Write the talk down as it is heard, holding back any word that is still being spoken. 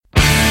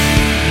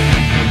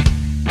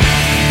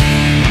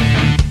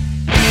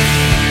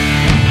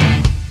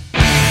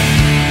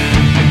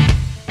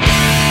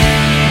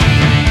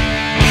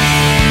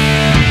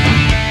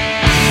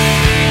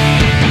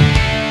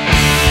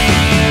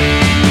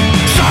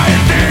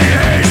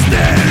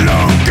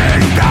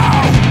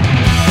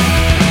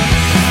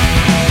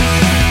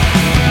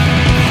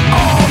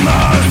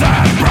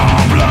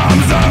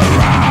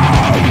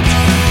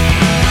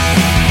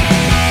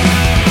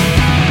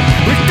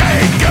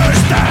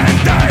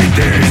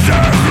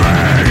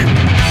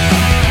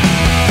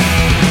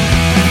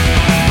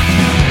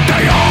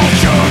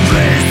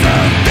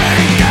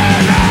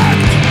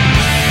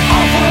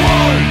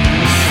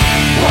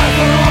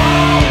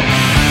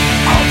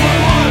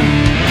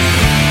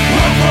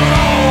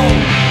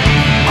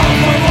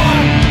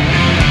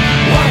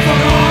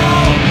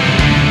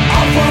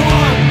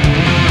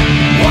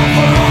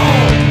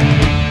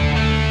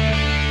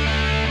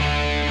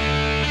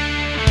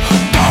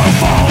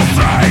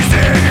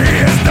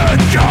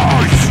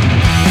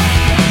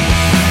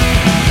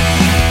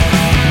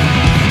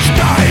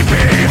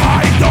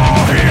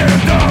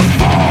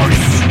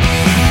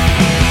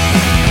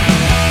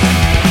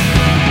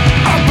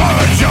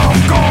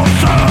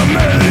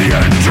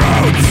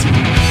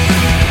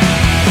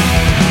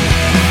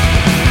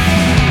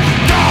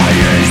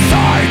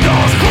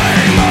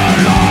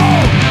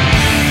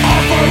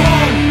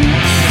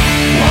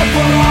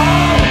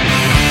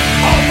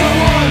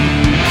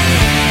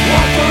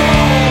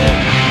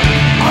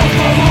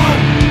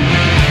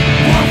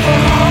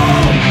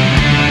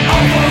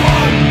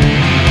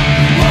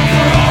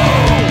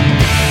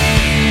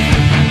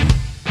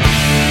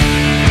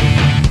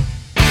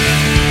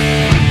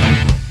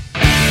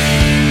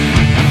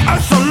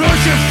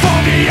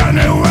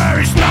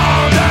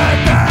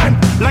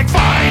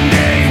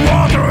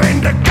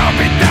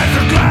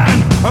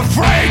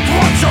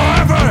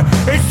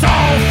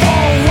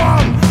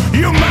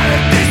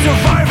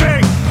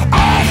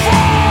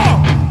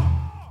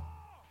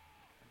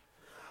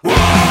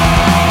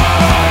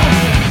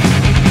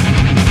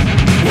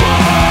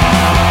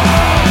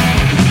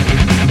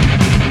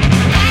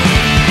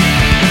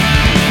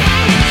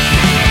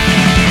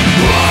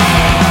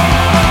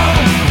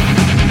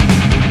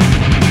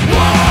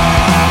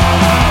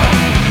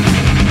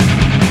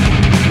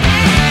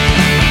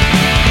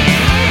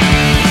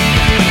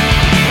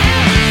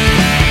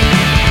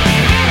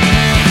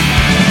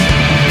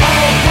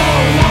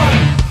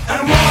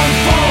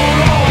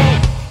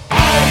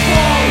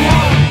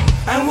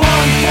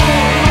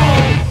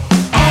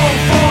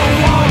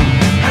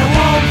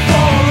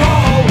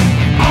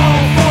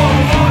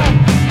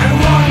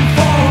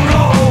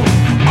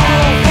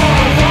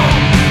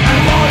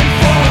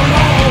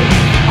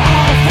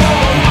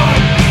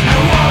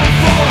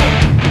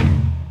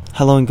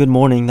Hello and good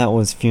morning. That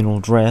was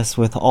Funeral Dress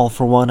with All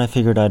For One. I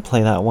figured I'd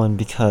play that one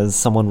because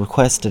someone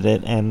requested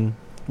it, and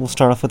we'll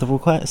start off with a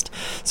request.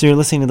 So you're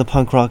listening to the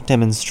punk rock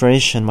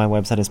demonstration. My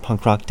website is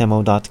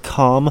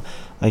punkrockdemo.com.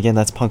 Again,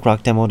 that's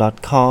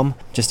punkrockdemo.com.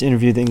 Just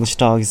interviewed the English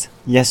Dogs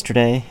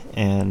yesterday,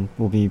 and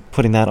we'll be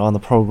putting that on the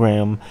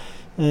program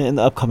in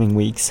the upcoming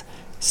weeks.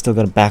 Still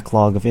got a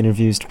backlog of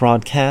interviews to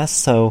broadcast,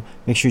 so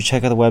make sure you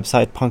check out the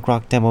website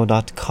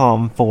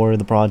punkrockdemo.com for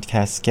the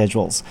broadcast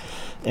schedules.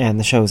 And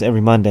the show is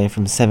every Monday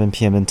from 7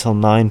 p.m. until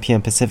 9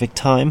 p.m. Pacific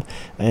Time,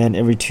 and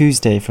every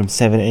Tuesday from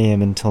 7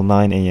 a.m. until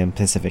 9 a.m.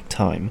 Pacific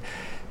Time.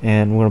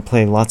 And we're going to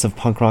play lots of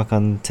punk rock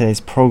on today's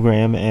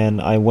program,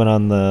 and I went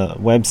on the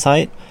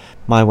website,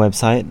 my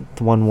website,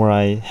 the one where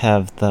I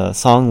have the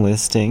song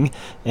listing,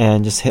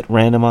 and just hit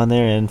random on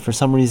there, and for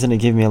some reason it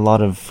gave me a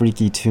lot of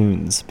freaky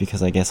tunes,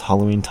 because I guess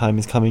Halloween time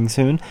is coming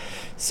soon.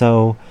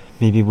 So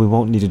maybe we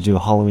won't need to do a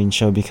Halloween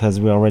show because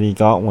we already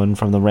got one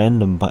from the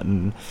random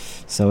button.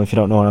 So if you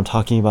don't know what I'm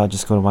talking about,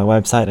 just go to my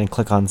website and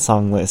click on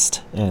song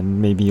list,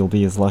 and maybe you'll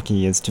be as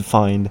lucky as to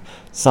find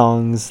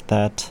songs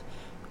that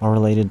are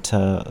related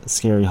to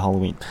scary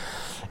Halloween.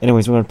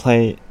 Anyways, we're going to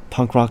play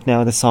punk rock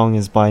now. The song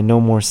is by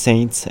No More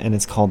Saints, and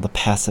it's called The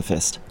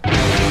Pacifist. Why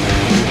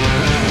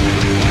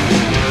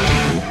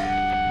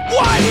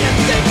do you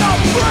think I'll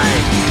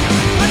break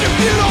under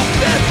futile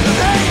fists of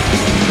hate?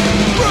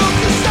 Cruel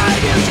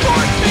society has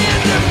forced me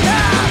into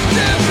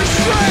passive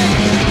restraint.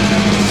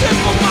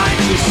 Simple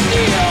minds you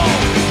steal,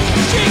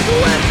 cheap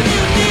wisdom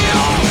you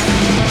kneel.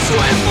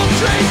 Swiftful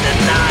traits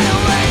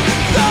annihilate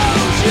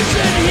those you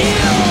should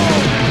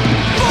heal.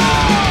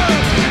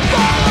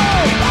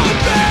 Follow,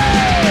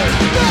 obey,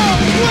 no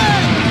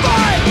way,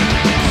 fight,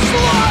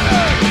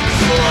 slaughter,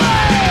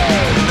 slay,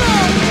 no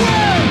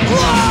way,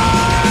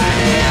 I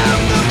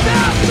am the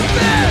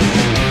pacifist,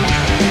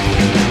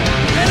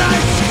 and I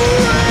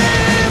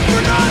scream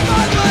for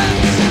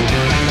non-violence.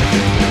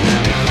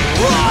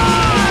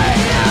 I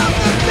am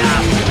the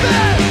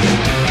pacifist,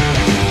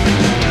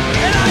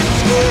 and I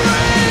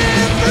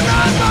scream for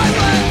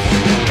non-violence.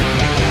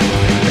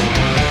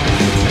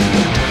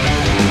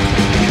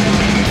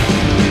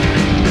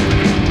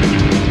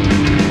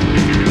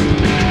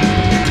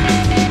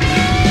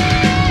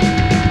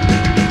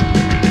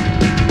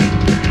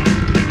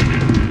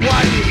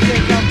 Why do you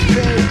think I'm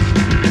fake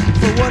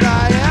for what I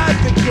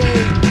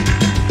advocate?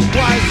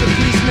 Why is the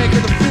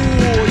peacemaker the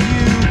fool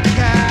you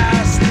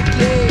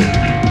castigate?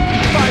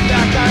 Fight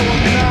back, I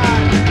will not.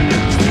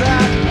 To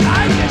that,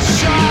 I get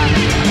shot.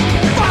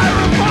 Fire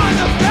upon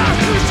the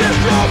bastards, just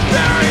will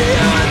bury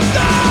you in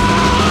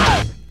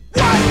thought.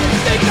 Why do you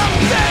think I'm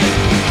fake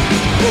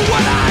for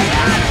what I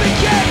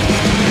advocate?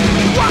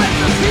 Why does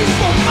the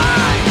peaceful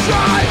mind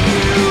drive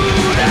you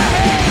to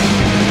hate?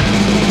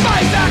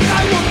 Fight back,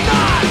 I will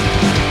not.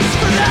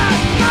 For that,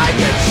 I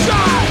get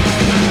shot.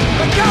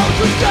 A coward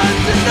with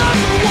guns and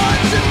number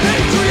ones and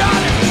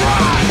patriotic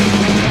pride.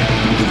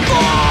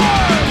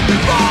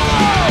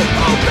 Follow,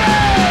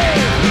 obey,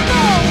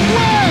 no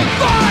way,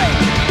 fight,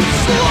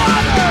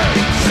 slaughter,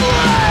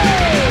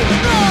 slay,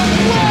 no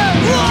way.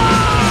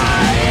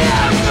 I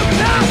am the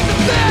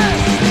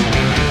pacifist,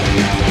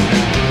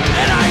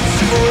 and I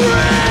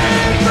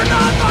scream for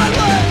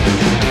non-violence.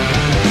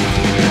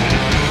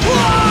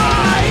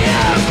 I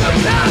am the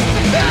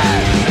pacifist,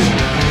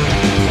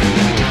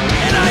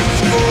 and I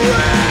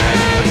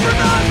scream for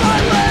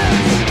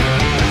non-violence.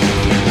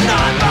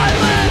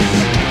 Non-violence.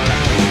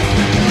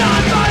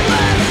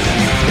 Non-violence.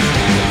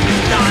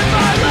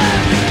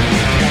 Non-violence.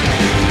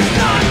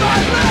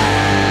 Non-violence.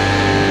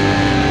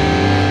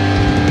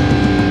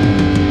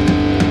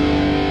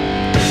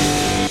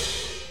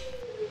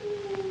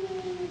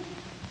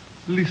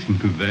 Listen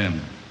to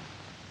them,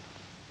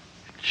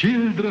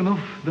 children of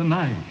the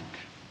night.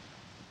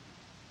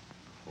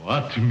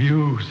 What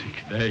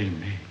music they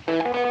make. I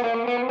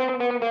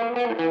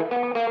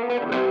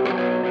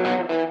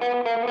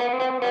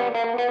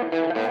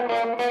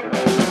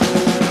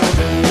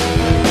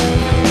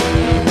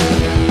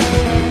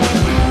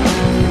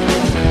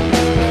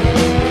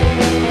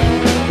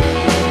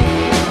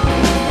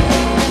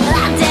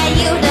dare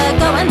you to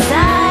go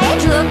inside,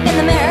 look in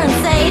the mirror and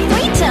say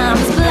 3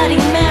 times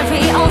Bloody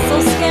Mary, all so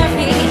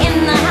scary, in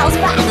the house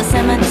by the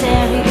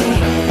cemetery.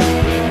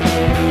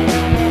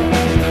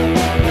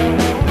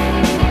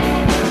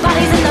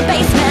 Bodies in the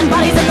basement,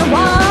 bodies in the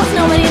walls.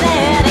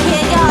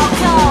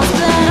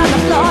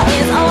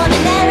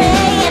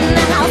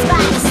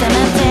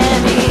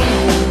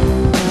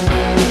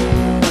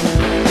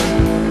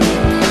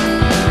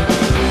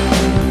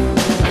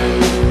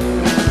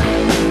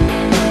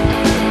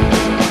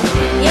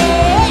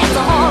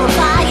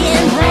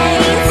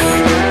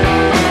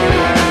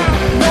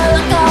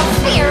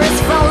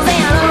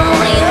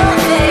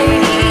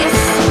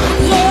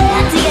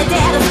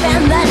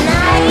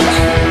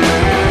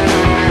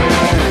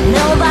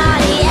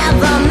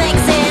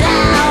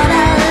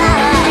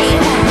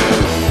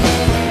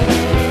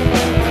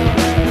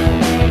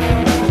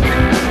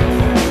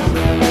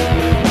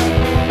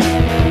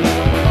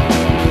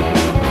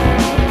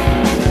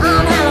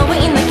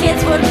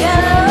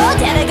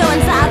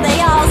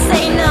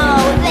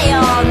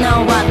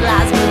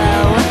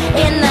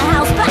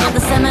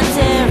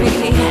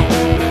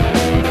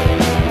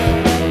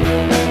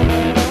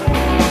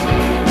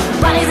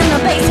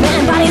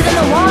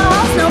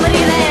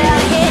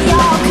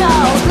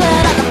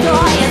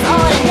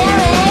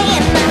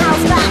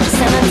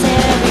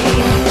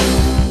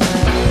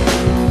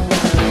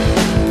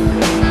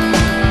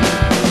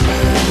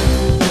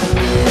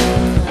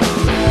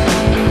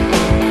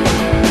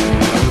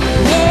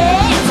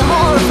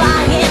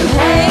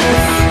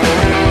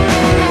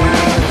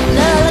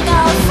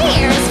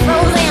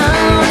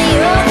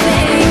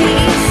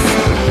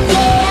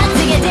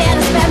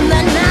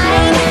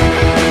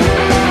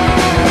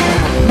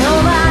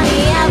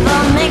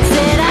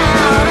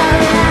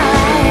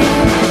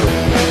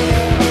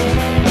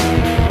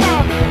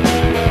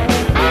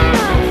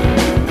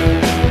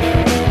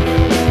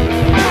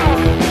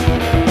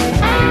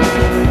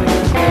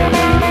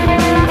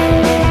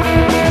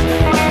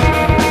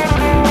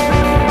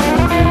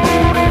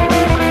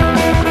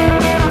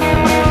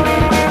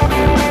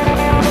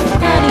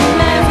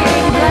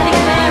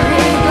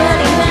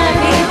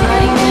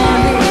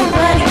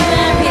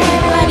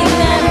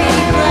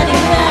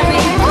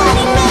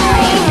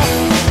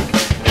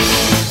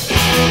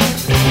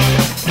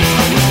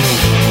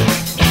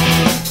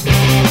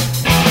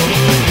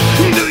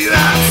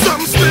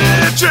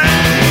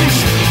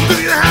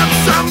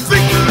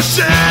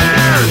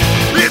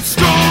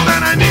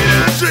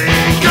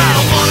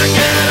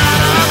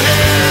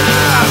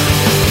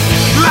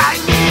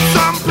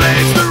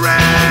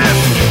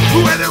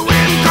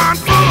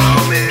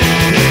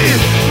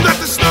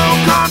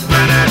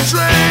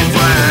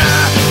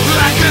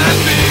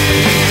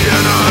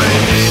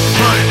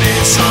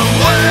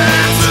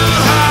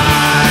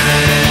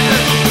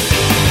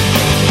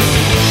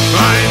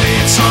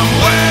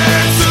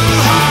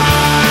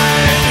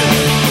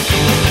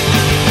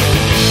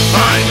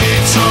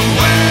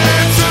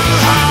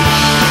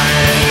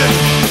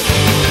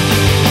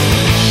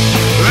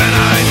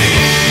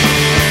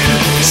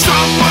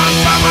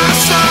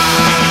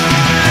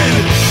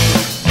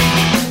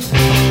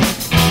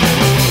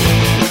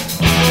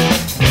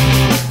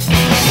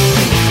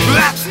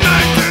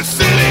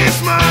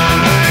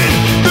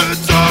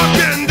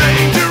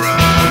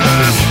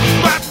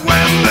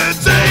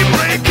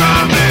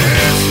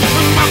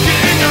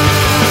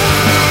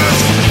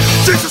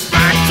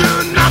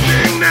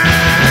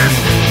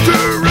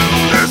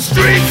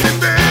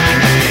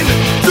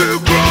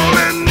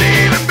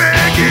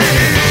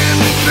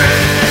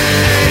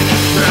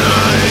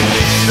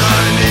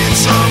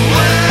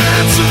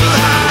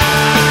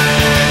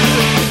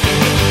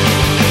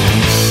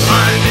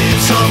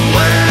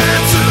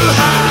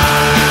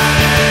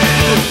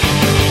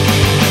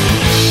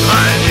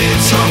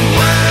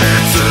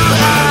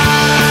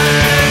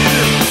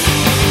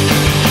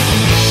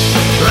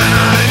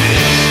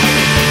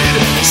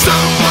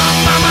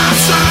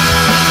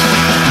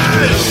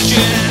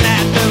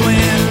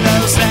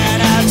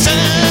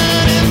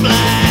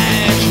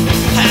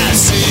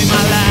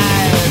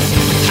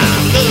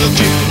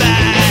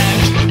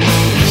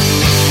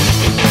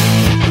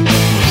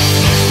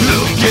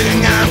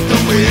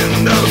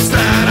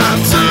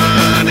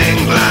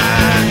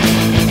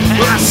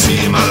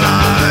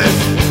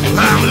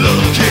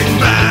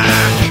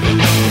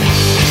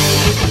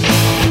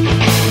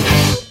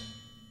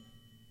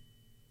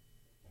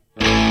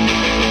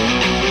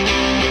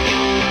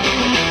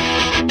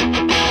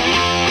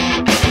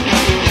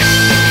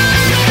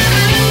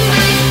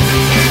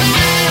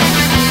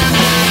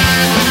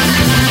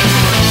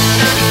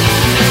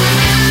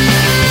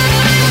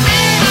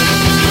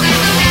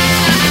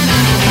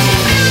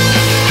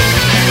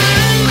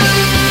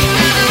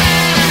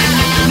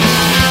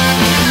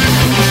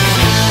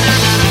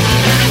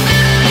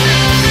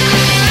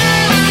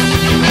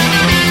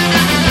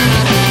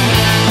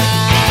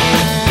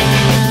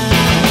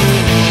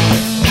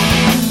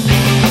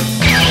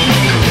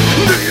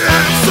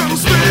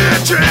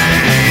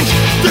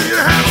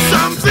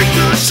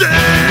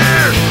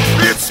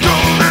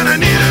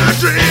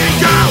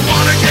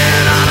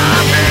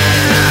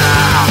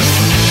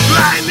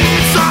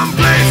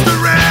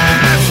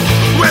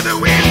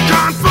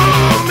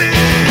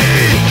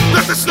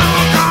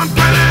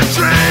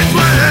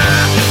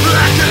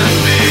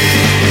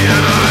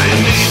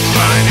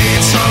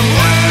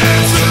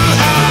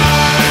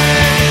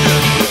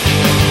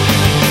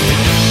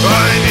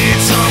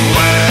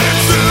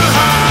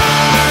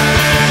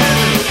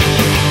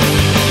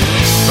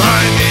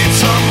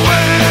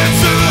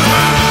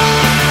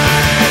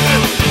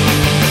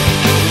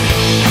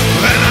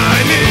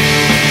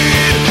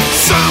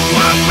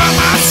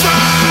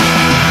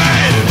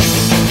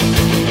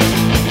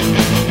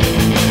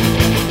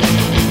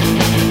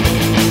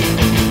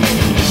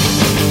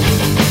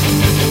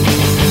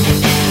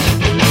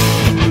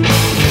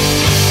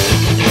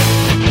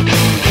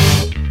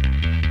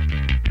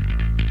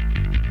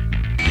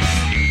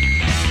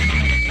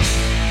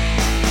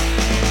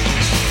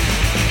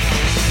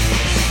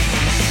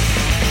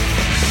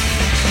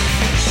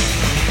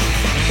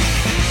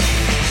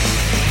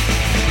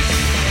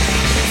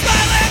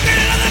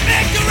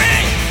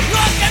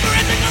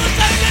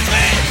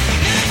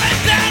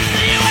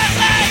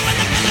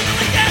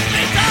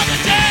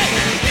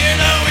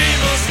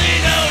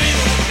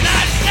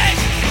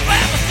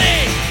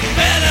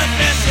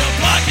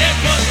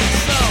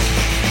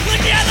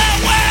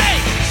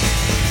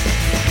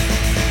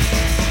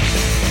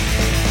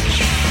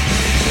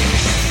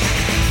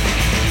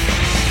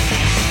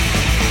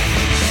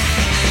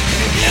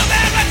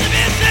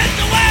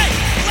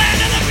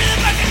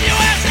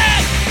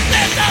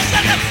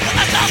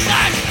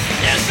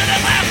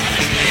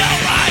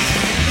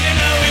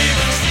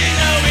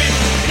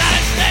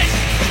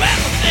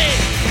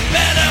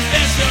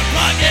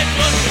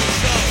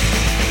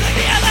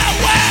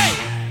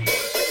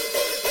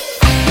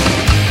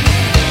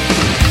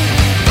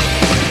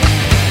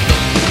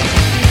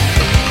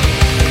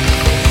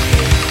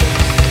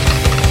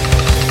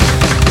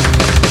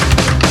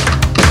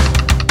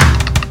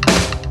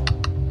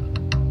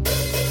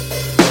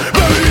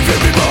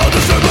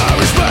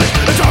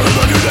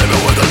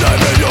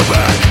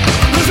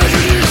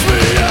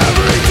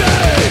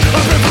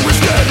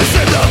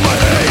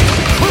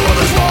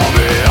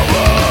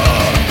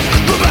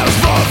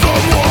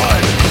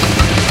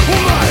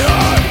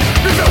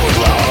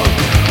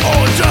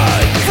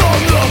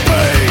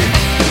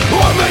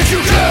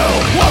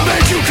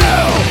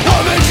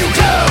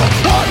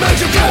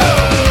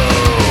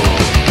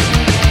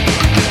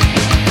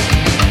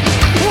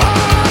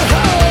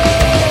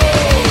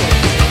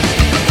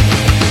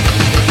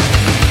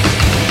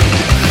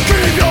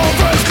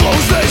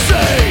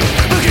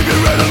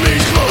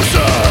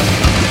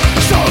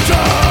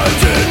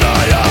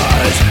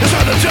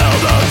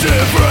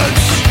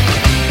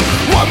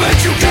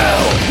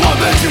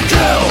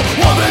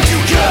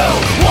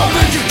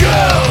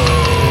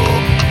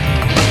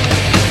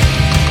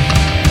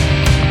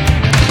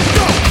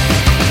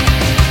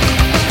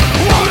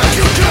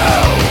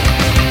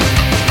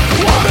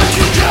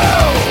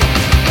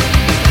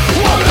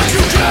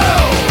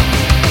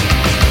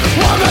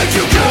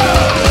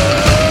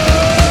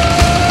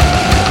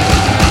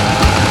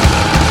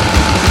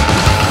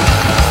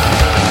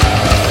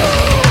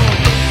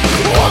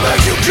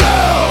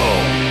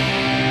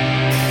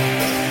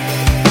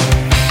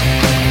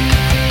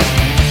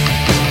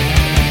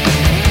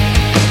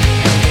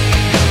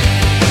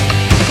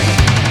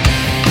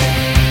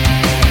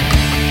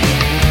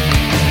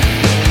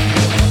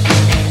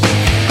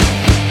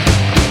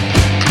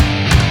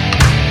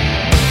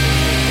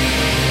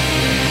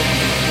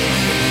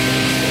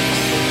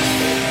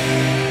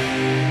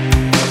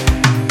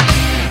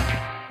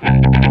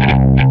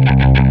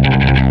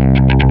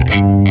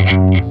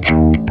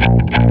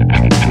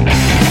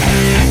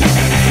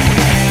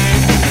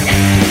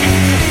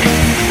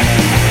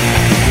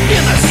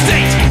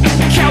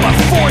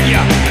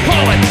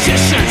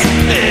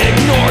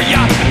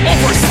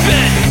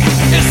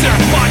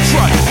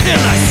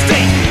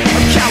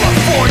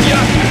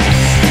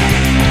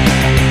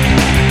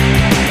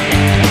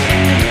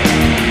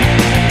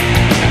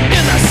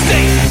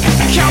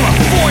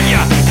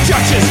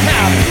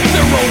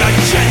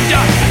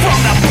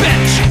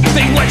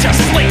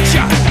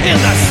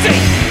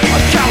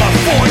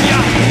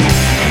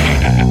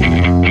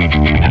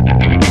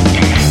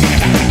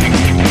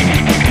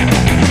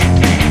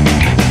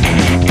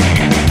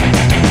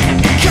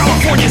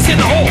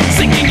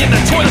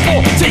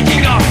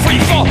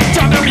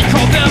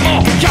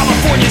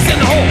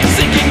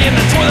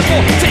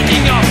 fall,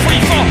 taking a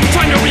free fall,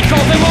 trying to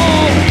recall them all.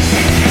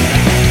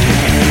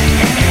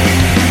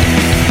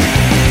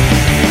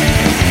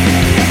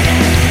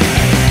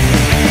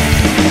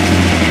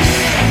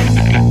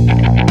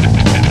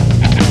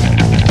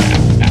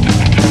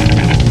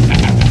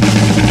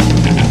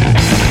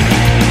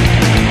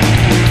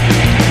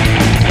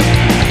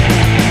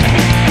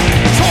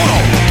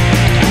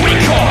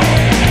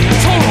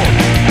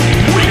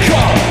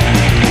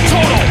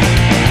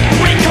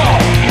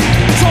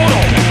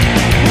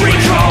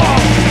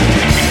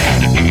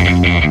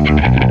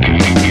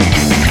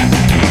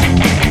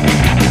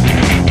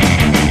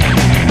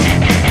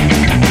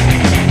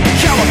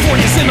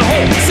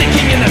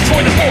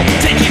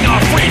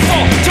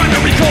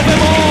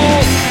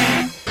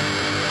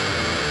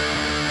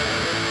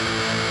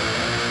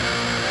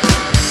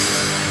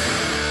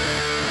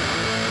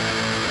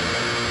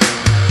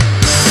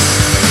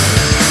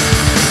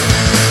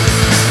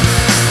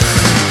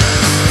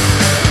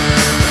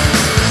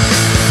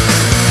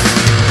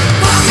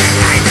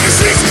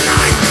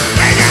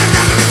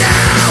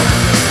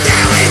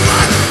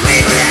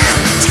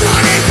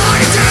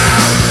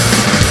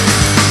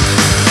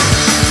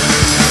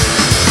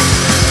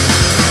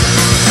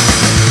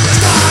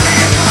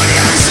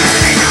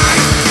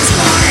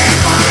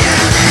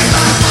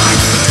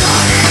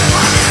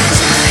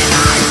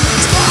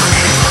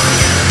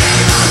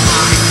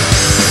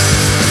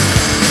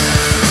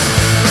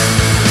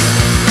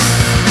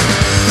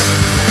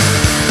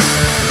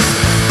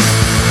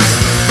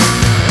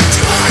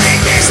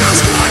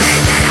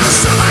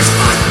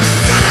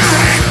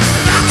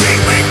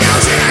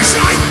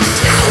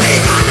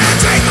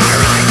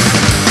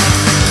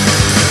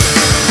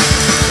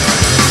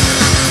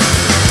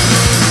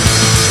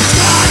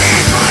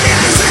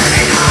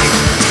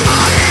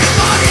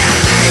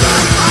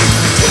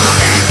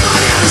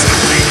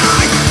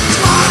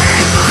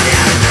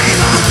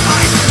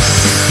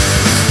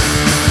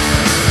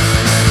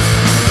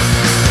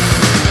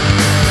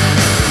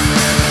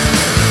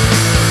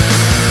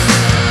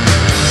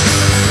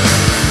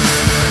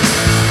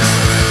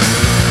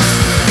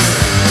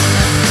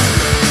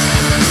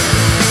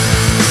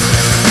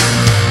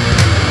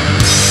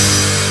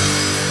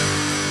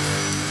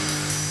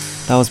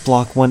 That was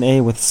Block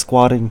 1A with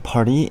Squatting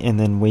Party, and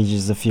then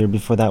Wages of Fear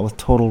before that with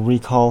Total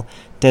Recall.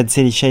 Dead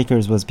City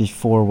Shakers was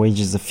before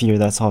Wages of Fear.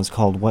 That song was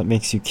called What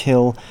Makes You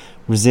Kill.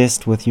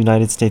 Resist with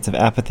United States of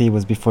Apathy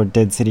was before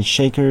Dead City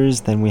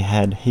Shakers. Then we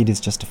had Hate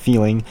Is Just a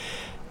Feeling.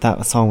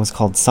 That song was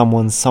called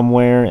Someone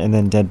Somewhere, and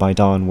then Dead by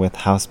Dawn with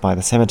House by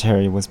the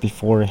Cemetery was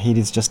before Hate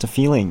Is Just a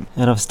Feeling.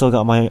 And I've still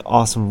got my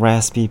awesome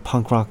raspy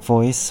punk rock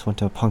voice. Went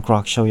to a punk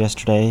rock show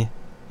yesterday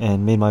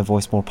and made my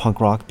voice more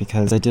punk rock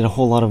because I did a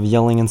whole lot of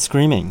yelling and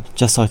screaming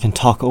just so I can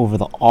talk over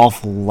the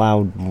awful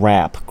loud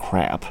rap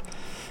crap.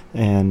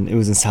 And it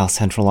was in South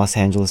Central Los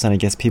Angeles, and I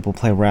guess people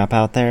play rap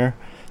out there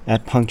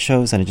at punk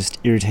shows, and it just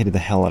irritated the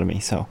hell out of me.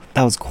 So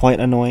that was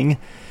quite annoying,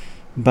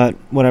 but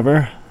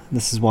whatever.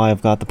 This is why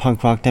I've got the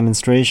punk rock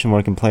demonstration where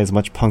I can play as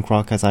much punk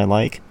rock as I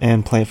like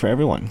and play it for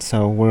everyone.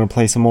 So we're going to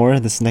play some more.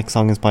 This next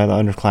song is by the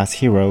Underclass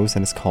Heroes,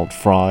 and it's called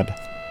Fraud.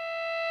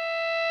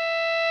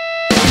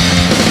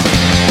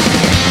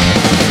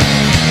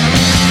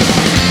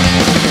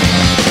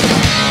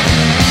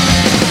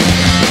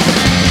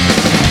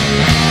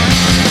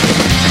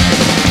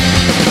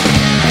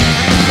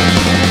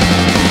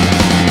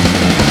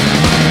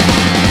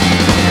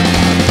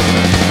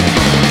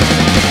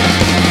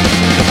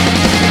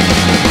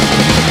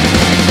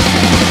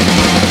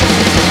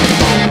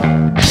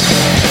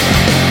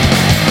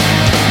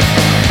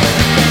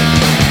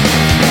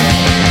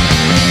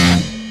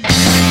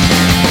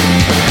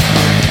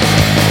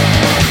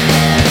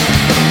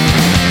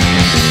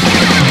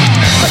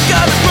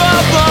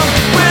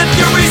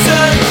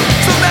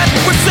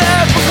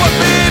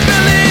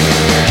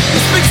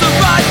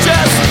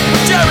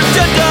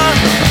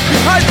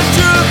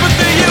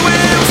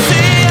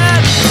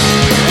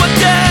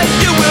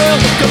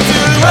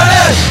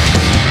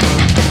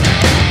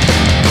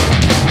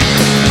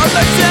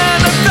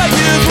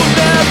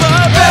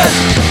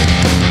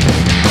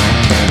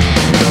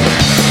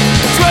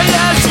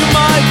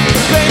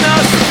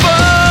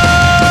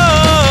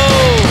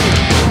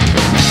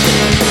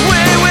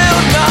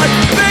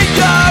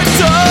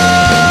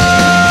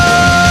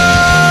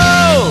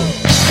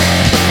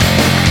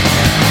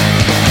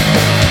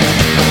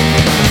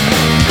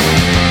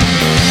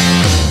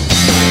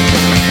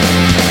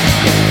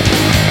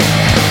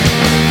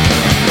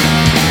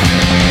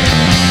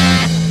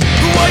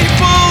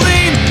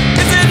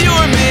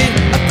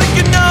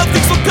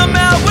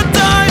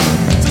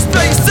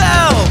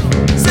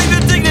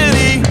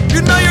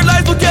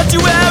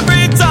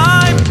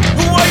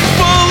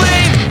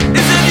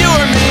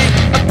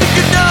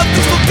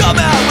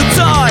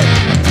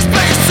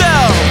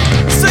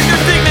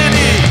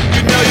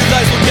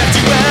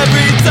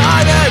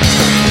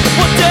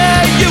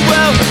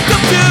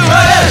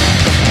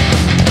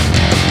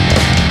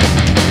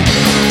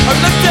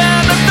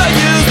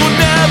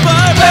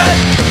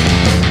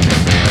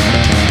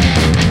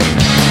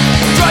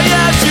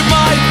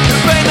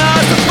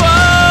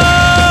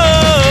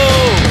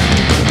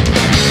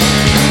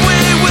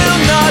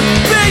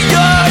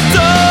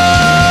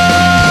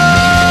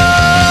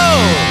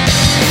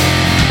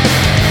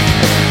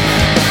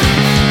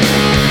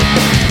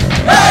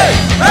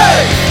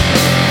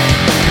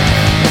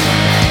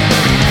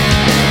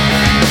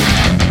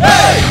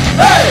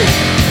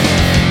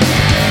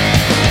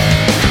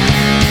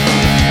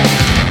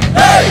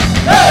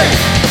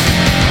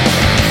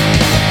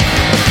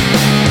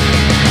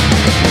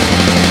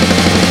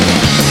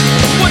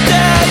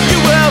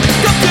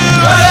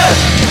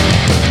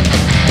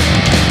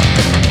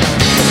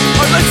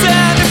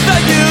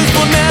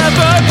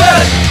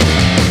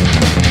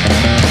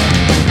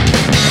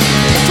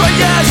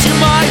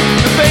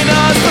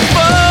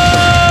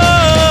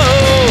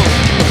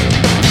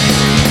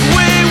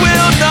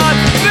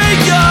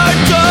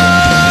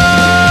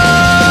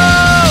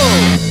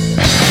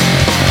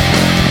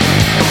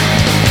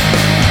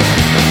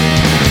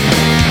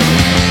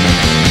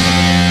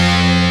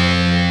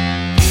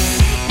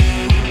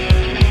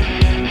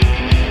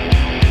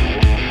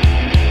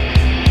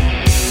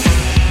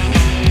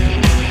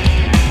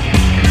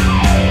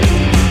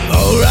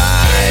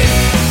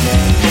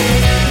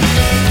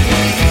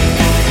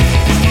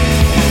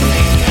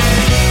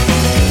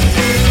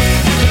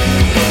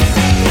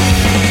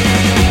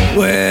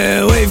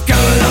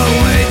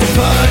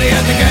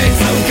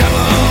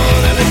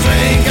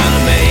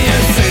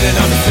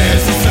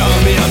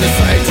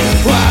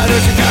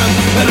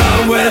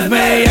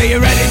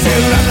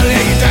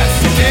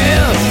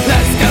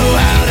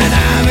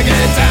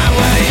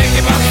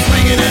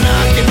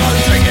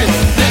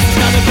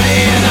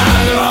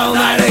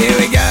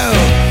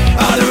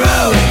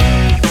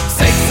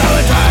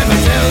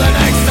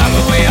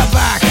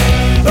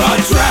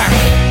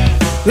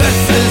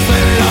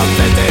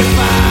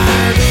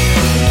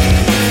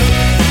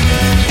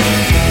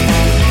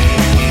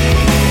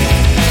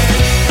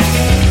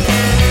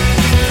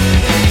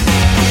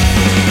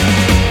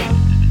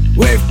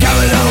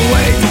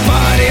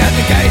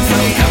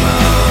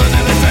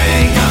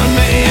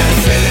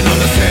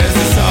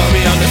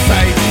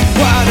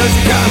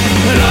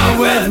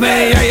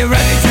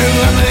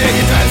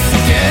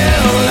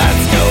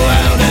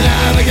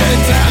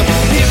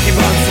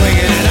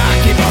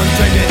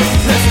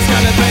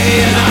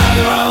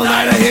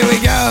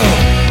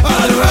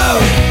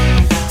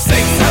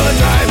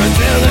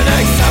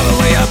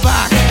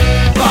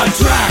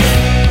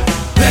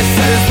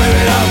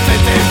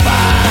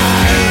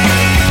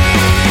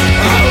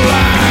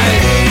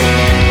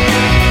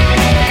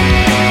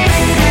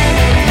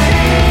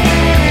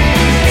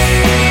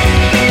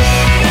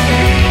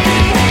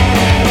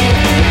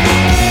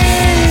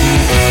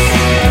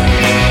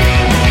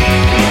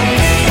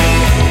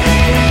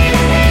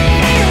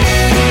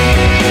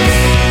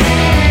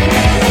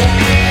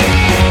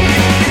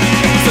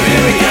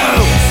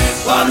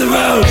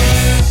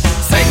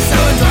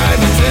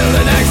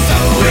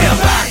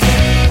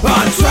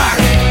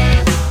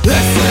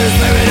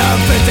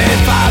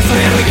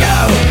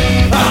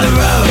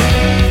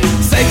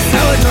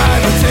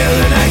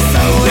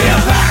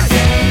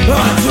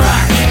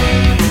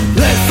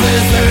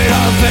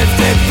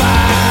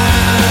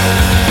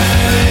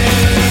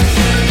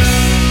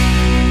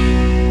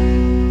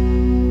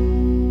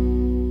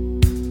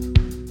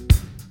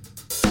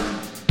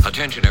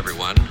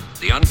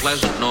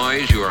 unpleasant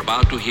noise you are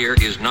about to hear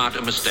is not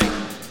a mistake.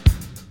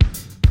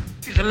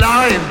 He's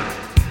alive!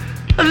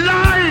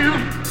 Alive!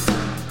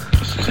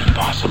 This is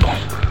impossible.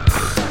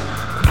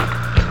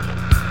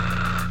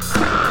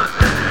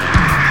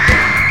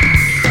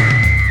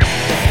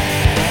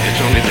 It's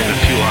only been a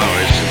few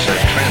hours since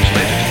I've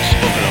translated and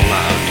spoken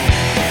aloud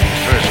the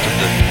first of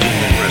the doom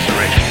and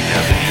resurrection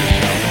passages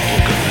from the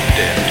Book of the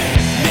Dead.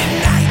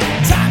 Midnight,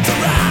 time to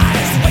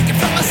rise. Waking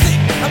from my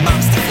sleep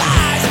amongst the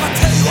flies. If I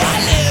tell you I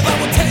live, I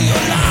will tell you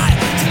a lie.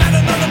 Tonight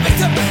another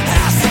victim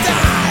has to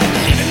die.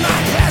 Leaving my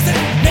pleasant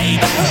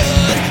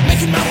neighborhood,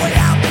 making my way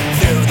out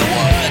through the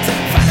woods,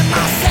 finding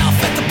myself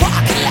at the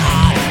parking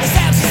lot. The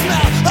sounds and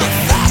smell of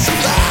flesh and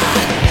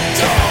blood.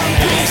 Don't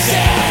be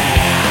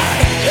sad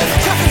if the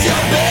coffin's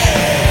your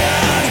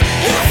bed.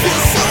 It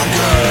feels so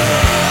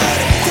good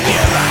to be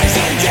a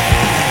rising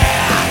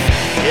dead.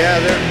 Yeah,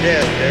 they're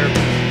dead. They're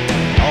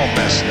all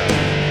messed up.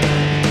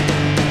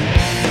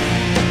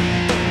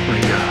 My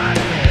God,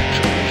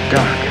 it's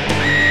dark.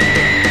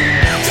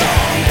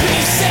 Don't be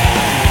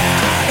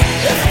sad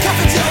if the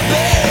coffin's your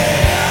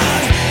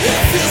bed.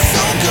 It feels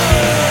so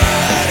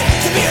good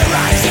to be a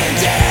rising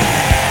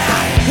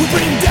dead. We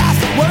bring death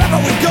wherever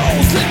we go,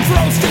 slitting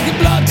throats, drinking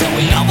blood till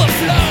we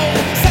overflow.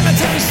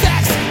 Cemetery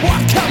stacks, what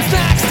comes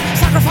next?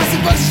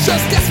 Sacrificing versus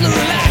just desperately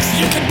relax.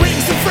 You can bring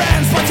some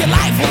friends, but your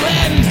life will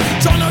end.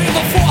 Join no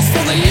evil force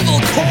for the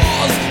evil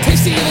cause.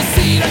 Taste the evil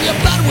seed and your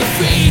blood we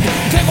feed.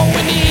 Take what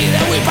we need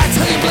and we bite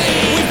till you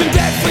bleed. We've been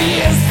dead for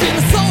years,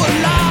 feeling so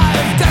alive.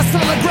 Death's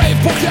on the grave,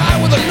 poke your eye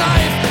with a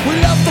knife. We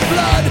love the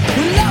blood,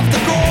 we love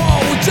the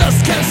gore. We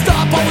just can't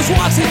stop, always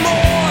wanting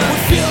more. We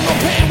feel no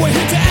pain, we're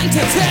here to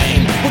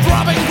entertain. With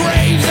robbing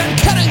graves and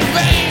cutting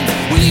veins.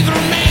 We leave the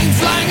remains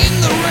lying in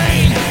the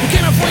rain. We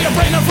came up for your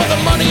brain, not for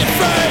the money and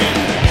fame.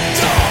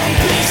 Don't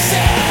be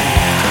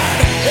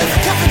sad if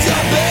the coffin's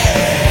your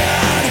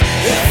bed.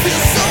 It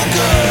feels so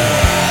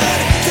good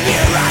to be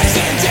a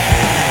rising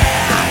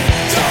dead.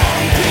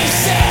 Don't be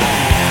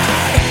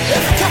sad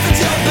if the coffin's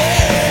your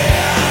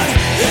bed.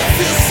 It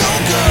feels so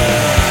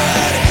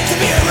good to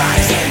be a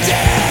rising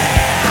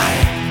dead.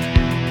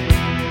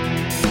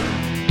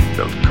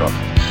 Those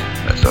coffins,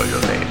 that's all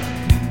you'll need.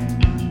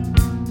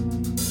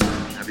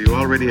 Have you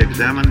already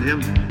examined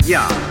him?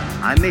 Yeah,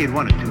 I made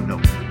one or two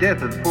notes. The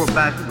death of the poor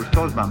bastard was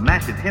caused by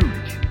massive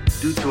hemorrhage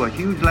due to a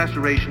huge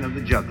laceration of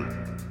the jugular.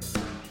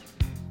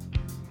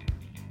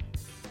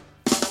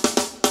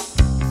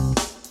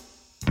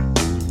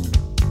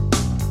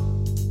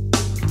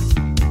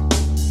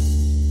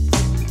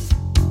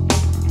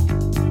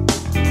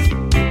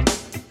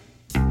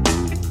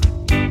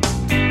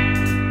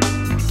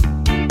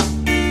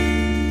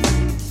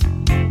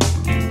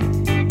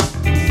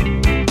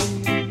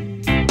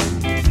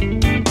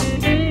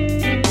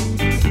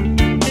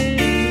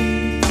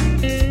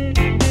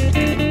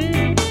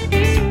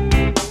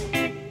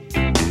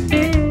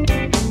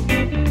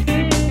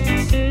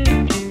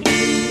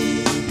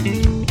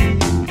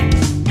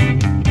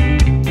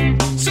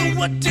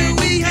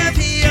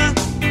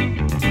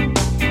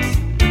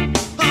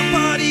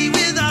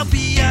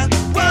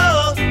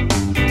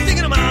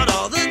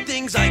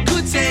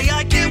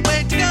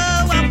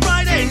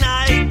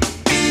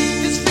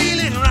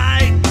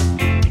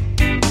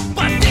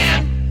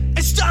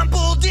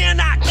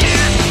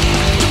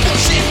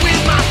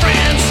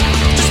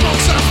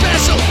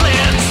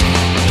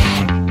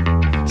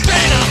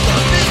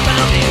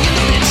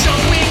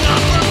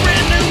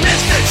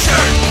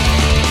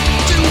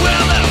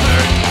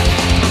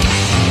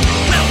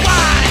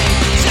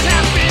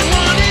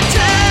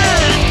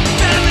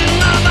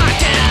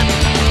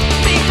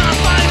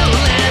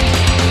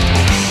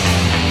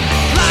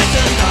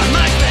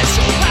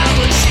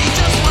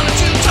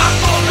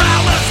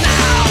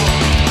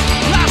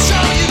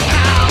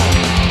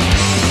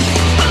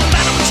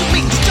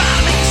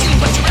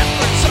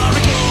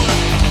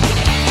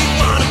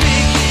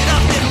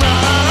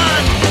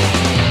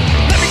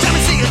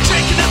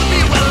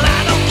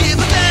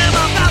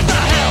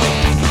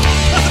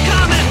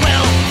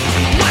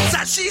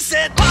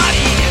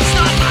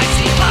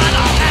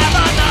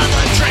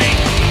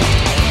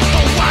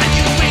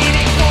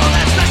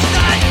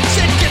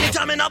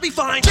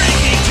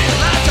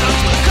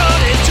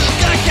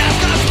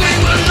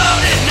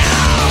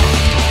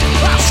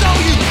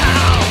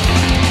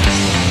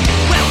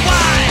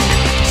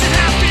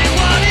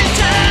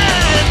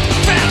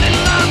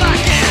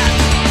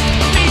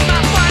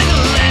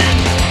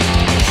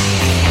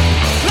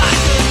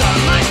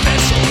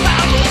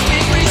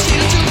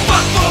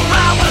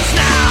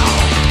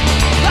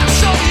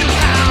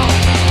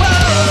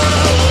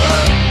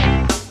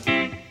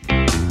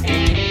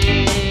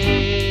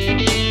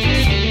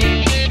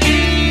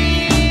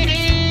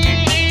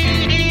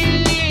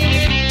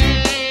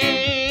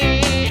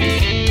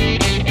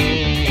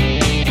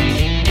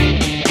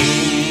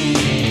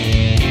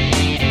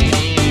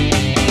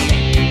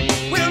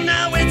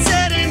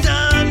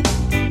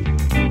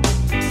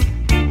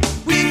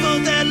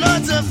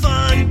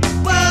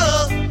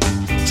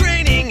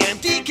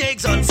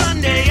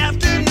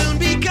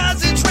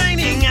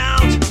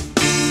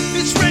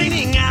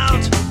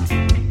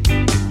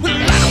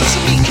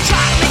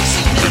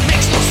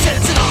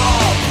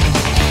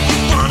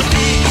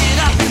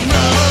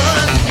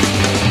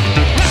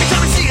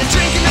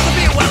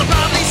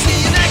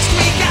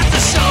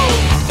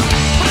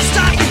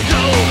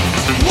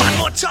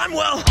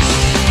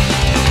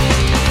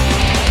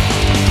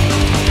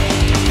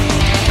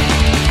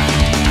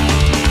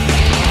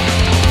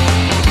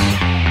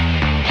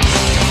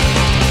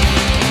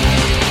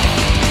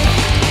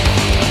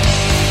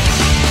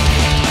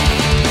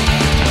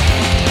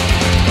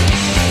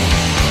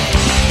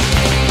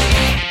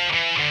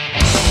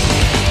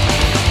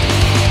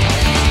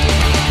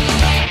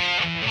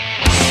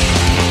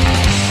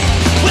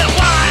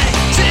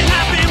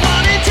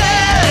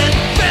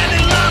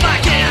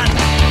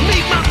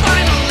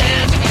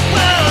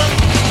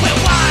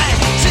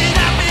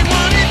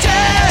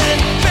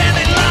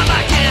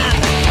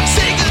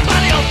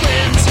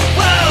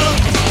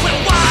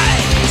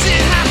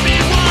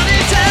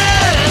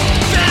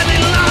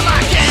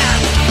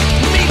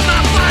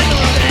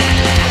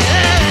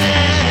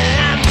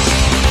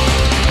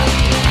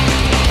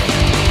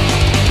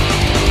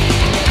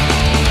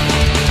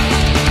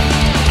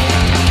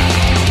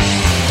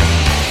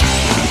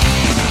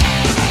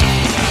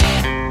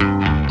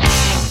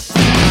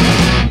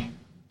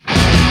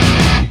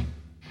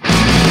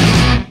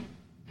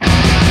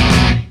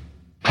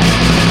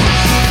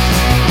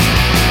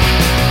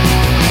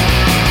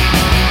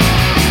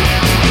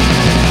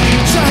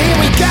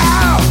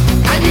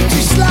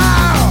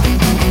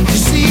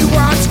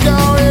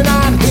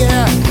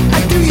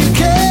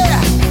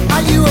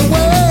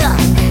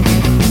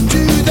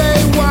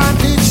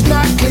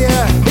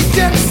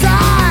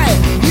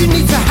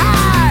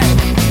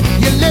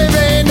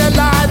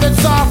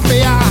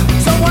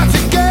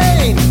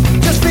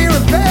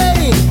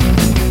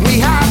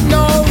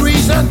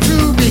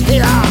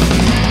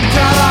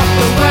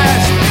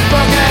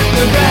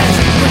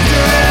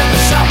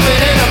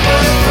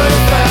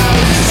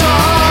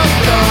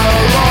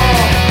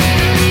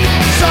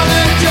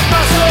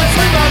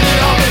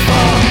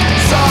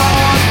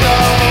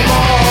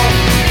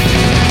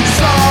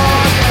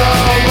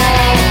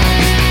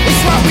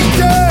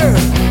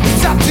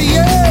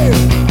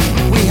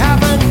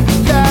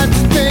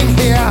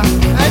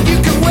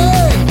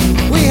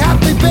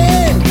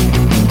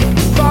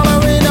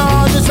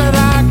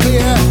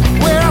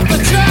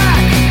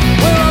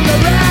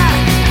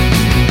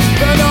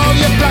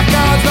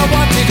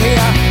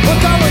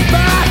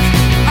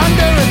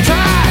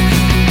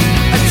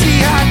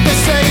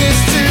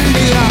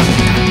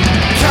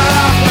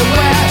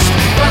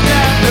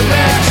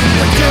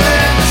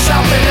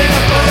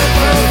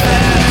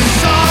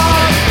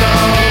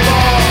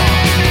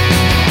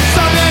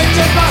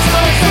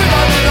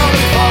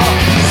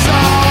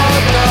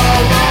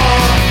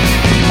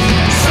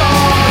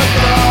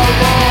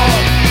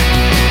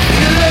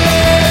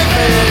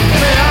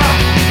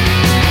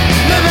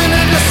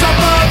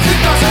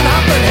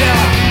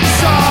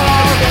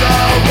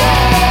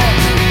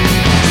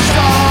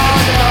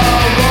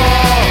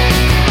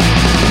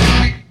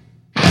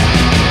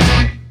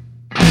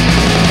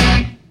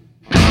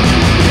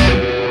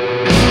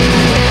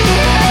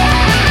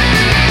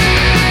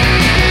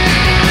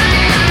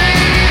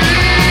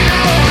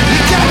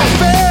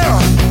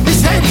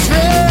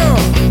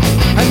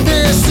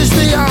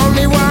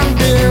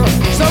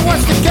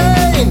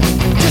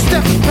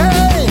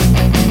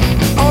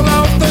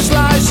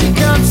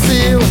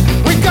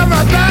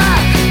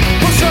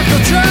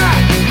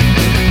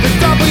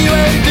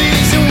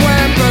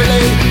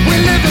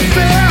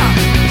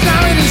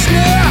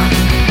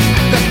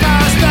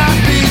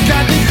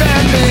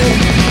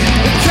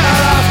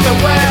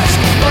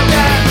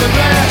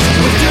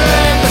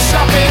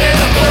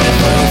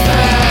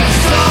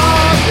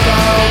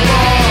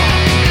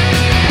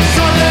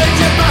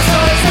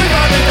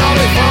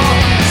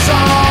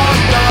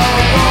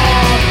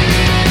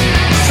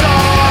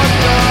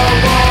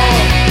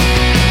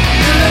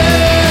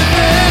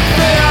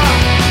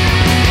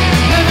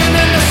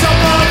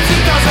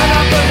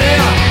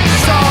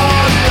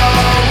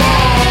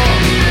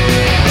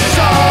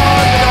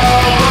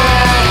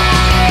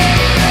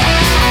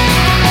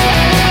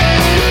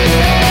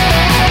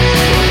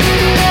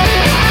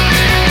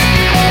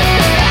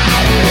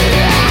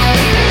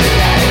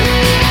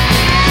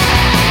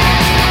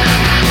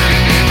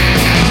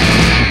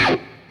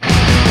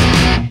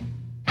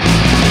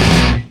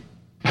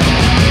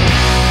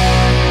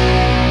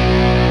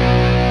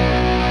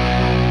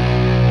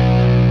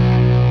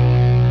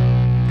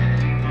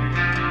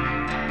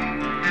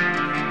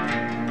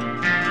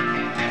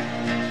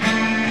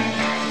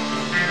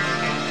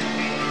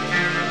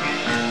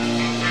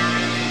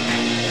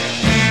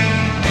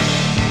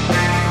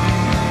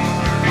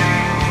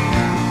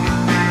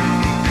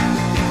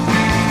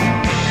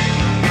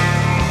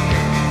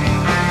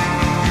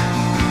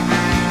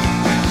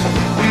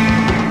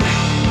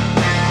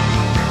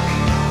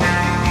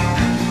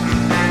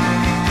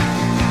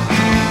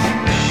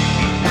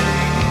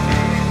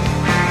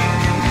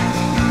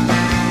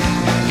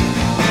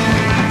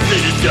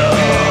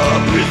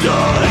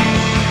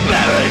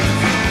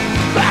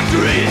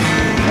 days.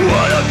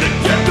 What a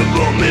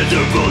contemptible,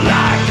 miserable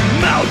life.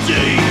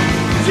 Mounting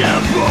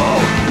tempo,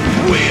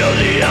 we are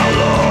the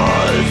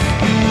outlaws,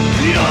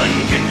 the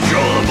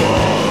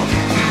uncontrollable.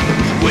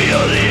 We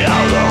are the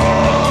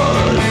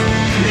outlaws,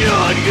 the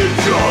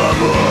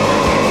uncontrollable.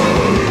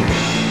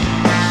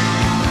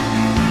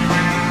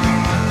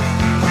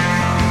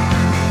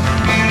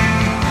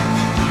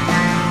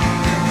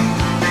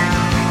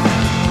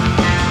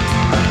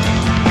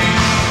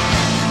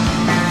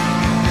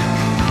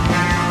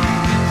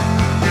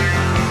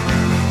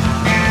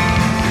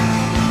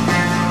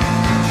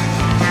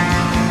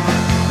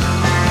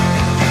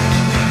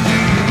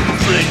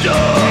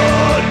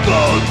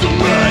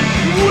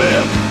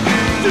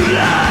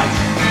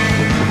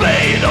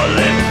 Bathe our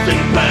lips in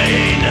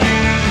pain.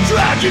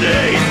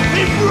 Tragedies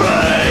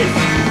embrace.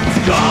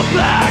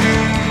 Compact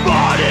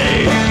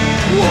body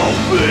won't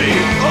be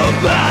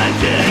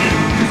abandoned.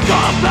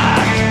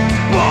 Compact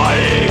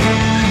body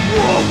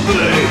won't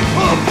be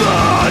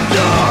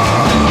abandoned.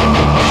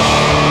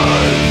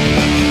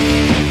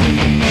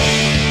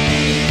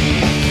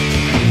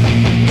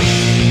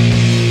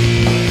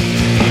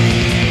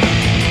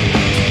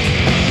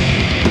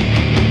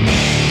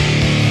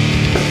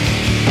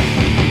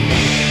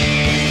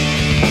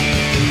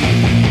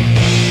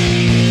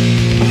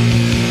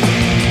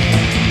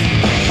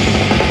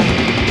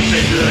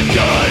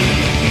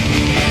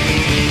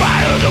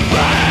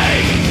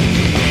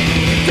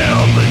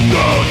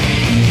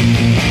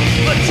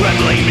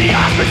 Trembling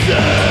bureaucracy,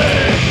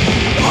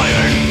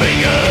 iron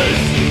fingers,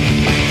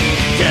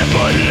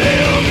 tempered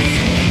limbs,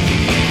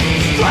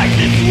 strike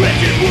this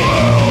wretched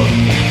world,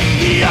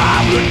 the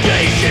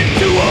obligation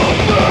to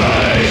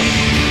obey.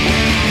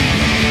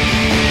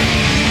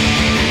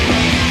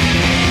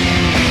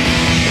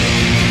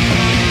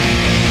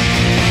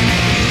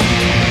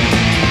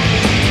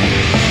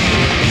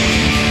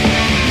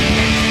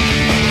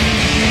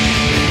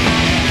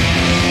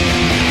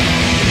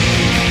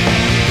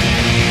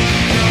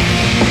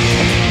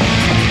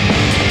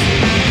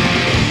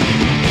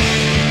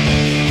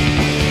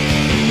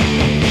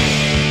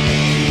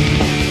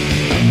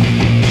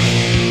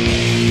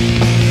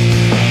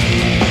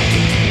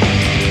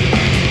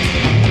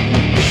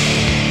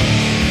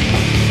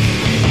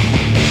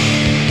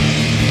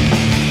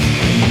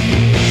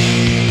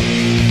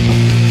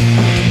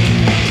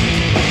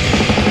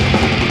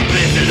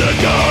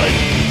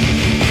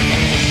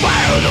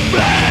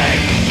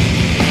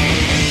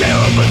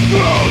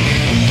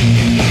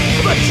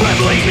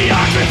 Trembling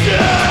bureaucracy,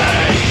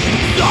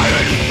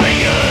 iron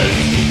fingers,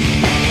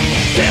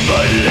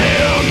 tempered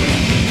limbs,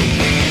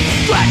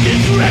 strike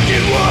this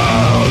wretched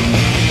world,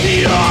 the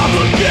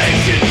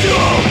obligation to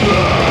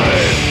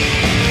obey.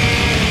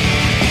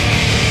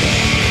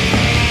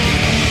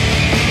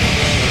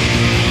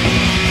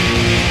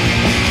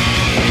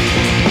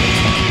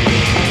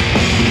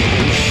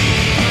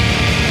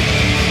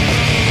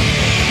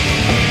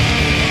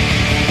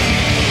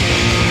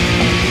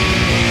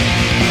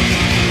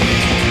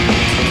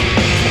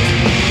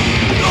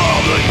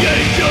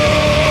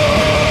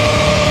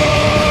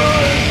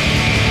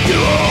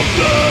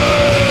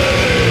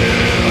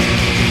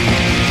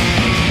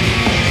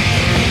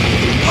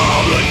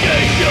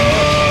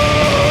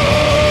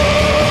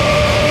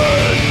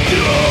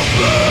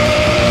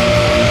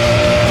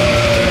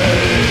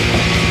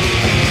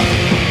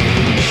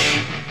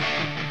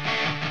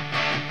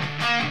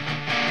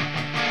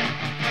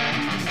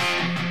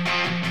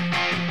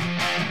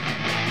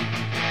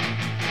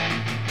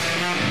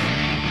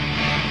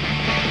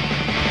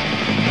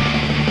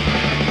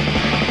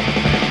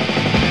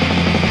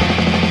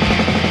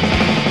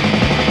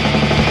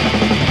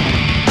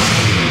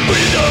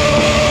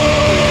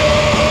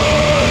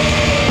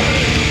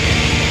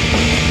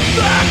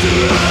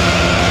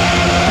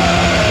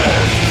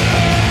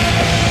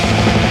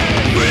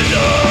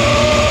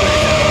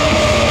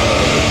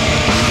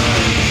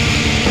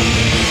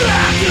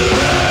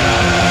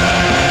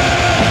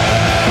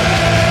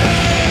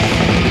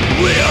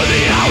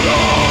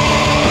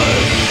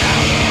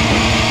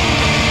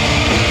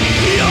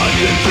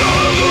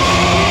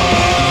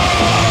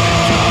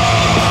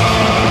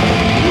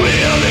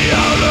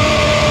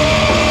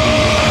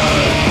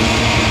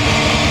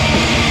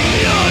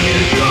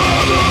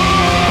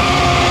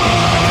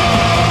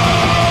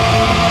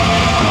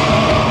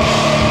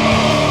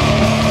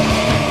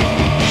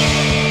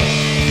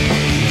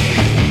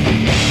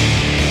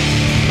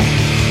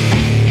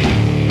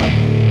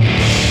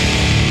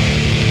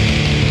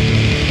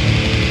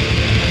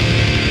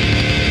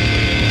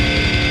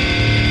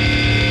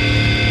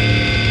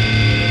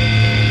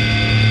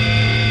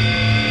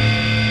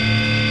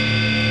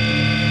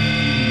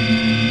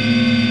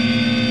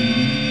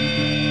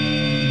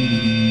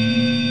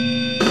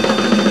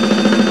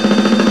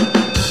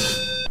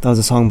 That was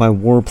a song by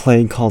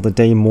Warplague called A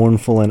Day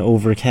Mournful and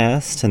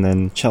Overcast, and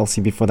then Chelsea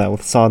before that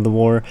with Sod the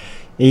War.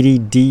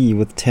 ADD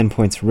with 10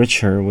 Points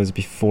Richer was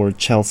before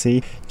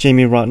Chelsea.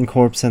 Jamie Rotten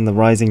Corpse and The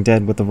Rising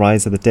Dead with The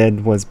Rise of the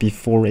Dead was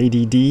before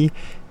ADD.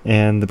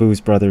 And the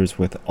Booze Brothers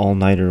with All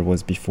Nighter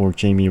was before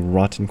Jamie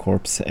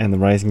Rottenkorpse and the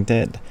Rising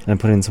Dead. And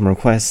I put in some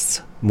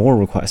requests, more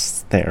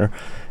requests there.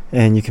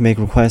 And you can make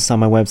requests on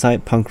my website,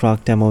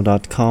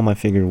 punkrockdemo.com. I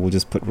figure we'll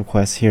just put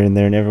requests here and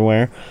there and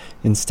everywhere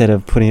instead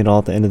of putting it all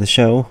at the end of the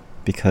show,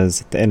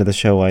 because at the end of the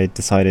show I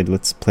decided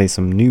let's play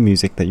some new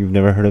music that you've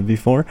never heard of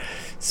before.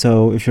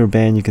 So if you're a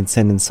band, you can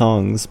send in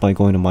songs by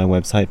going to my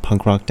website,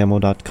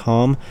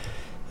 punkrockdemo.com,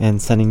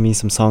 and sending me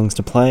some songs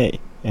to play.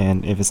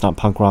 And if it's not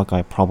punk rock,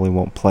 I probably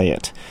won't play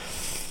it.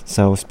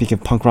 So speaking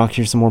of punk rock,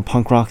 here's some more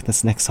punk rock.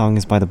 This next song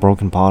is by the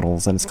Broken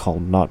Bottles, and it's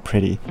called Not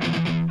Pretty.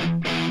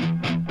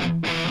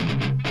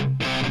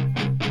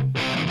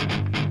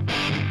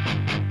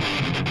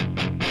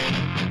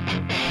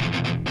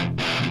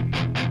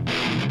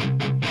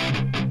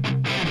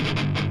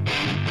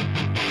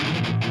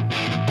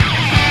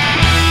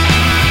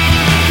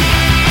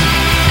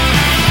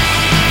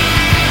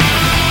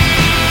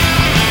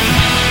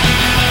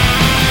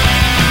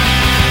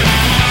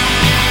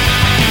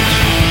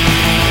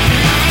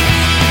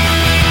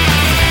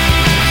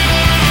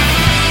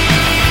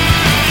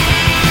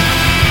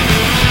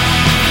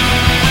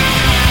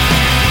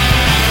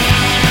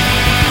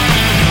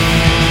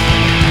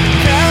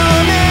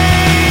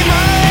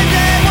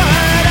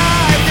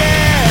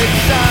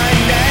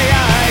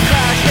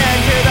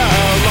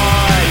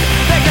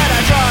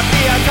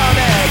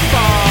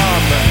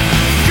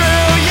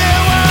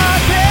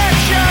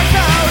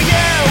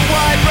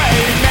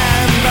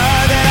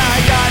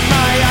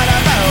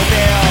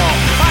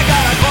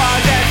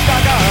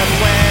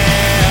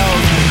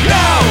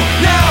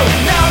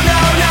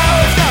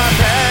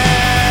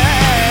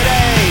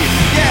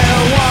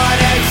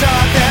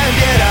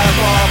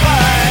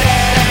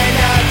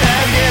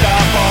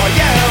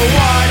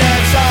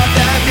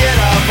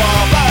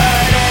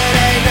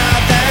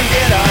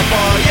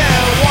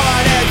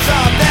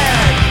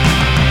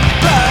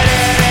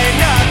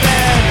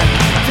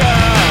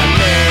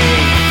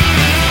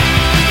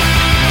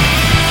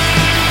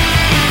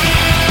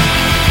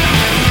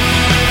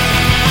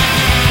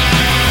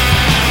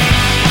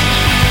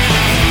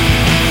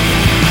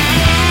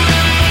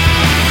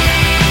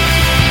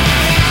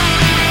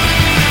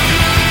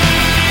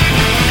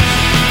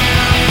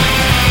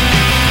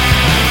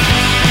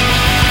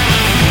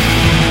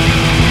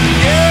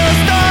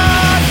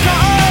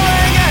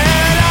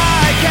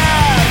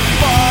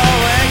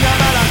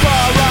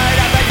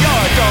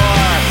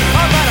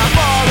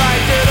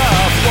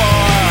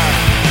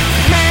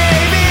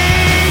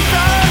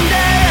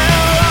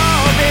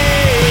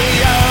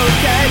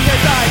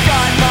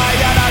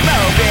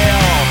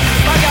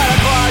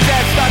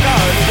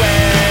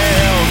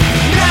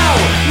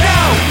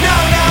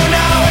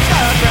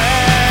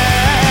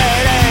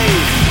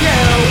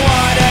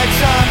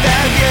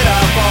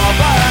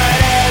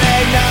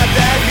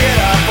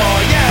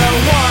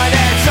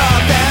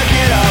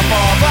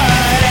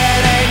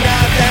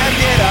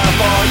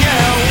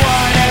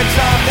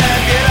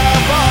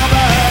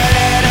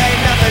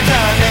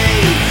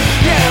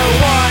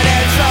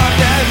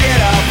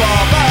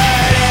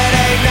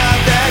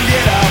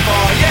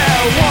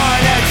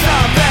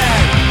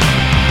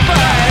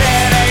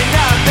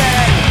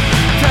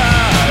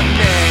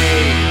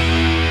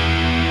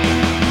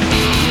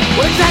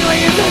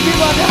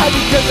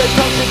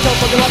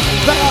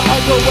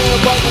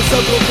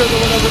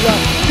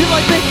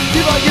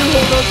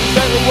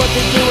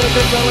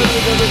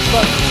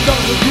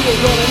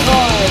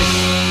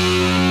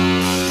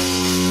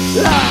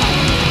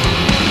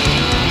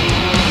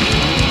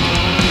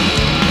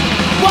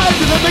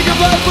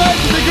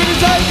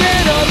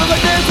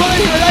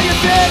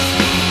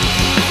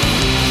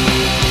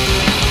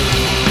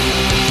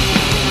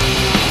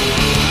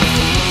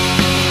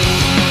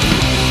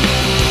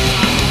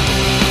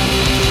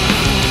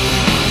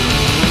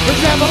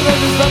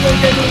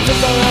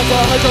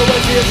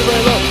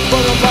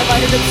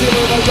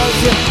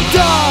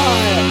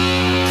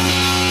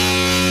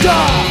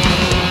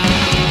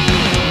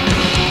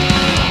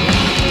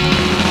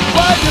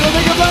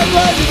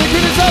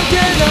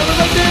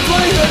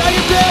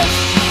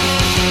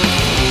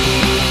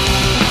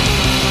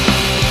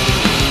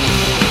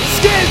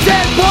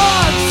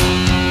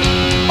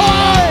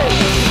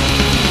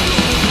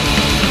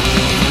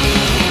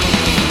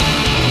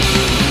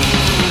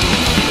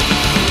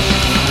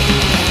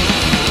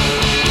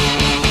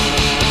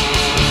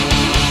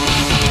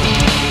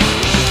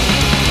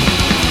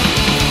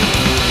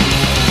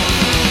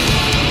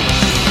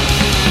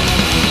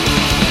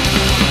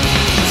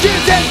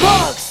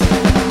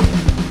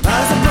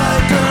 As I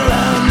break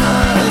around the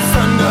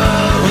thunder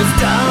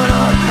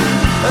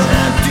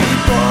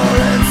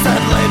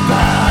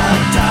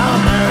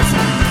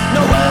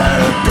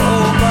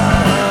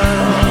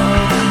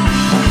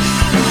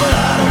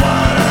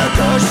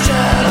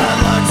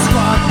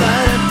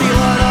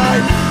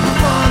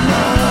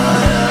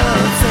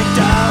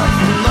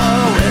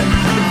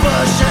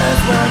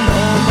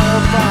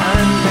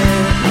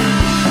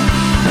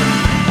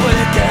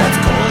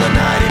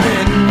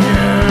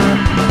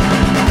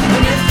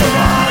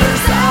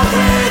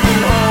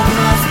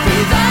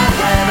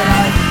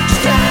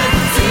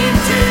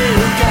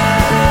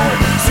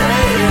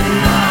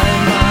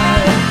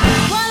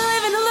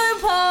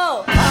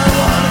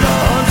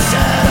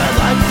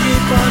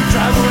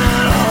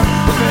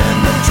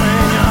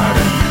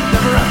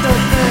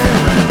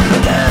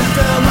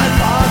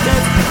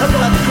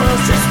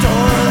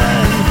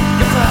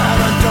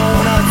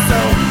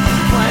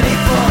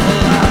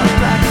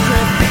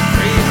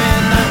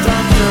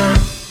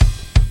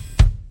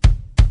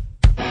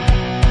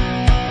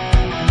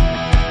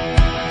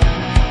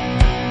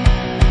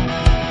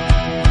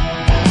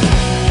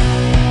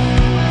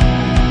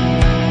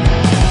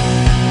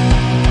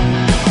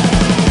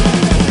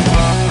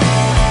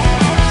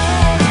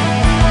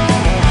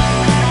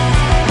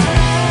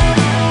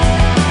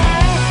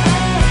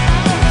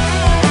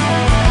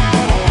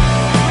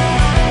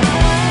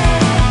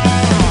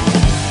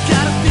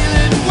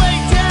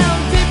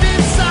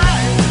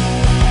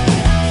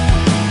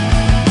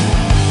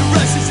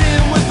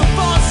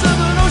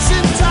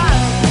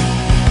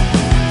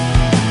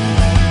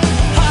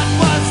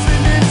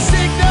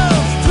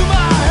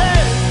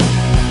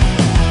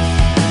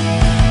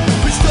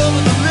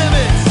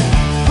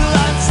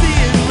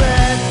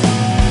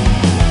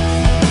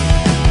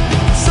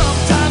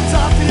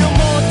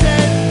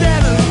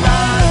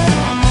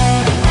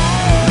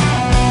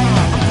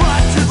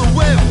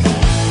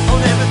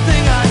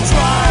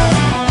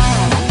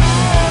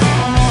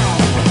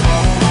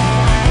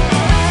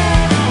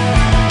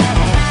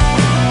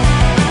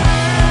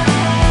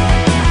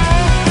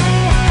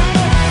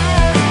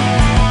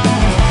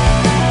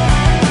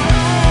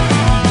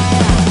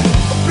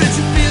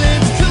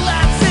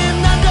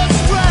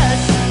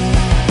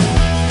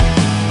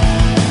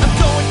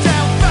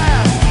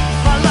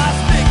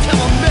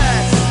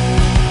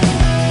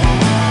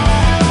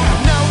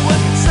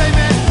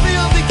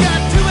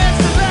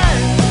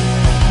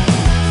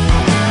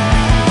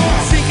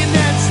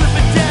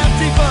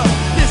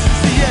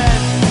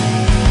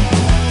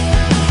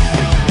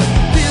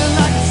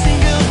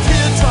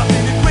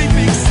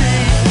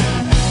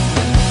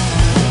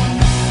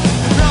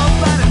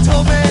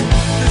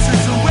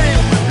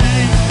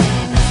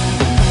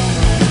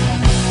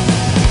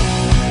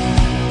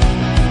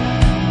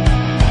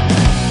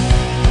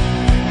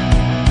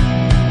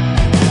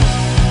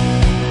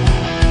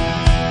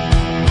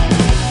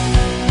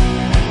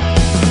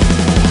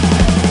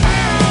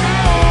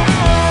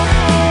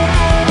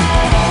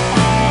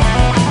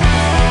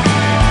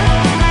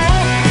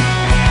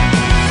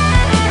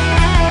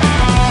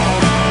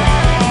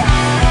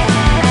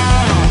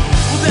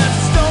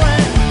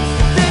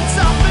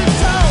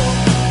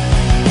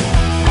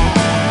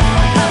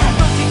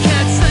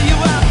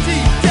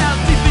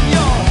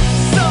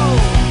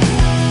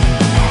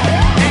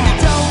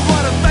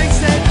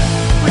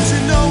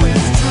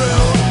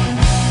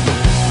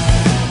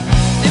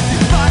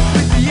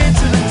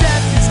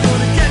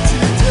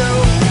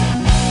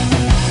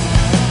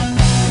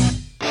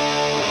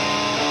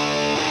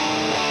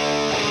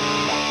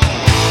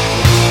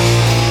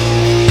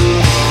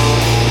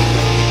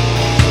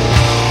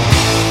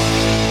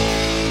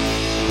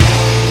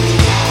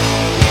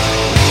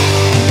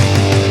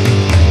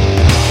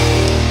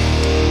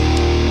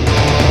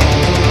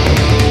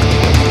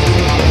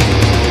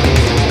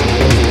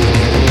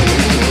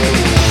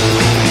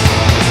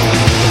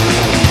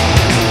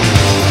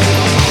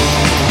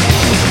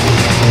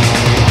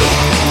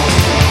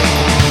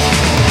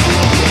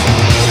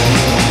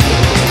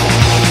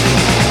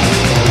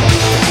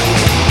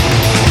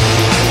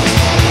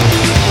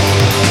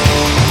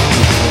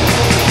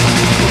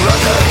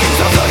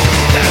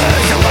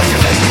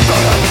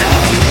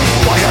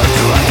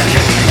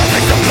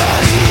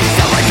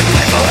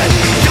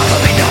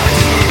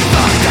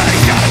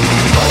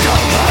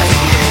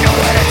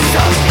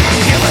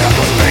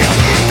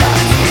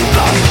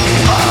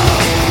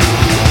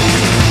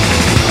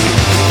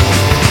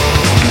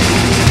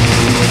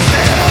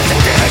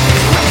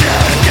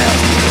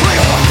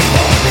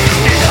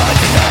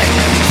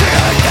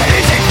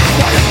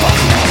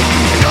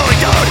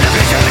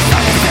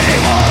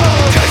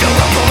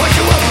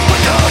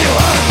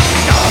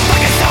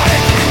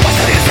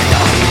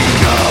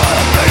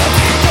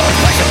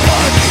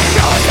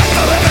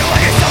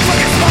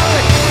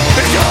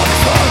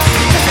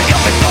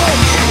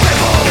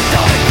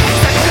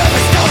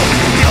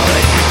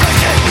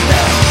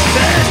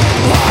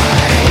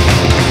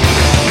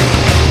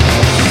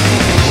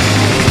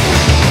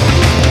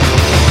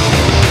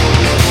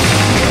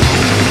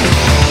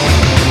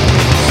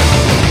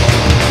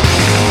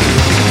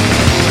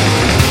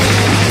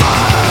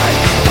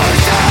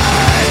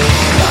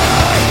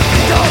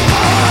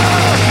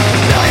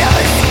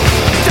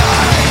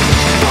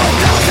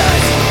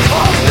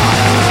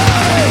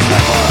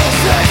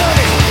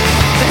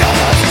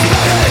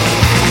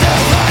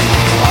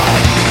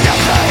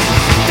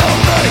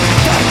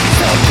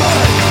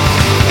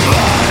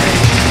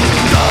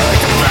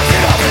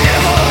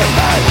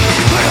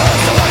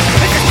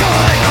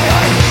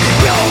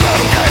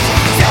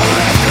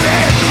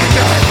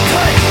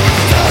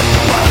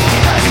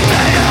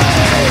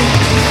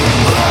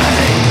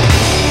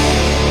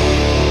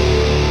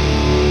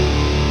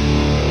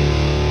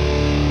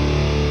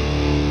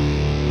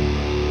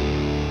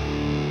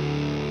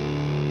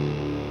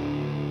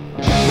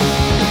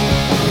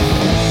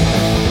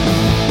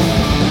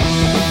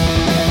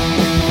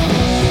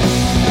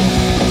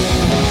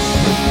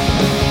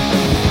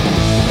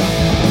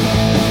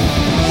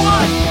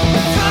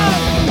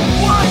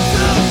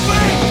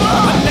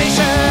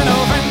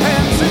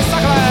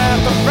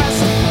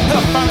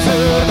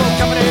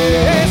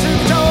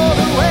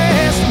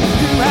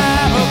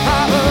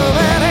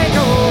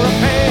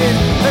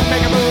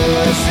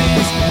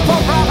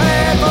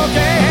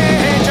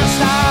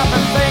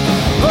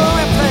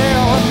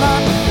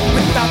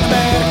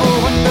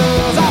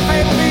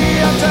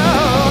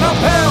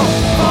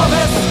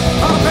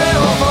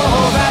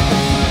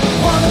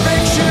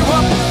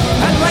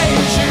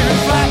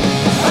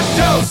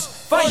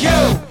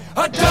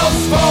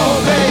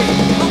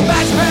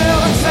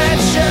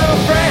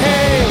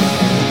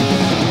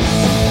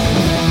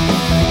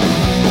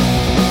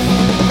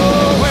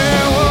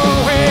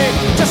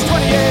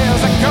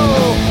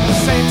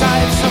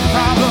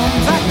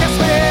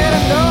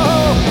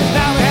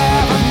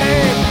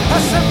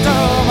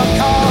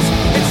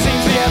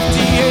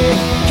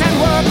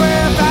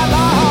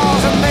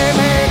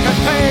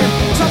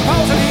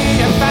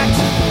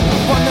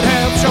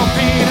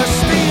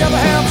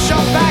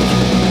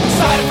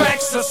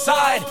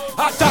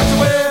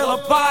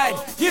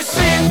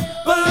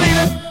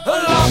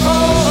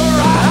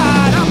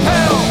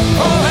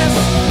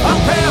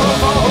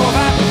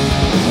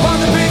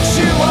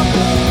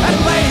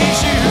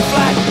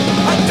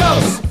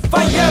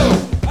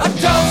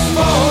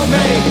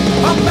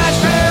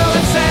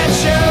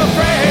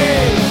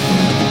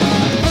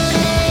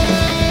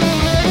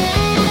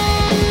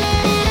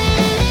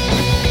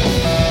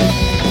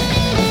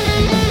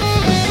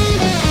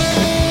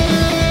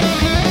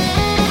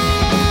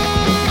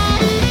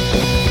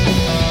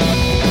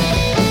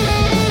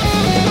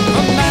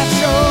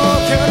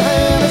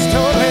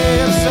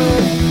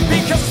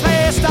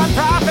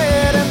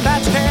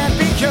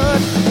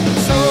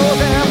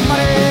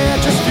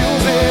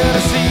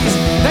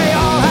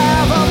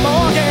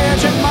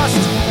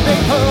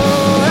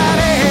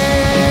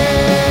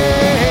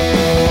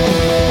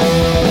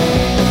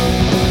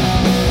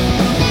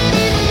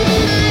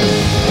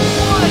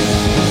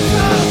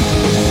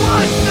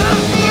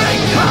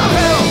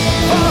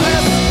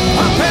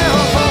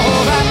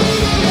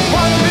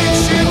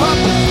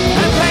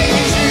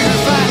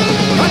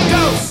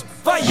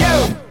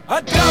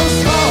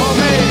for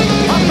me.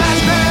 A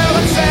marshmallow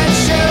that set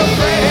you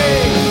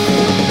free.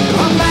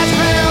 A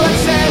marshmallow that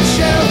set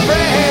you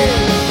free.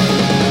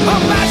 A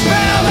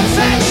marshmallow that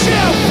set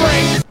you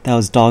free. That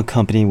was Dog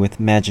Company with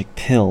Magic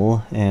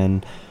Pill,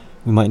 and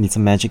we might need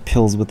some magic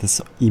pills with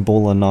this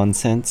Ebola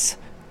nonsense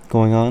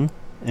going on.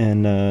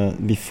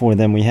 And before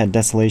them we had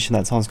Desolation,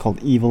 that song's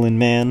called Evil in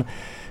Man.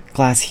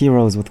 Glass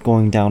Heroes with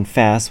Going Down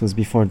Fast was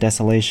before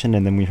Desolation,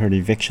 and then we heard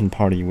Eviction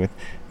Party with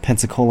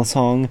Pensacola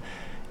Song,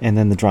 and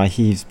then the Dry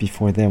Heaves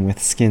before them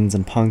with Skins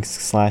and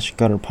Punks /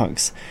 Gutter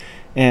Punks.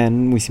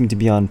 And we seem to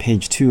be on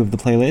page 2 of the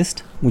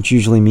playlist, which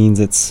usually means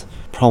it's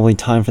probably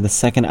time for the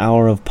second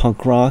hour of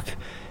punk rock,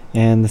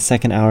 and the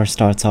second hour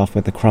starts off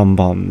with the Crumb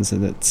Bums.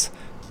 That's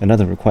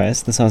another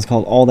request. The song's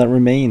called All That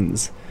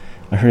Remains.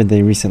 I heard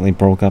they recently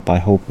broke up, I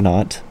hope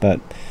not, but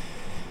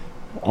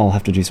I'll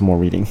have to do some more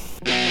reading.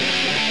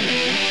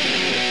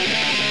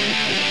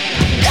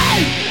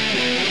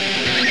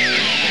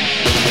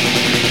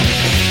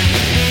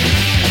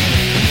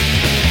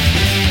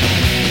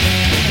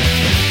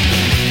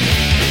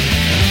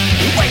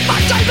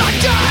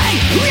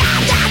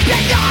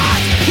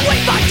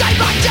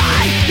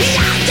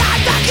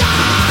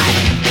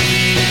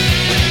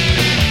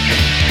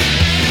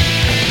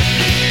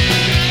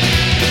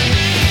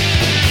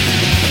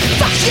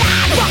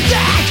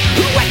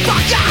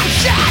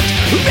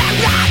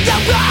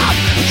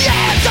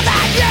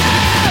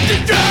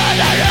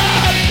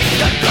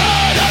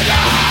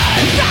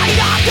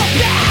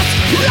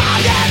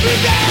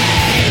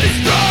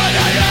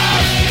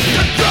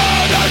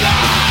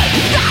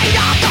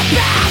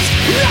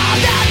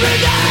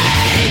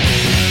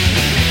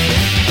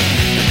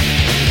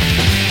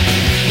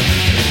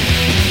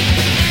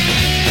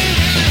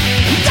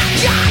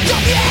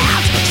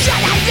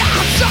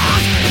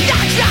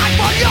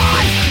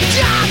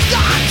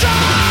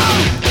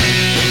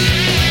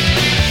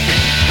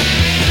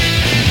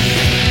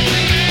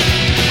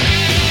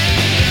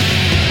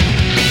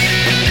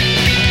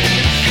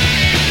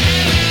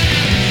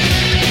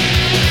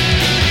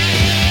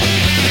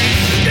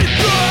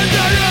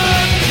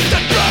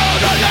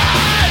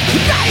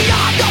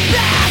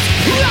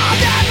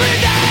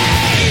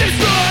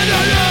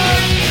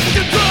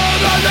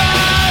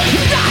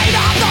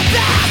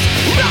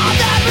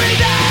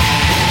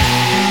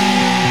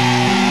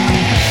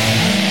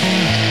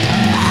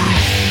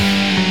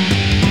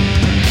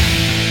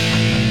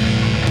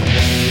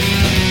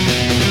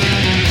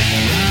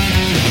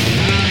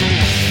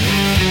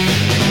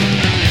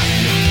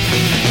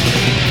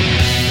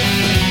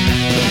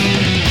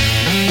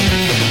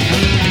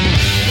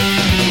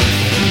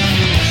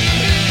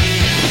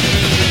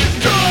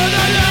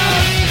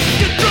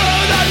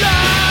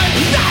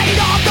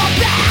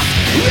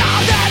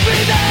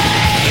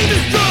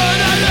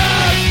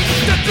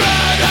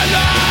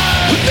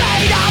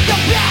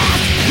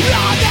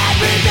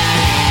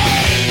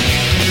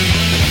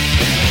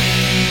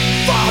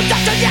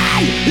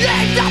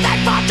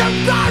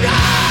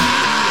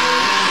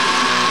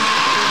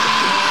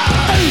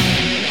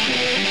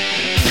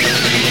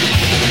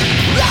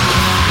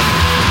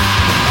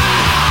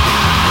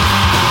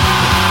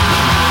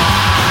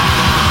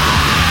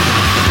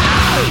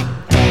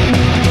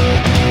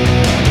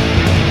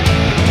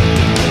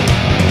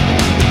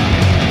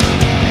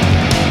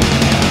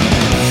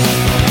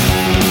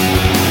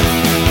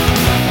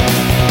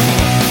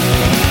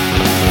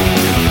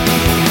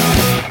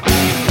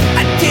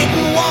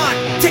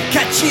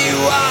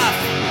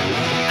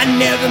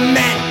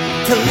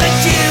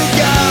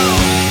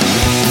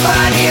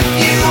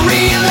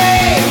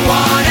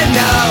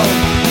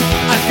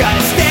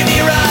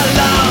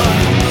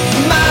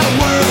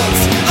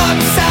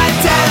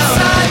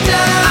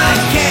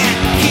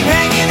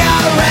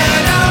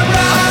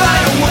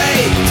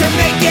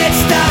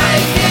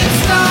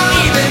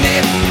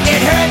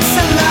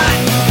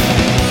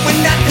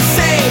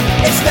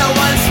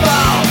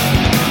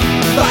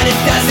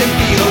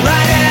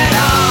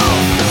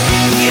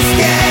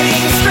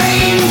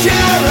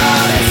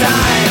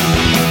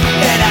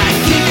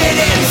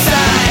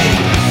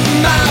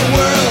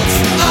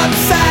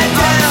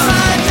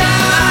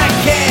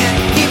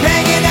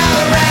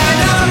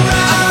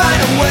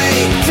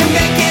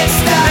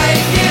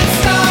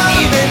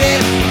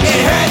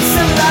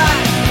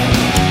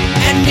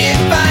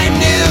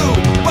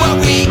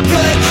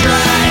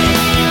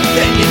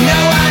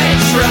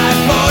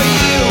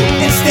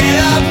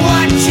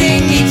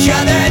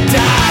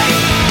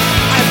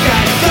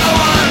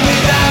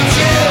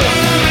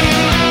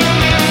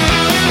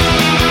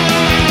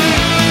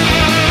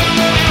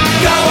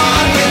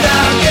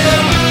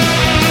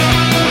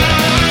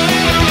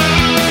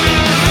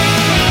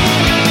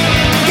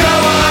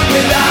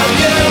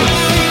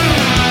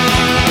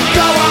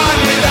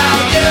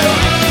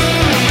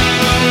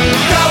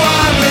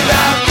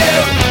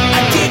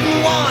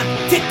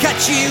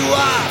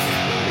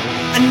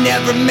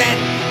 never meant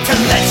to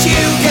let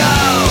you go.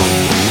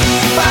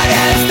 But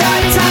as the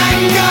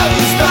time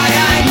goes by,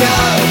 I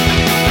know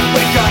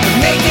we're gonna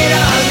make it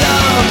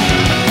alone.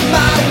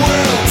 My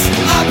world's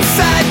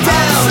upside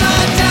down.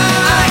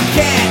 I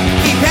can't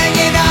keep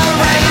hanging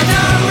around.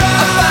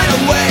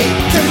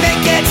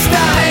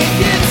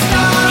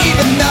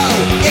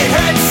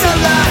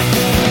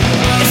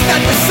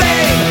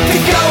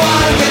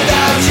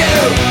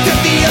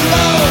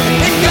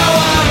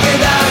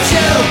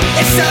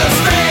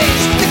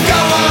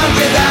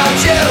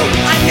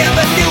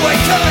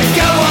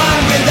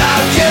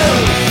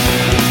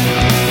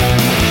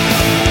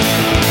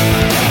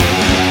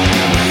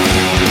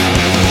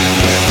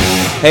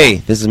 Hey,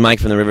 this is Mike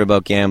from the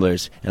Riverboat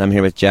Gamblers, and I'm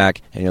here with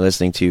Jack, and you're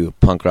listening to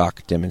Punk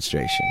Rock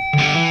Demonstration.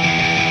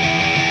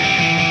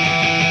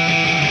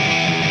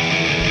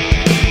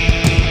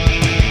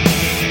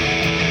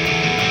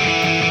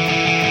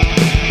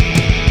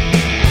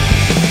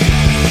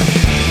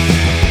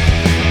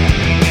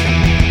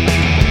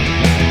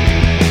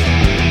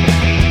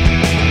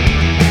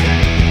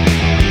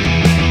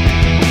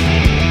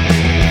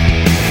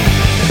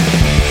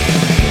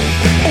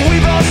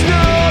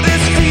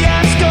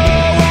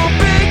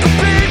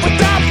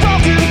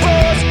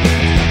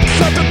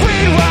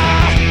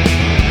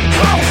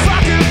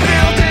 Fucking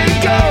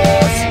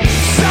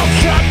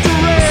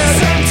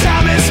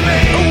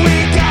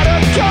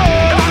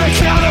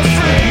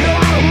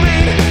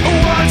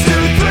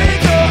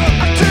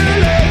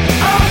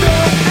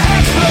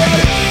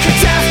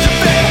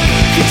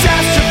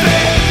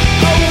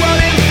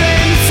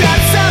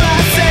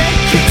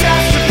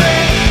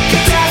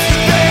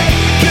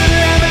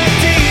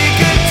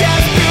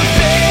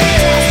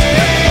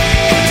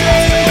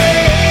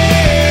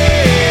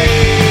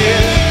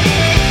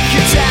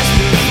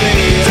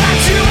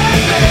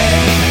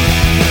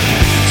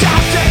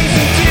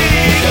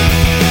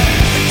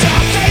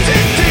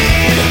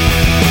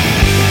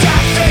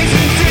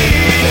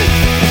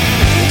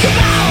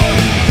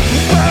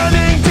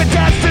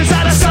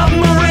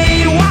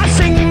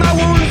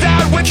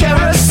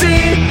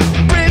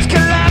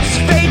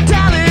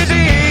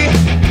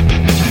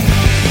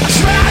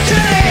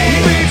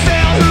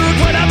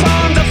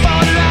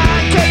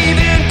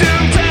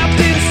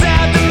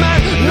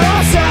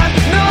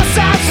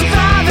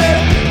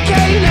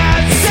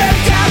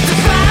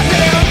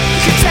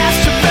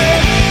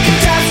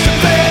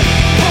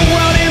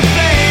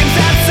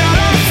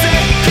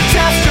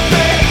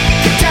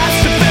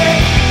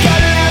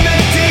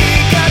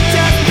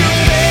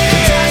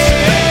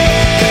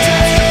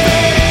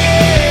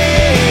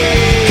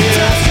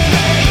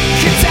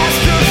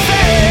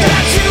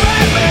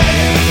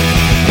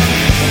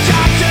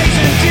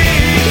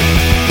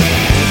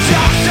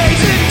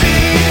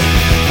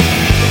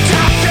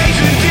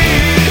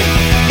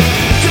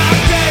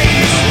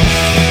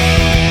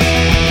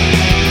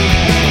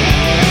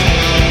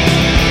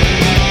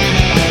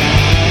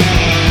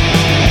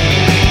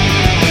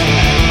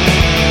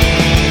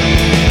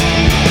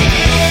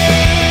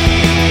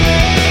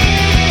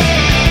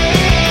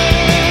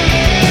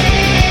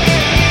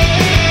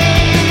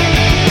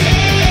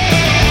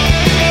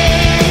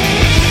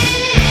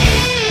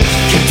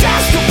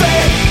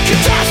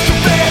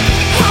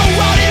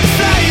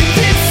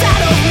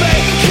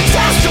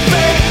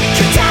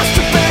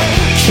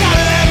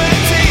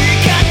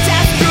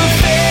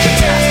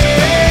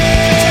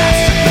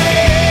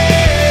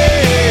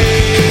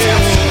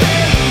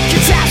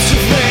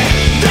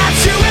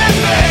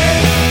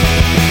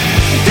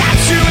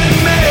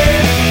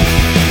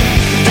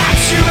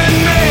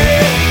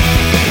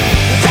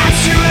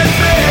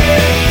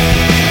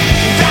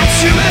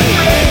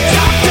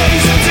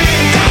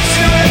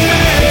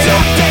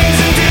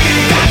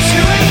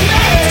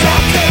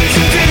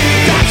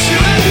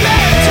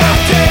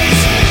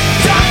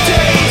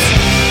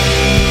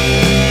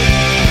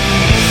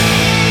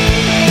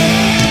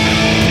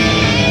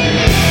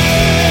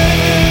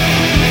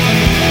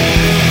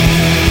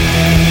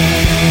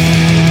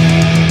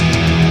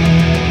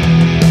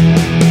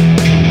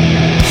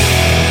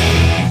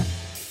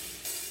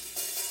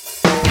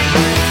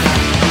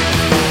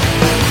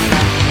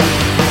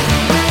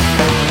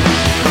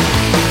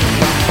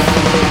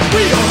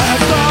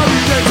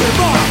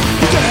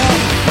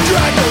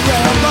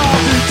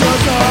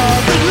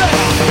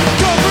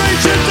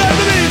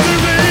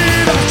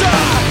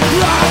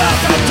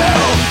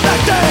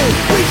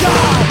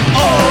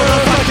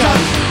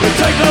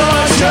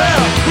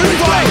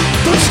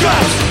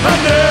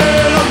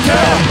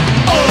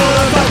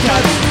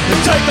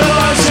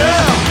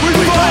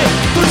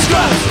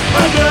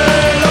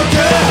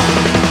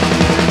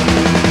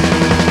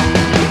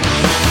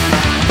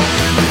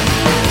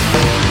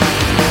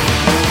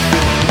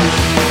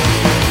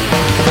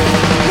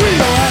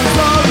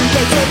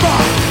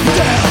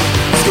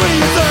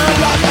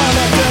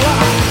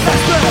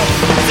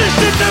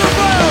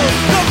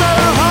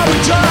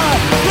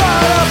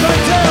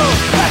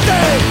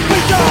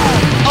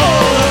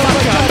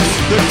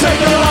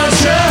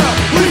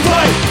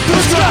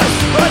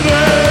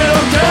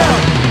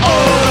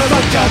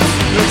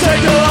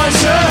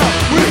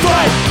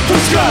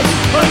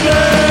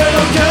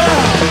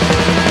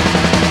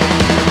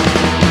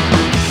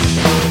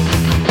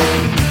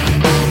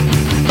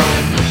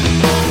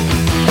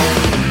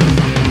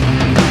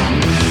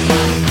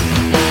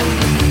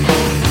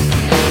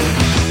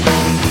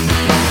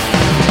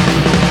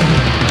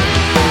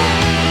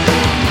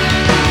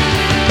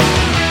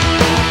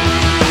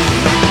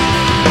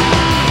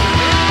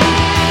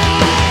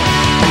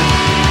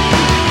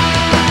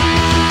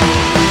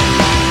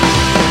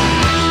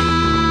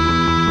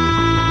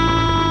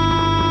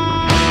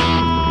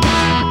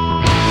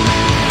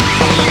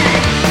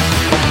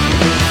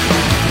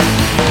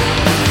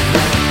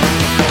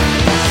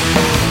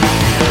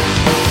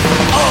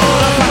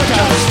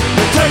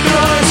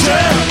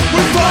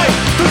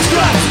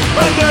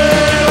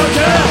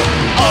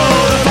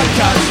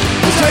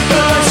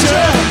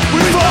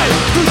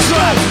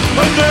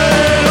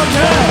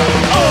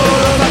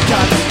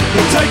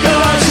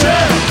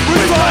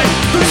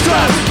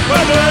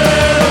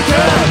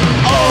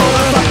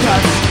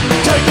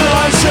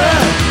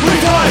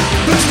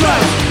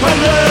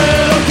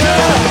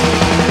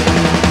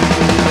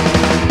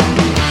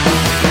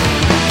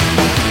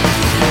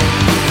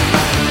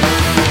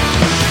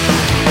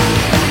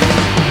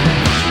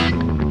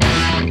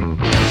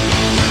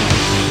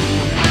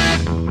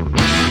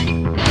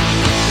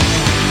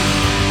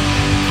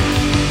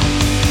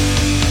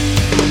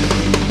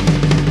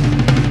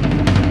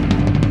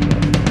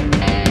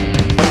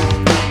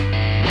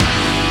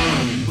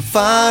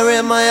Fire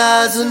in my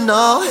eyes and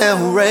all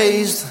hell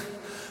raised.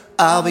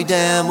 I'll be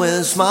damned with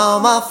a smile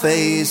on my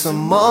face.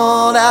 I'm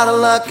all out of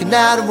luck and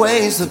out of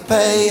ways to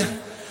pay.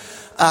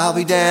 I'll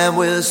be damned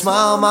with a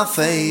smile on my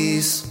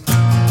face.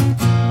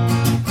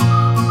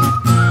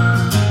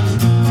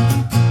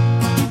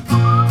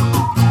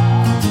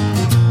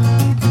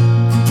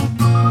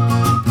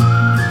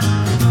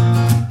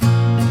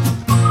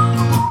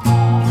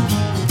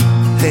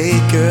 Hey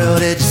girl,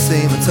 did you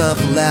see my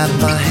tumble out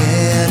of my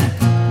head?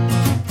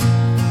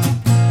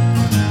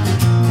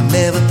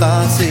 Never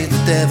thought I'd see the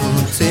devil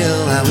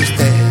until I was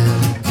dead.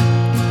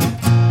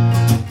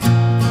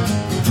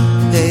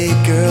 Hey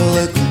girl,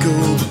 looking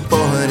cool, but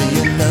boy, do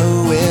you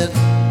know it?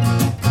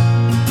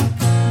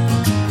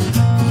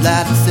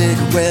 Light a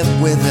cigarette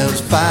with those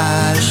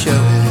fire to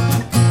show it.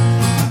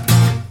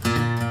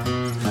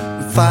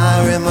 With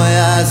fire in my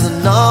eyes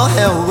and all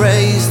hell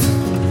raised.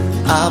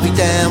 I'll be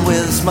damned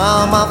with a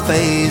smile on my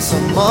face.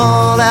 I'm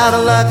all out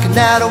of luck and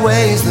out of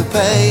ways to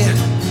pay.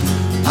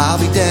 I'll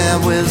be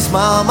damned with a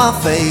smile on my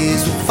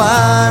face. With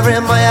fire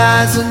in my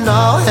eyes and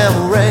all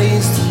hell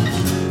raised.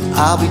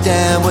 I'll be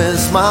damned with a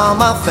smile on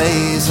my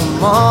face.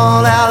 I'm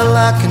all out of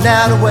luck and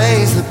out of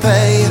ways to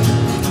pay.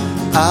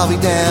 I'll be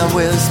damned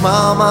with a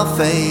smile on my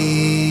face.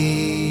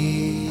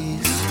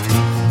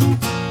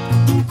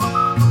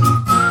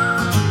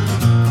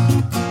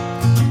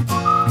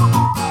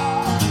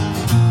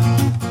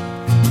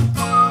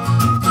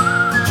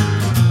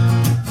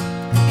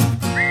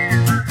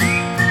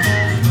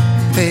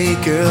 Hey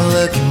girl,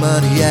 looking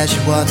money as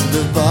you walk to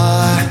the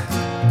bar.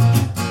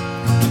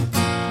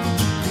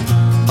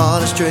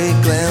 On a straight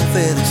glam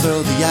finish,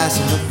 throw the ice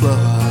on the floor.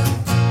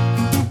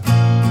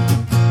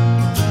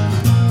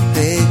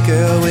 Hey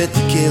girl with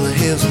the killer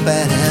hips and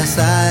badass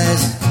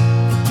eyes.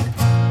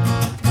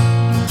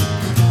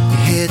 You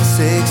hit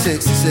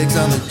 666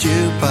 on the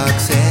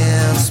jukebox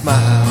and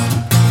smile.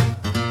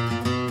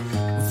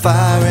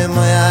 Fire in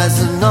my eyes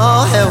and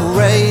all hell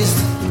raised.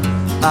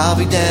 I'll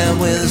be damned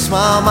with a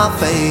smile on my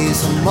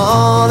face. I'm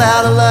all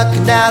out of luck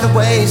and out of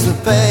ways to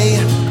pay.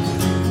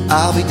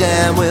 I'll be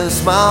damned with a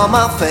smile on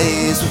my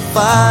face. With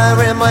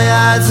fire in my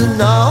eyes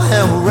and all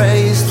hell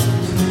raised.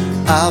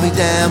 I'll be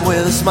damned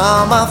with a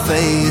smile on my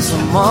face.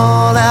 I'm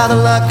all out of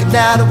luck and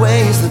out of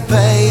ways to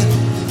pay.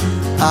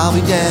 I'll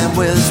be damned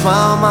with a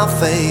smile on my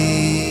face.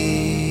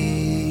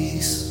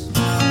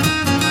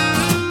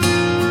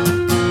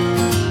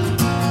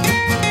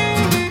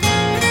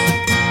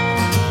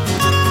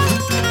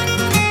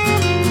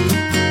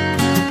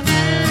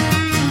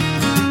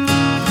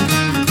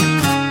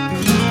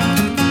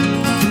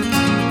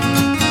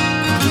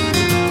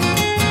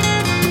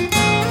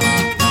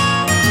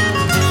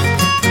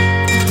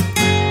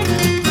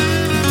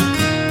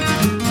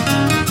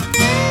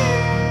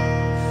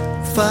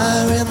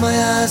 Fire in my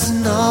eyes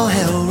and all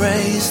hell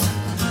raised.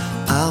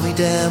 I'll be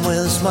damned with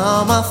a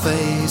smile on my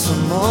face.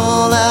 I'm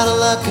all out of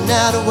luck and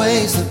out of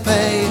ways to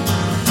pay.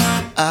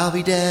 I'll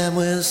be damned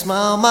with a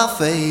smile on my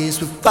face.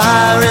 With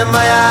fire in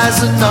my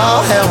eyes and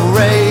all hell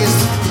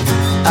raised.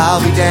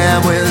 I'll be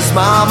damned with a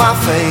smile on my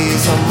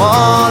face. I'm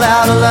all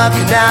out of luck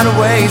and out of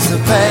ways to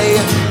pay.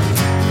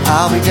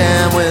 I'll be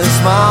damned with a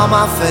smile on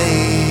my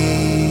face.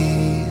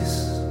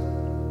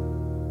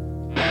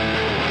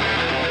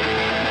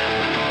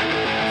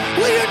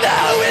 Well, you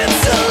know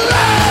it's a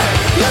lie.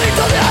 You need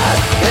to lie,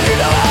 and you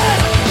know it.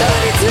 Never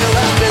need to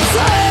help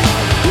inside.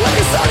 When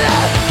you saw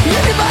that, you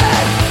need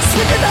mine.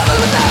 Speaking never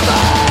with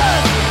never.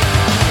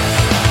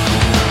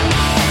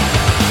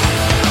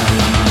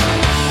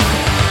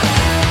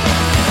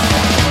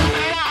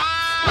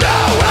 No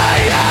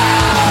way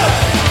out.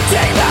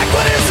 Take back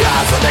what is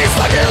yours from these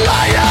fucking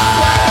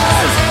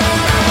liars.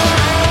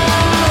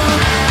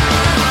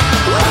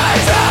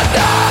 Rise up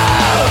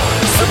now.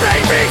 So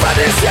break me from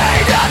this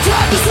chain. I'm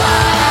trying to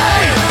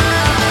slide.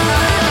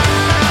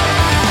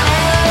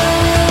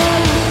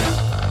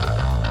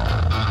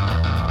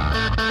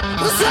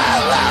 So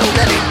loud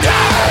that he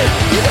died.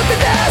 You look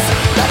at this,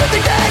 not at the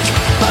edge.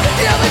 But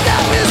the other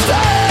now is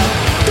dead.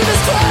 To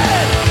this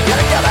plan,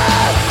 gotta come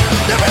out.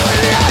 They're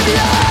really the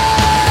idea.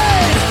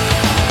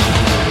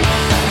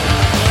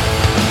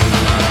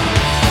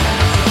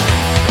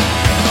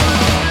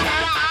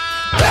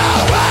 No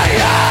way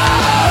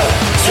out.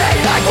 Say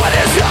like what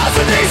is yours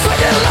with these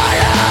fucking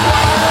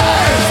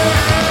liars.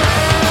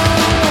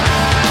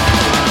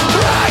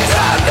 Rise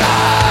up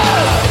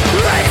now.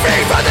 Break me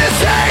from this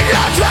chain.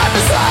 I'm trying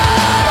to slide.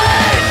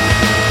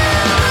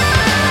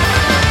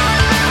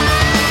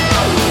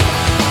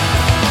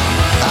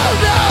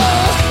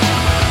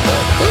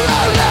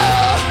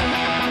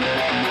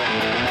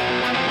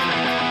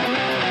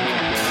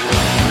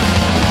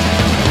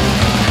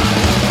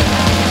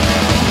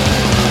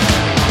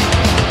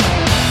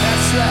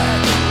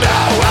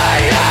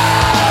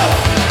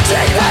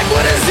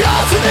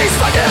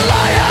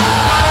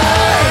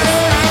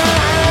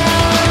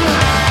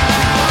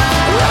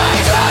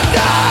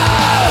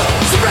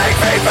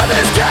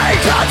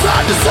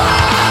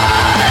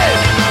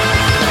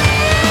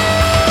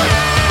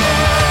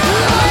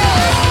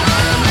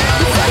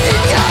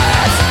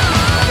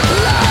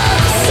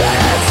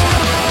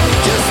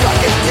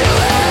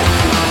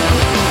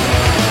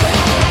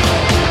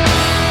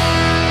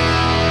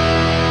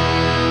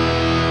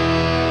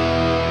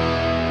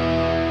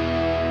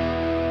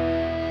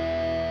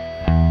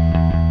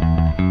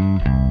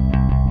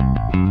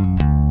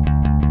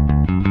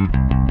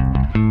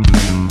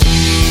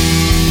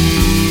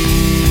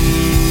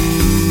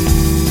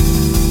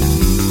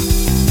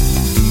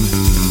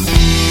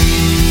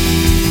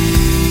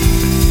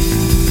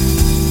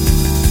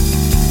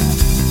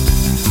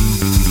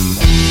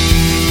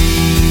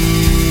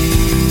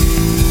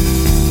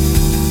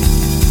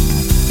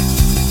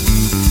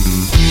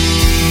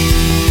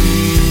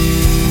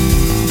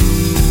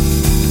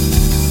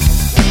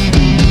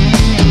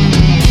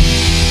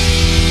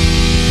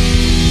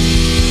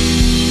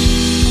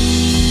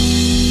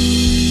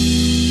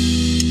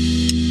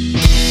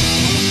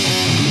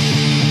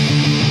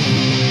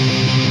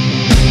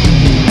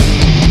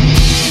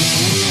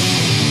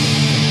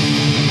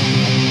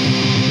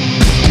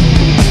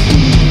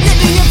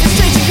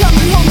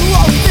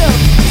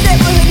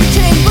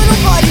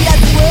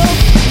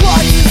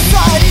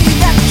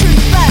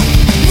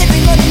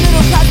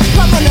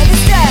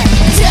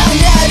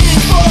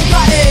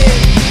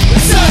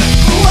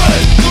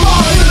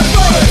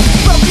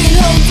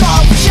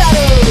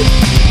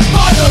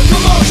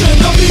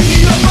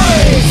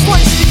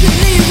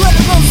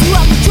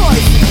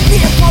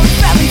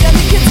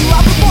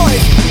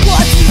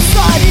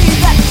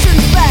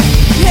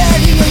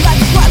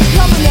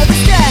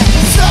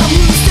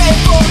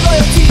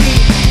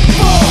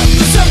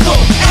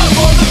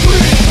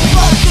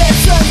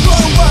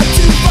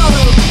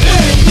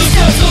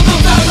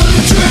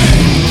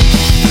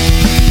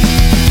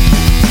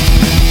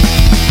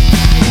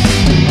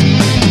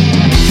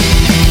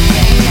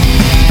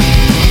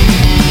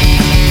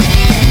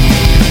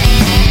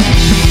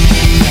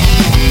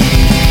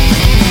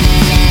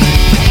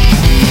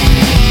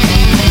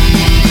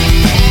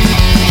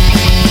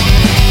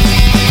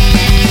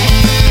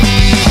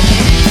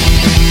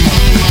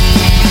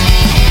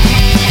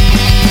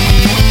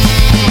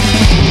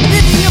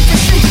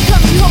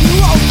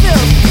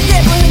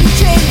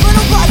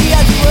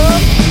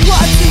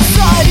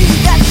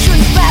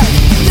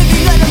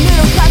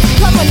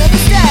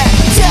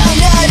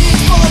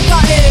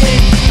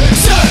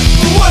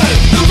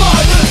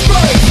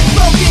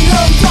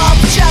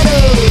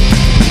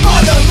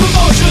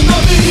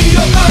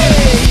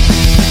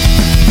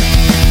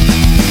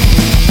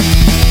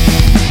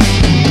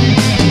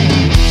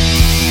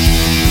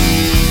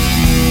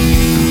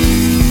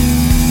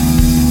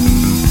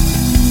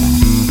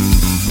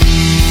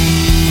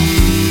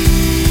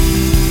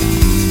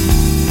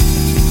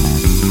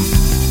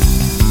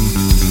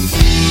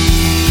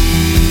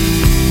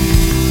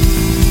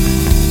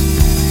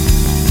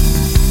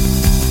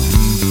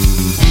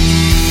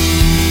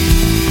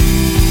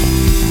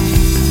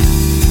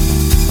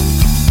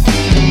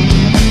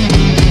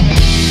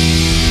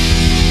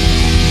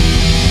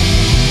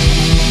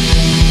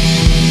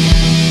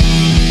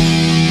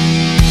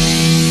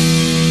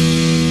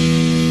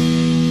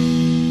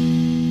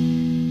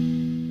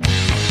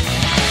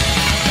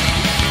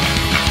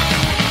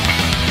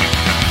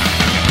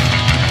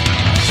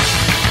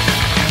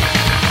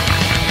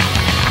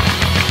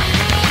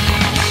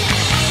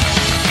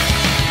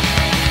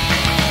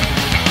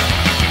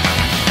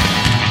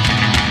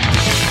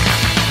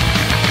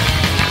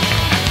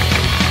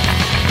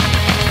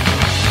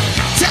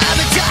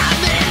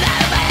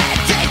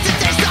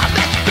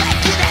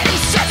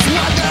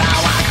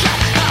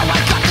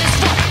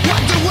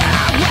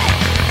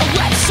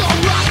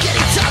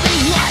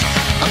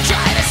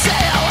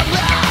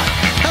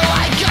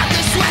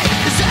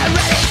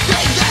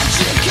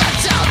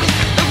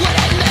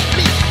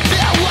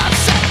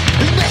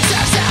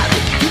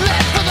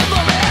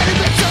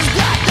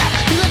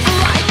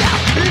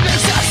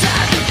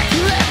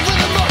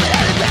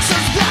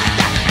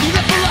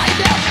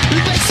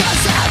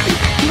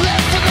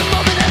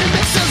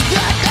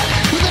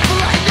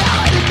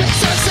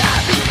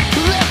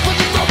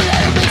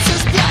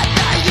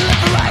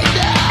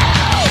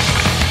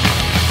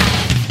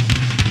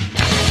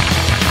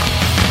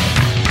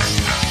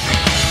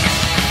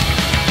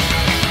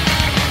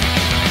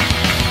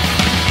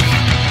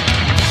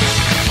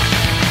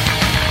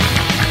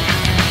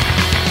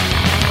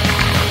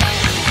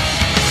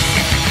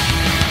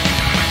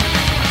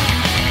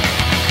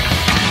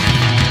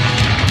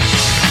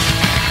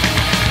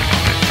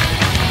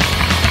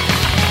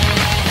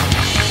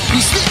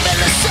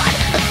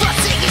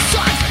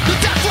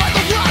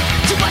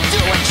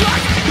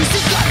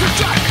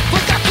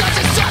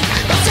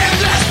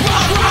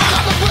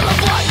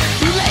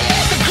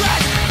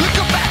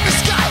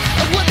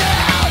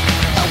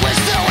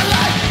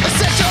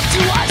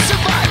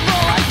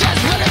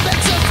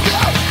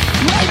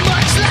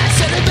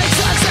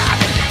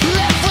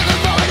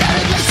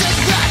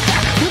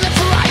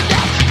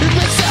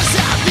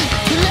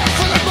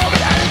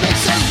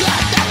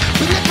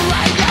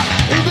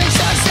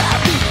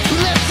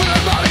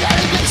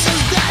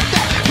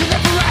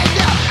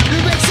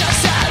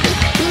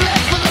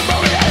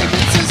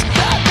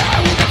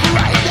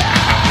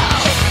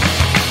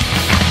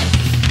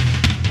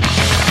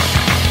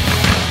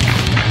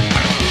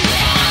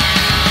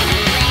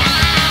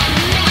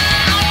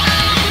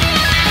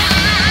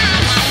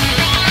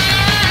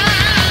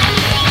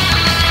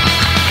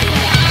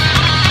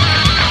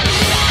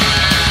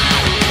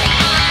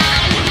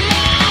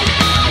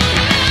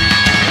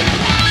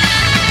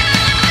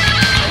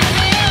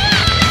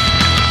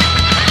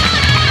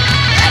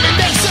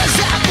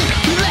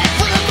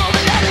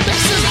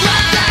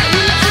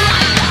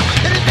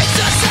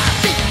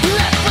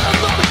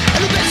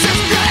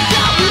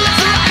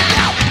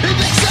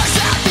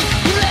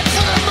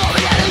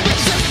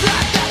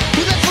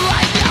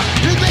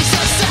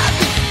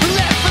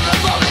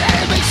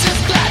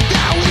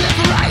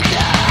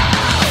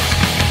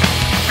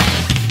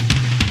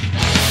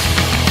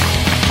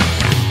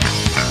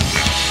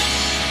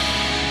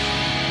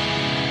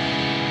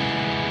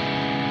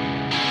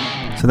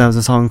 So that was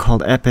a song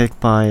called Epic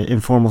by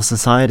Informal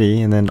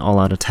Society, and then All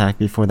Out Attack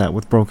before that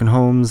with Broken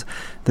Homes.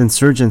 Then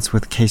Surgents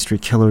with K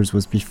Street Killers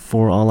was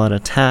before All Out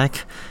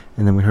Attack.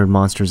 And then we heard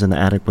Monsters in the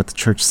Attic with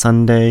Church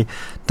Sunday.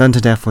 Done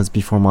to Death was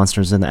before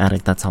Monsters in the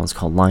Attic. That song was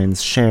called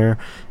Lion's Share.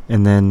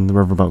 And then the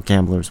Riverboat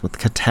Gamblers with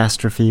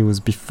Catastrophe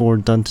was before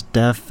Done to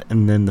Death.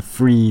 And then the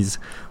Freeze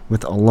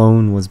with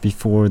Alone was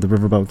before the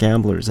Riverboat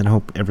Gamblers. And I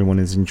hope everyone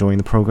is enjoying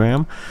the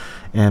program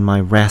and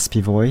my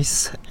raspy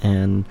voice.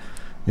 And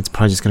it's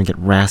probably just going to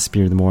get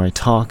raspier the more I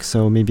talk.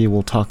 So maybe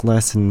we'll talk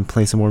less and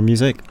play some more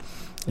music.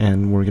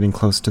 And we're getting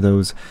close to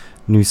those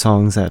new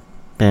songs that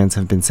bands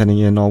have been sending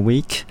in all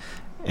week.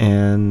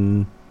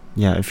 And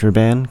yeah, if you're a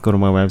band, go to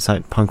my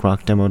website,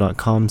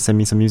 punkrockdemo.com, send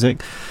me some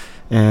music.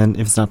 And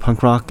if it's not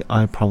punk rock,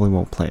 I probably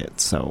won't play it,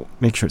 so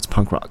make sure it's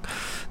punk rock.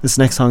 This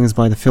next song is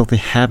by the Filthy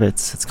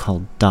Habits. It's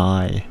called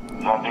Die.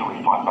 How do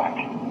we fight back?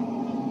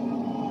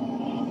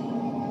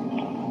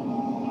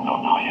 Not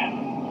now yet.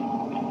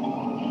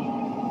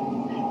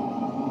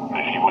 But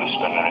if you would have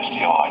spent the rest of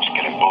your lives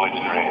getting bullied to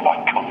the rear by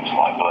cunts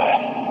like Blair,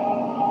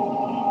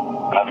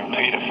 and having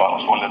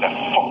paedophiles wander their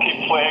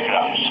fucking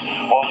playgrounds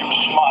while you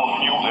smile,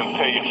 fuel and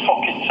pay your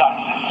fucking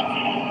taxes.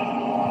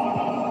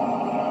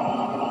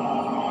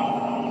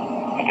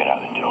 And get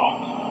out the door.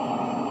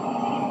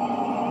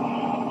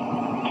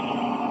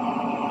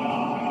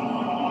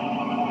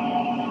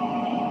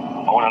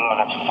 I want to learn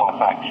how to fight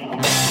back.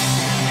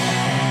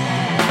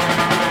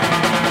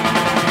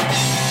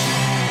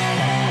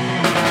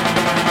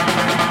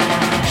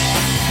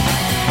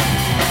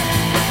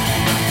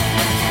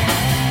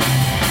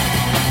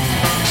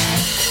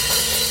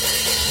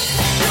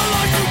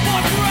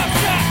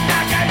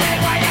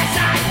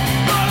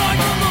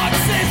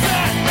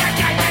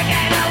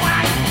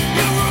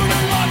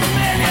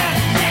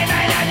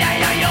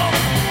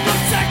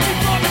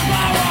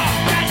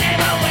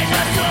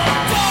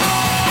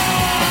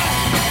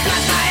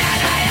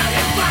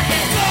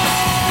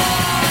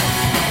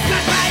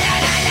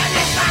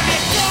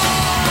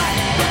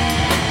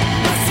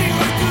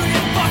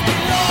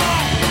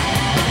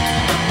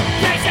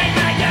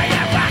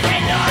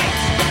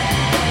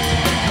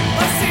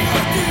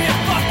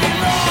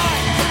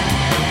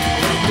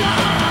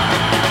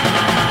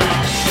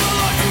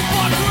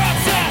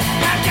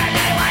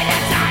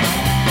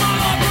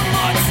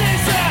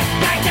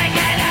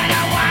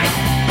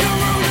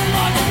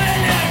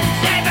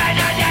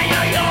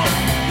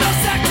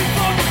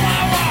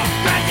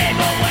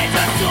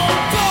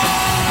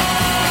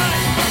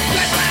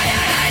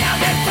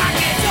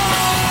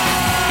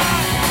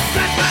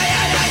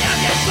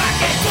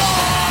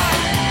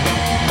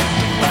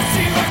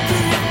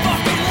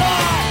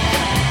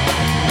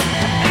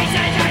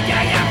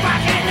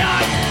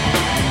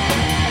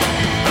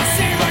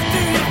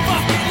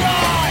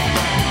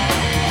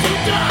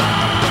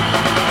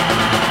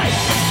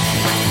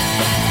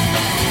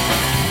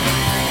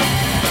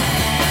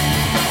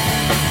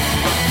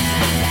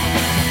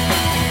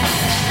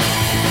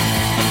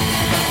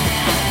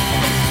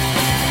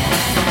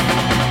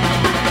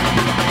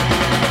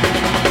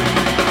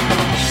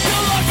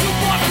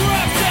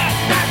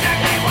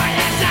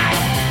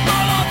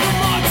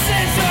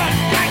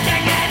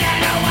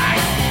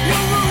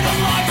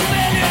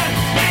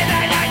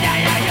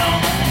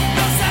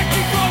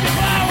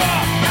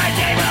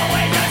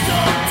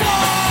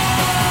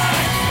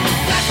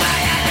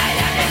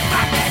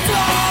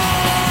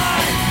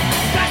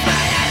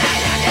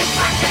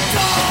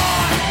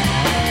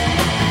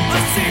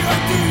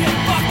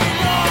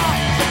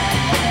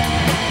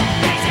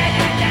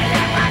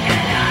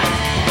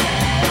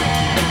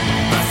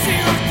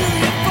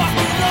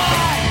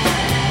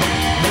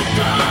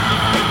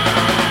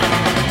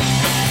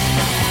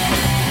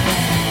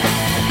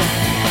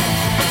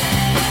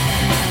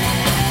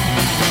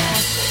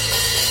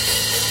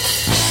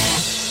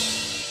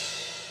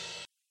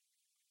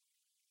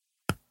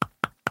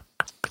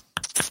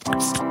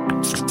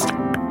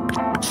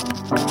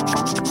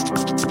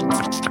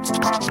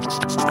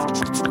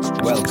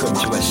 Welcome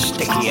to a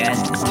sticky end.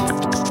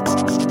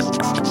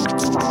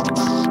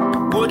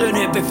 Wouldn't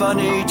it be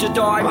funny to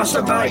die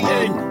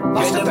masturbating?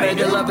 In the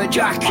middle of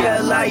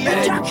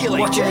ejaculating,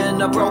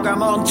 watching a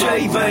program on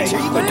TV,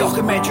 a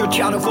documentary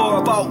channel for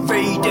about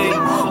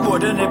VD.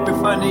 Wouldn't it be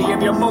funny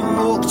if your mum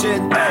walked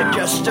in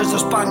just as a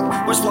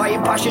spank was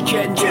flying past your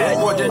chin?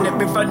 Wouldn't it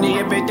be funny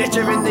if it hit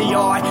her in the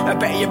eye? I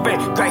bet you'd be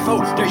grateful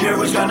that you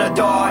was gonna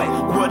die.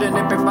 Wouldn't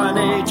it be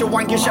funny to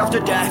wank yourself to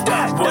death?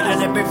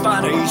 Wouldn't it be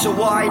funny, so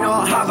why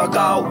not have a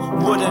go?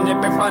 Wouldn't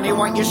it be funny,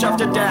 wank yourself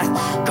to death?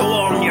 Go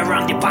on, you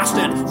randy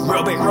bastard,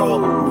 rub it raw.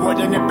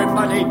 Wouldn't it be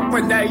funny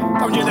when they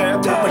found you there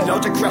with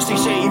loads of crusty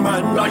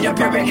semen on your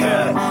pubic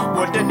hair?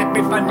 Wouldn't it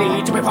be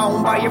funny to be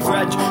found by your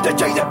friends? They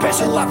take the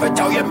piss and laugh and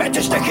tell you met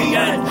a sticky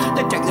end.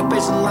 They take the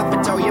piss and laugh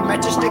and tell you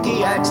met a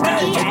sticky end.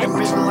 They take the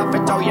piss and laugh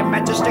and tell you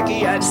met a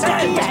sticky end.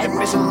 They take the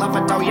piss and laugh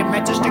and tell you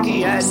met a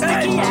sticky end.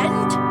 Sticky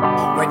end.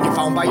 When you're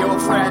found by your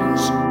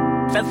friends.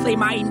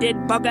 Filthy-minded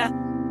bugger.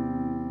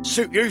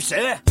 Suit you,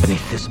 sir.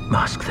 Beneath this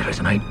mask there is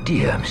an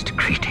idea, Mr.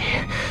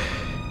 Creedy.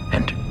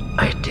 An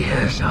idea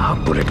ideas are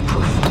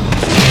bulletproof.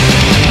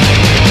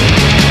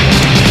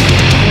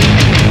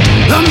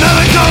 The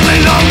melancholy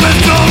long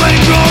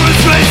withdrawing roar is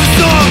raised a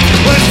storm,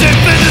 where deep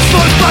in this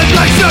force by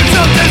black shirts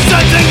of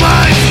dissenting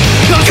minds.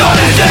 God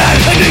is dead,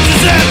 and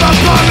Nietzsche's him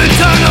upon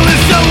eternal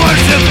is the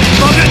worship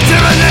of the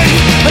tyranny,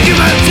 a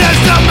human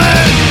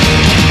testament.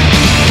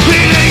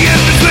 Reading in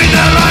between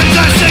the lines,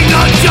 I sing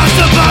not just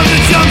about the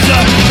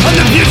juncture and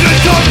the putrid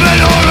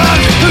corporate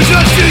auras who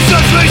just use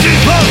such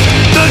raging pulse.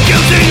 The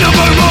guilty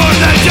number more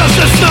than just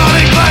a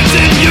snarling bats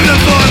in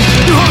uniform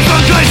who hold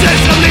from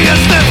crisis only a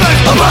snippet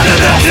of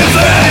unannounced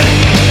event.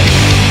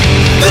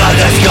 The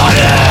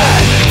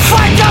discarded,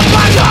 fight the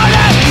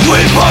blood-hearted, we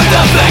point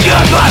the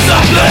finger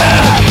possibly,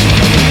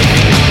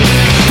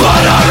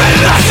 but our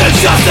inaction's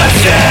just a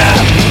sin.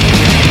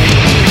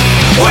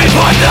 We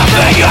point the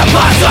finger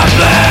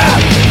possibly,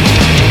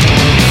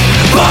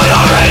 but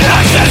our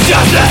inaction's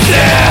just a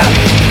sin.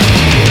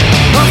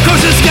 Of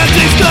course the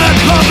skeptics that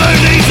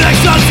poverty's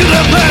exiled to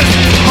the past.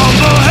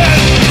 Humble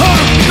head,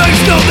 harm,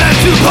 thanks no man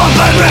to pump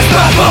and rest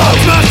people.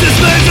 Smash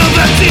displays of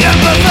empty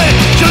empathy,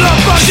 shut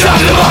up on shut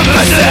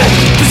democracy.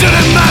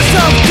 Presenting mass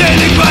of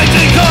daily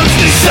writing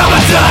constantly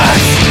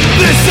sabotage.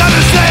 This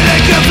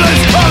understanding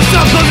influence all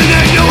stop closing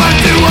ignorant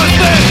to what's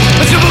been.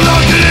 A simple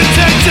good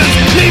intentions,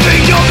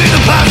 leaving only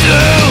the past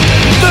to.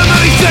 The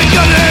money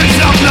taken is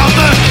of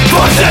nothing,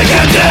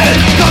 forsaken dead.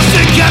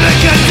 Constant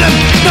catechism,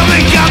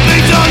 nothing can be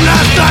done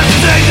last time.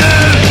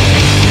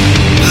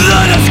 The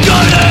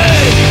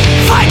discarded,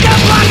 fight the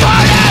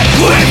black-hearted,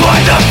 we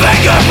point the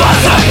finger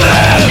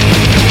possibly,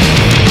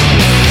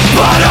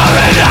 but our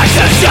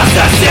inaction's just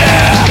a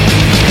sin.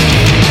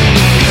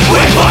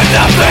 We point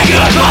the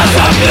finger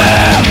possibly,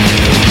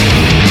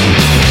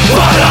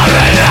 but our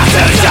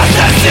inaction's just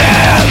a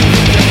sin.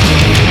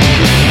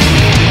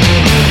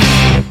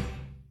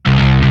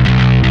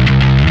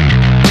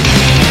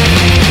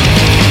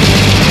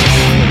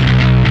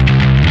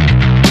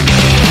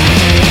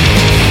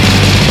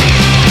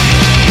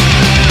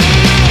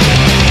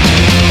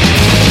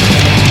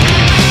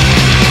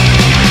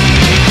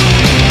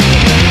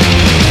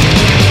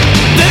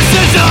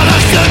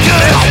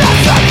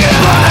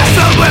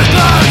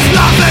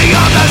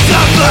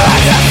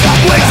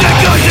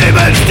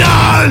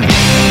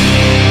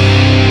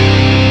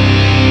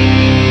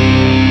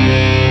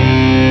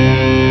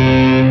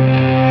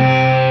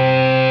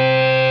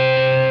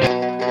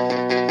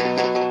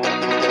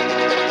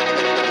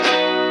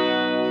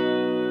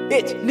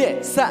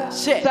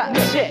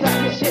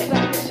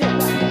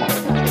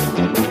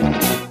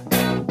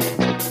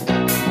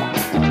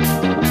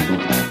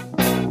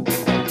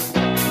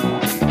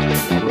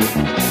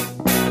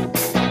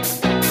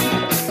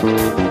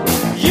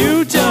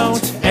 You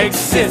don't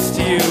exist,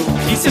 you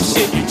piece of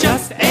shit. You're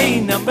just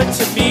a number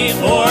to me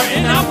or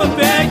an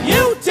alphabet.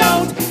 You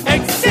don't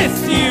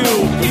exist, you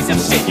piece of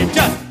shit. You're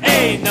just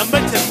a number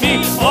to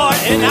me or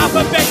an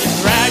alphabet. You're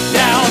dragged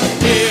down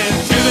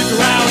into the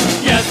ground.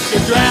 Yes,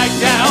 you're dragged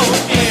down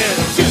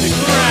into the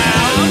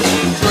ground.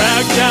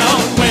 Dragged down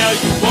where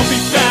you won't be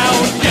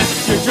found. Yes,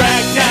 you're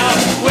dragged down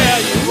where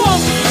you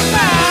won't be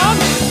found.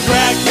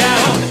 Dragged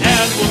down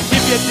and we'll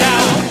keep you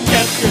down.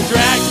 Yes, you're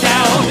dragged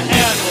down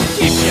and we'll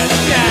keep you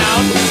down.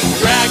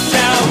 Dragged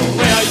down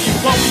where you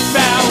won't be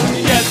found.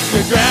 Yes,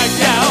 you're dragged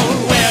down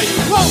where you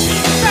won't be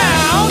found.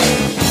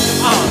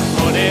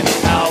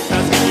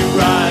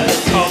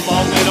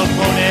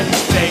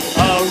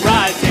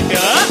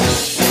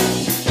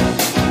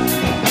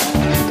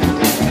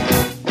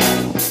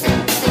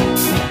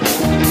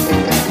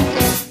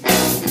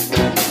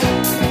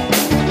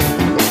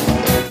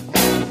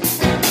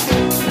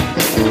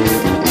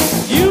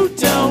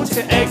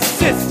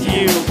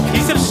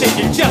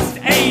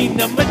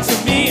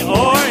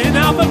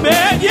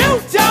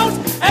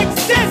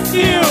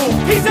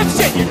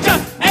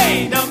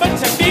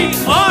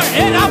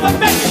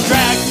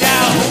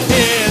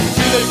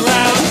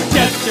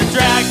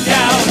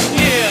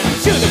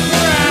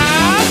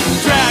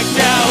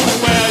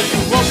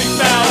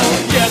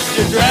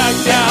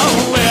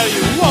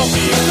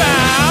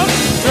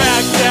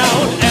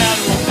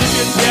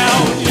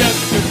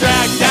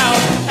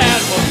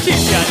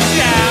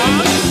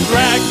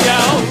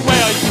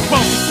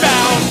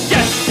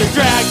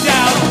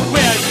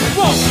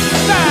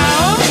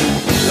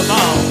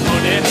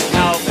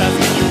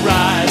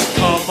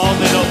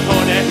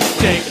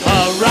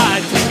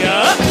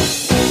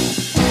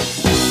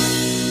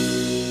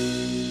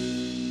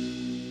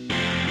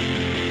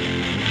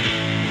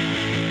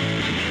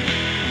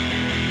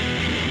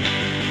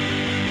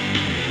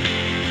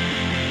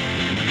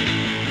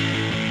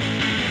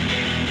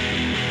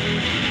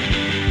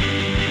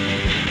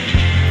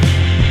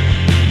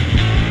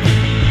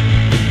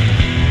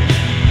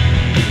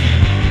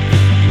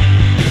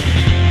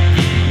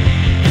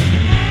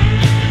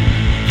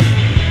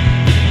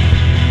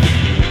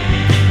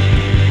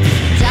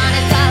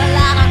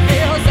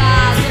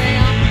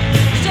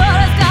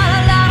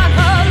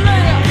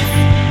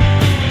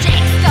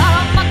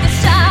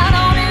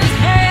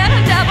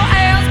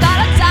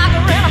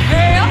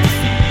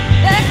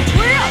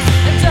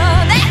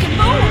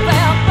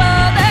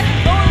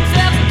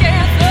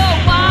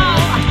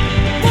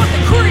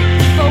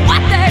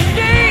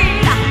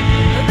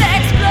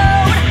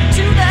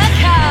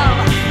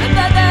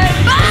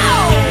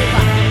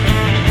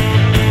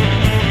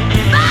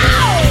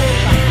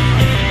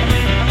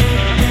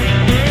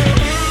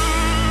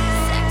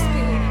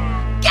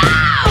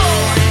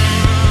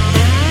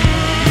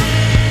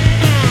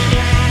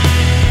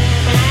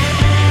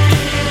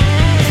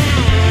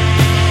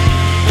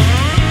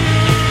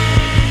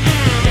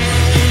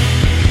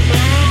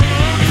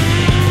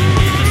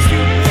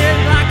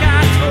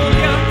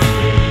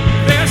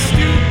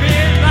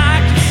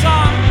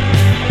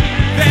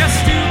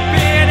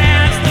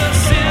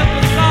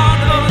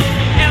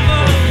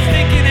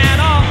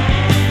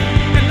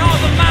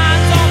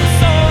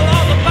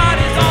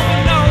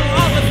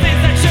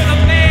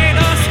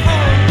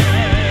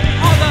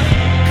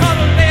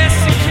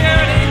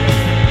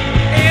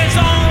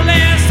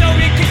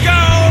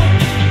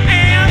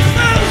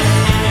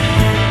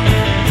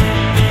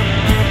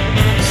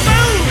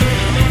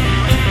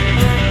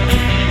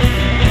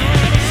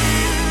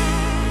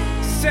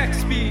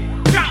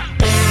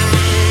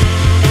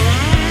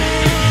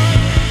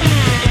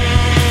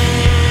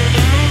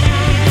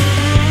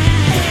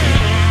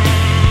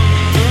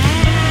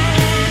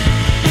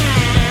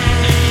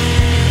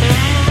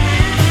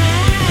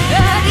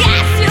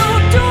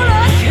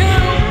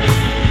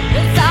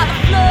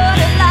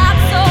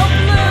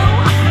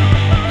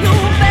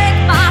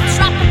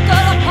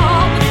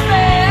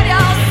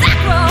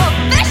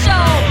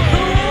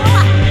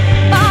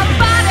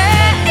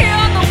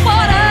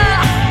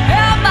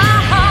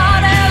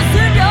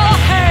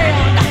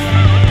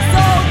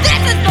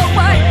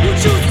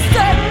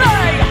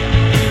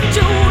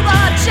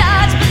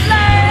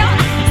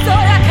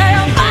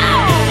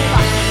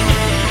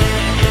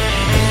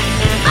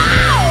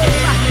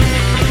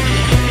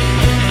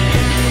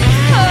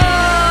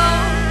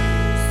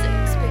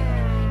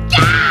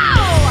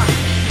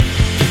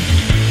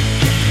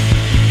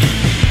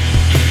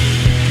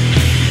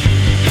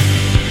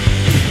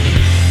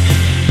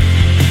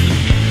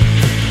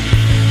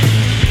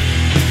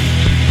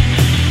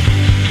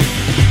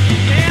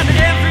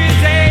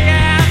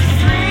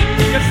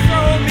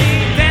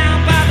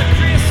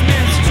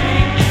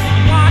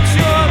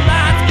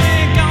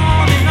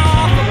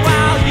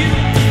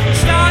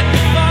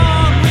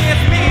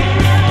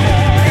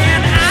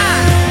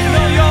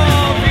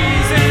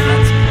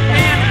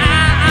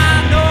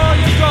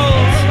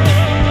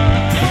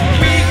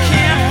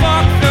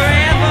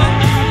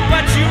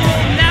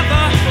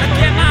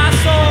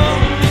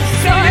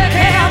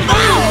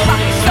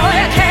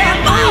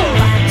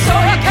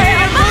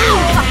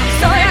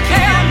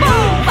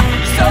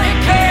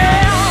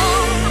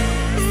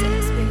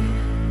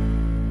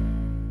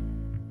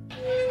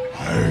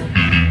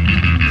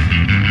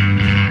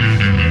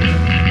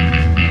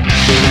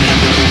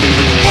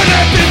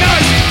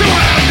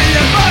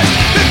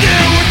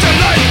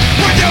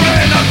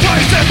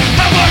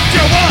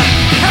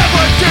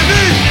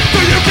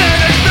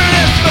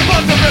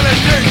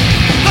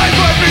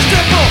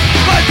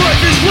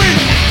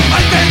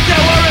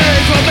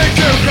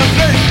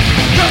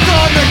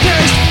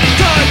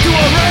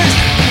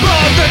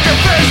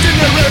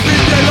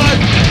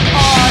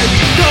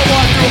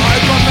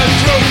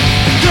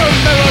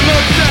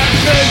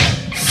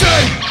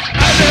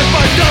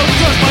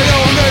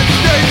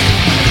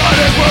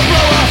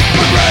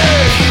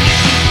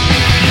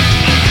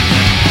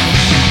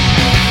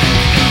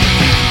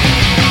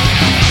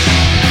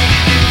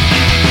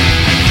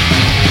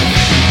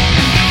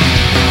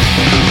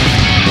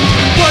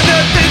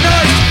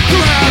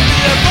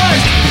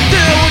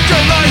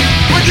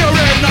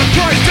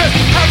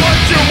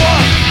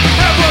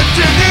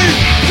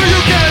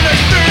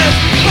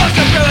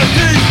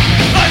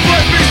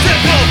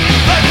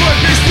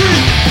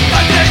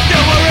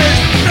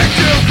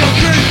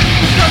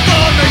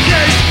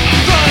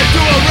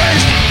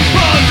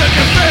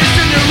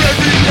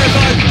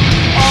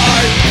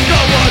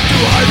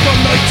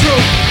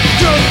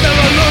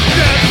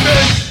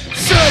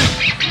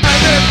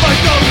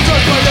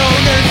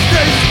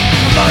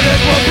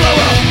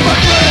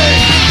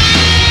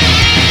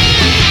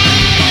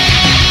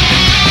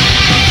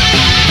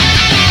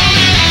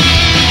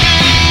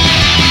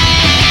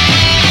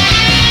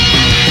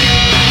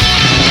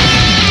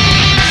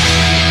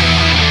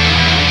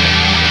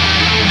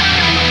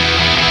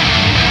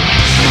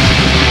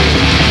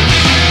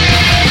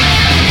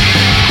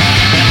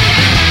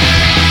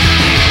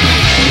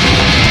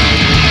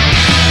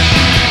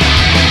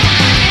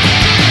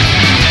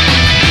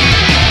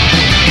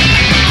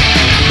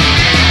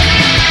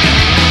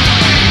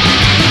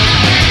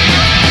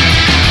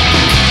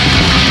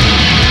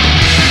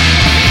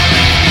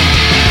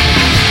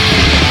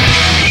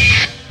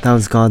 That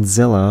was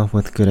Godzilla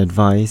with Good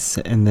Advice,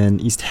 and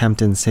then East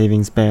Hampton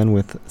Savings Band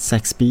with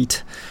Sex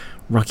Beat.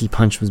 Rocky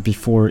Punch was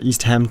before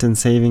East Hampton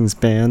Savings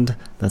Band.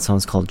 That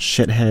song's called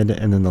Shithead,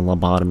 and then the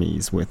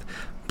Lobotomies with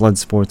Blood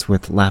Sports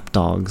with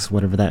Lapdogs,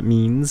 whatever that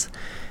means.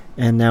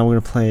 And now we're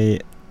going to play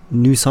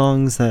new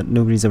songs that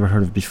nobody's ever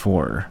heard of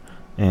before.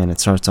 And it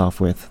starts off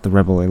with the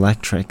Rebel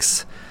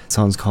Electrics. The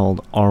song's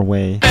called Our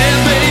Way.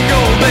 And they go,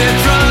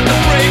 they're trying to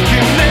break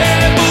you,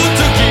 never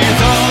took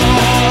it on.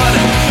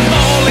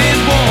 All in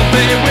one,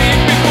 they wait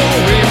before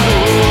we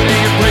know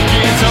they break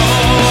it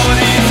on.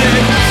 He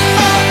said,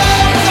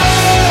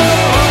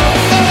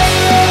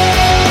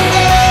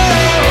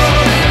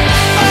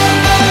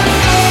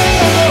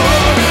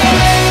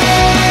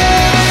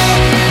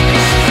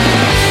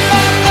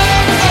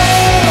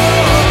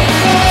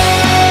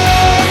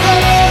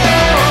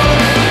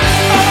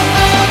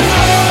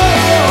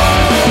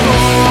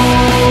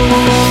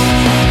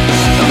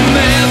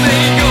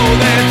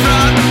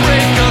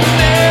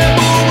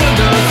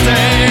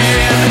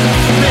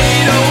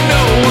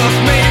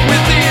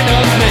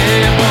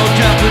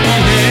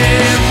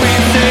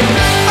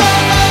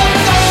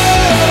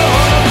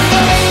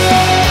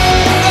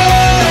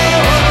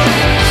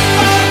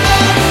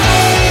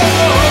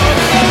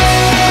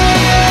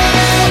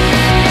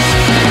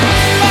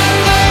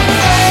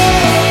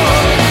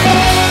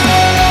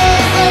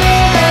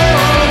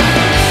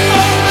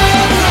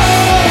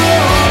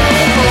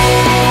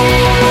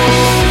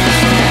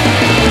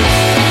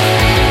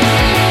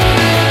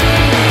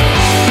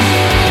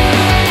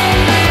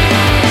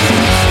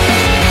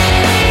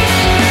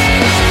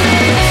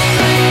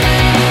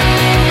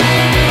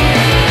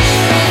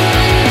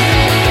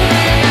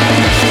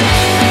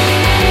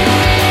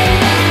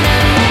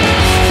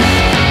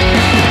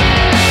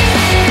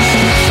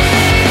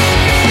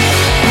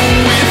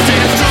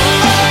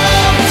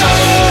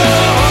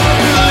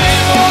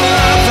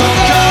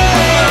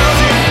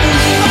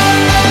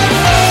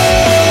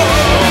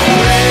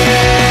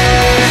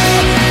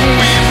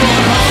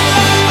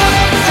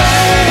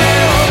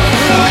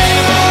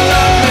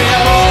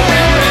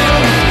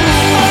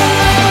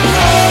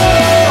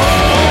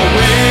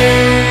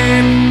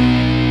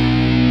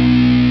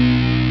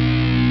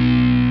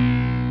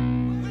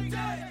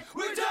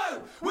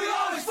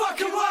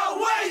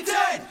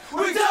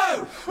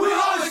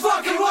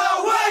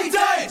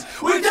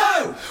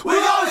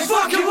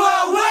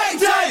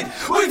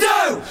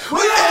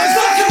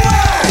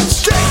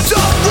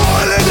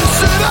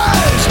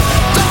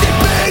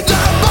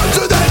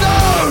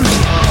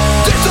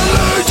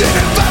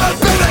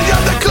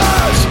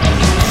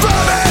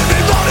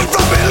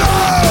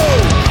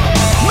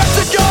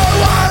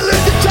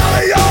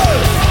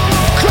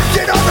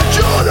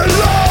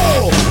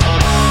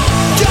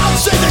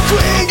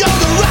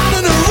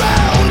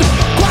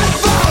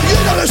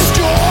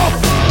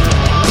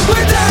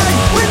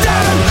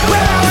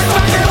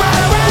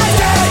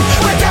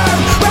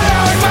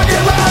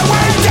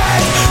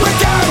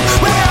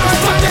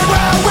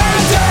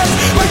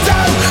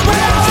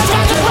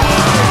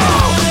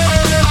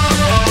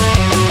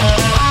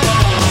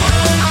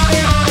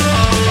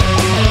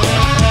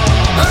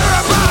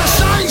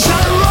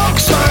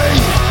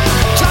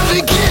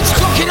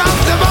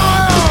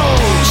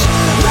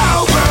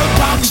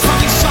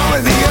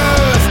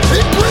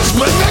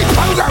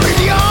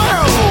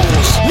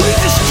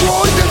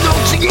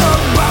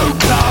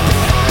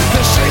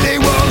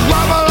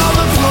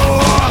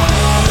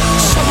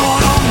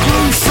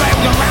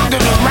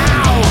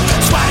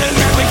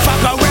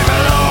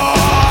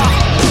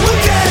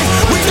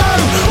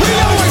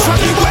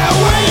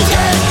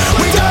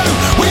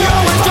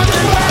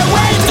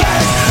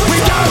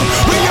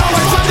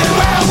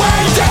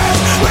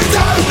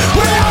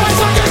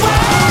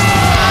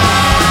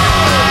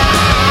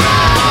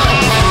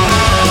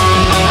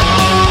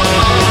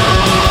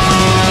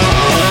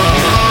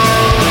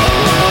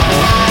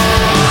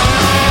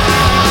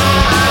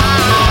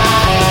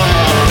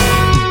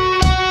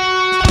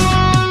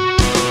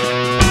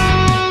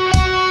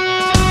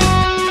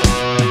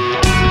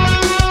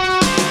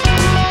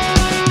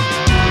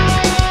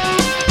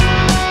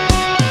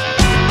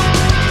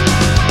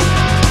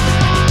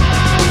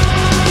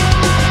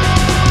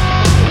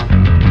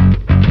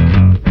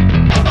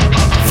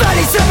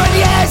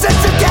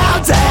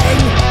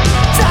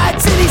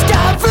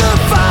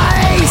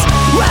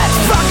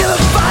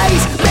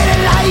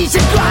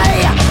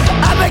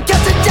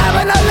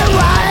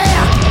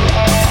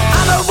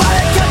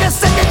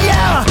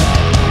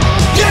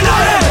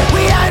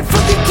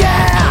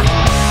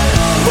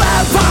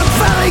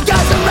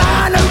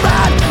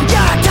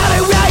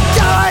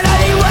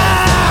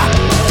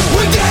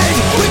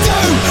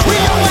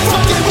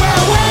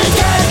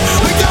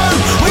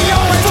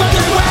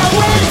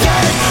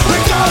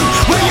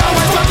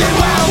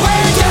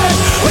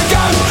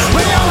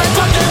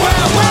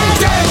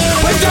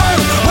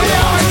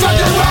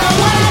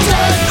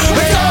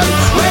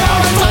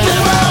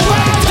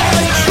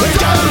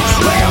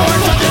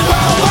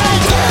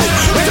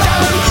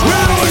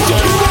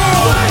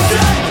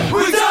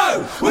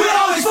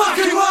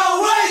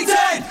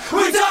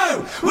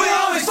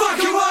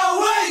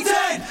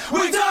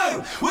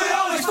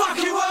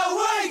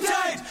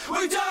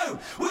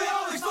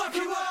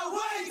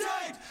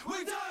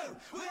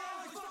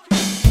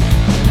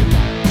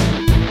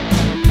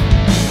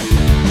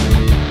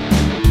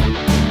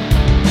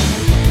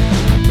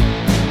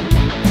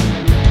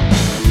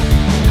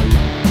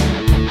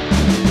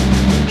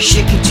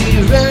 Shake it to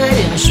your right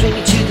and swing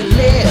it to the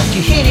left.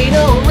 You hit it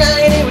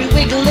alright, every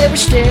wiggle, every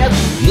step.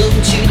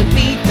 Moving to the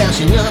beat,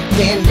 bouncing up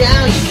and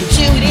down. You can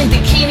do it in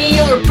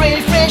bikini or a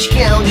pretty French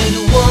gown. Do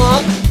the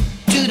walk,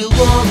 do the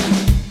walk,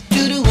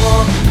 do the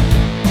walk.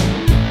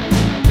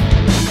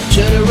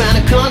 Turn around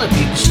a corner,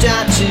 people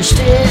start to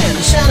stare.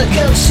 The sound of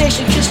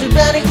conversation, cause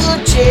nobody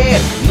would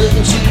dare.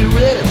 Moving to the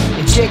rhythm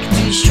and check it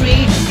to the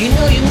street. You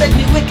know you make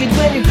me wicked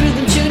when you're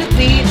grooving to the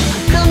beat.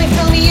 Coming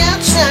from the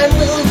outside,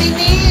 moving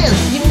in.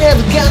 You're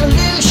never gonna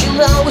lose,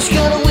 you're always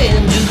gonna win.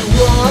 Do the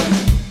walk,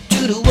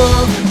 do the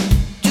walk,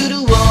 do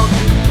the walk.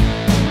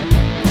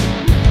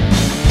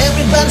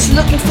 Everybody's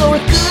looking for a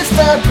good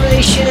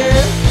vibration.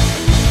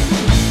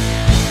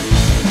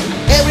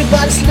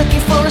 Everybody's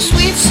looking for a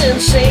sweet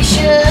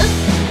sensation.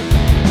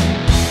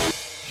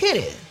 Hit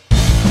it.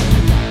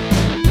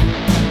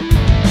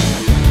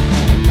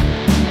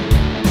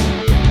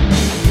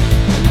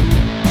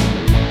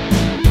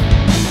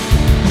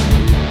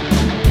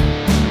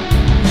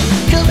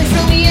 Coming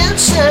from the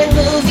outside,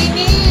 moving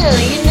in.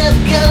 You're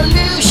never gonna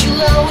lose,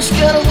 you'll always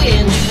gonna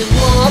win. Do the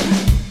walk,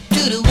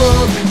 do the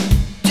walk,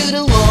 do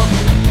the walk.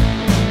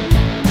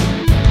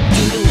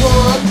 Do the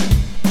walk,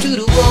 do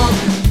the walk,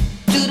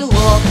 do the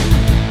walk.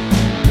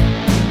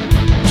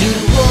 Do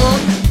the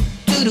walk,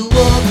 do the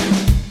walk,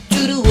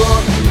 do the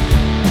walk.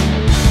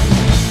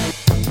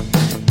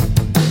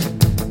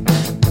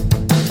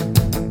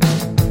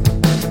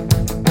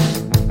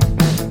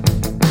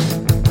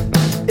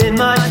 In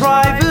my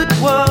private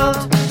world,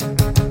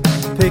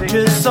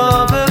 pictures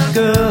of a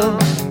girl.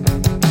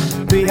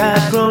 We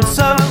had grown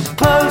so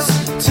close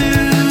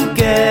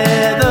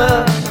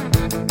together.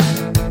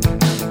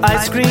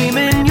 Ice cream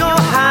in your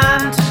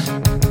hand,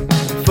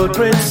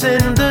 footprints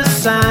in the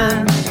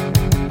sand.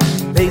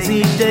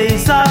 Lazy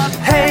days of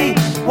hey,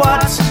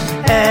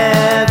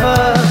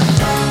 whatever.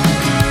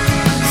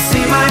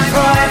 See my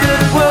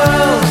private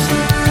world.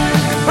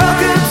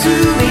 Welcome to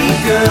me,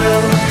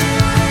 girl.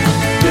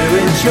 Do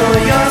enjoy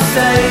your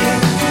stay.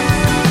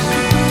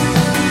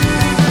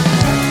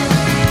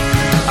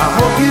 I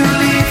hope you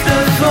leave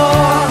the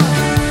floor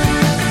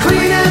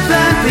cleaner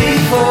than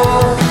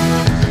before.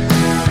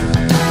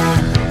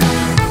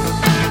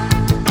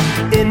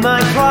 In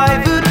my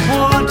private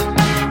wood,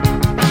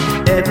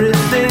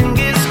 everything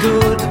is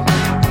good.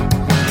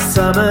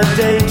 Summer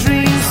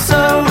daydreams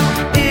so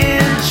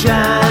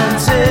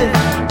enchanted.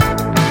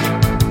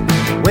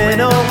 Where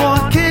no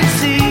one can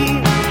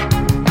see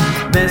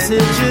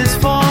messages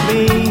for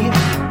me,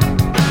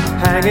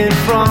 hanging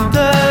from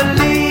the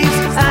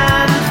leaves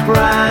and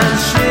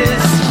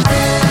branches.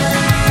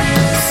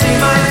 See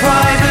my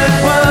private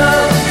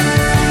world.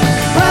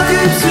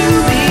 Welcome to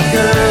me,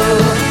 girl.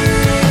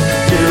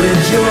 Do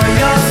enjoy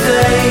your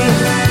stay.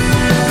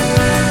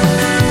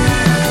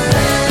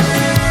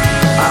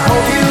 I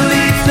hope you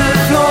leave the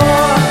floor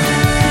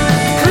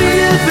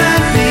cleaner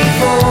than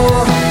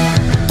before.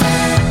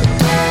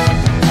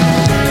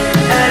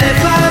 And if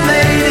I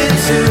made it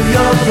to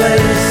your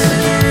place,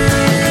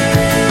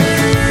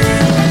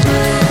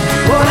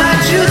 would I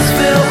just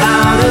feel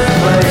out of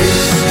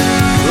place,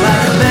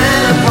 like a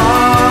man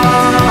apart?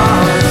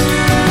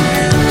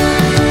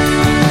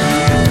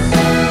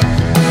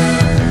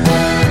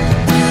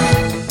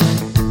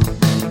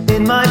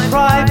 In my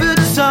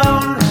private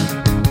zone,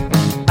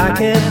 I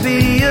can't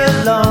be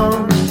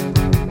alone,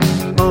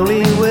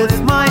 only with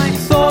my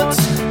thoughts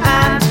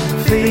and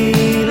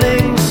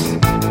feelings,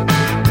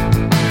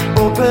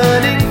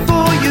 opening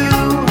for you,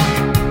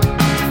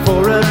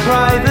 for a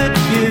private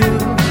view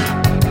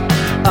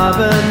of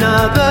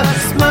another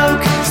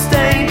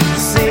smoke-stained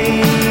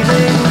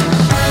ceiling.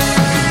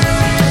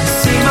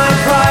 See my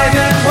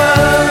private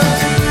world.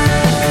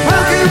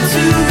 Welcome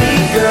to me,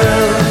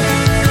 girl.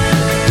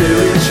 Do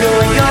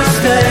enjoy your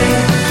stay.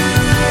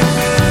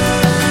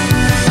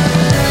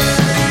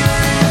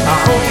 I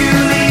hope you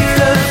leave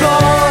the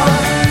floor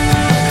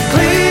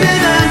cleaner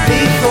than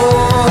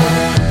before.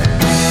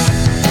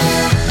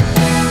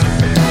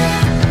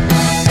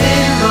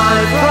 In my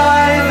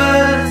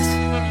private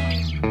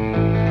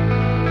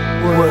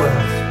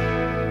world.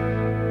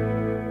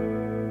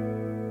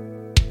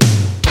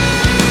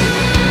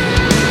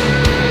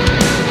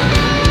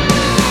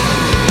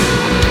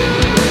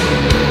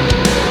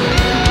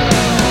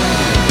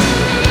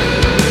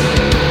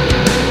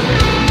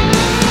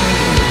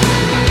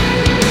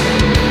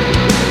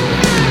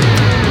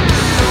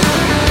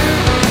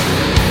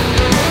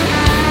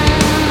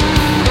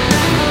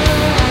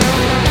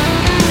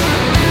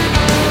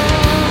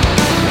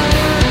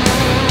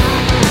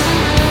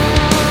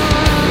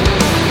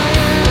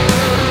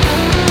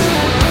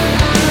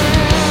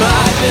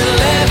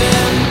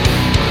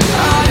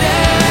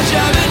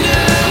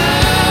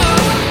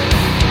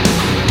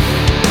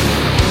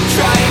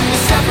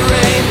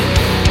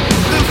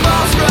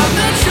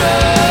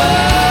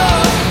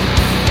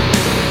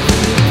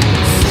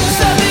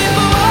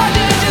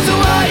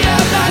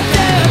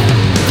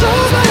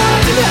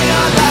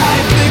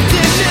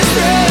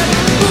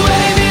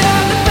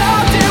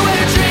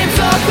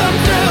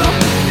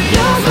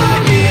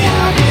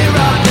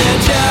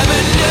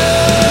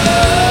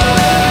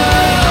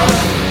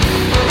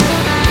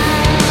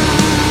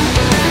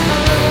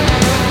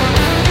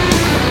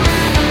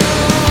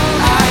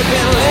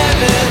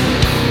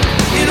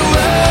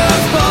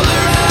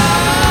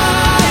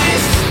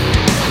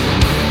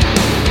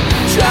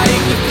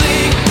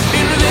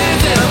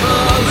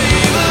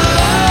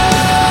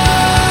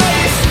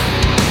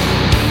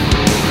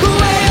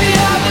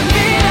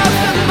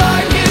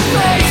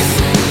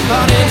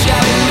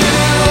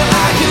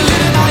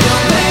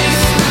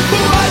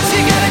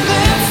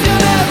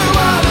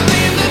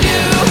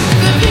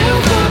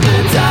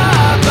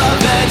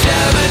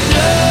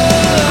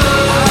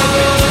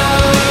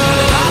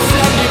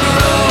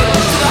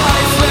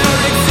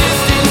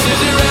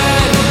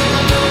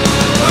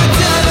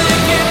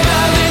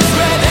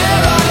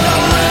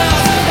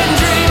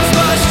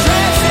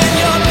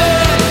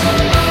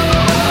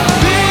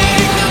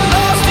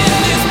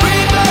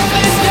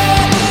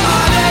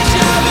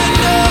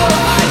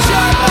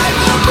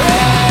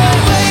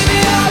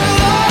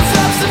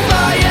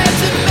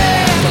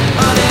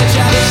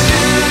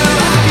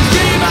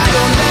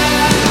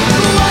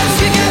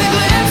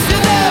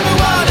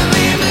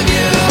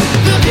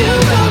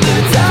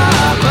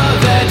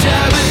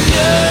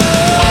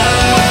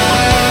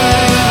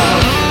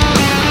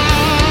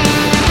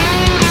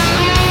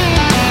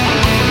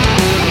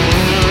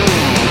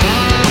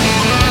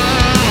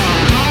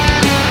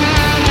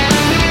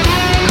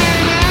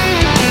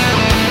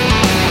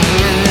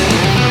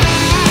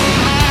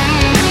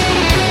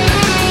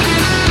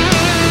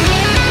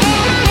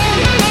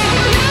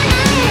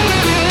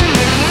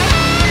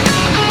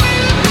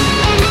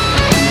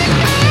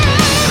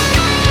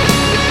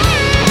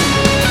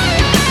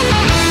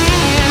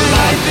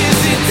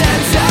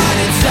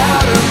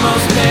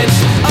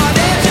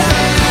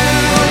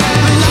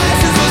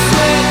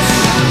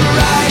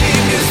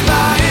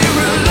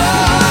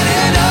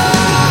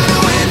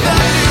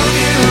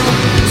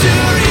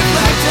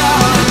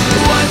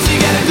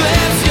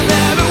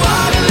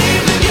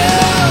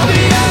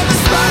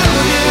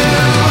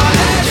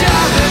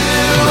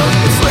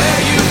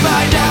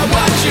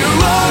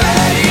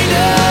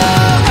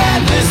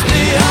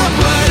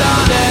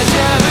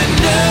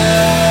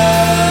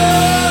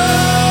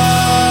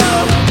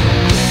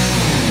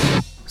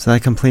 So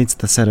that completes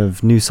the set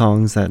of new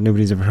songs that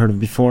nobody's ever heard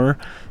of before,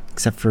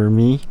 except for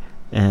me.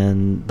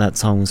 And that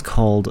song was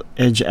called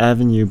Edge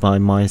Avenue by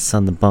My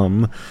Son the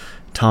Bum.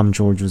 Tom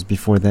George was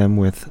before them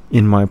with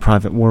In My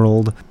Private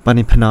World.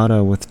 Bunny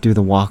Panada with Do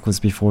the Walk was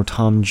before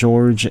Tom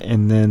George.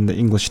 And then the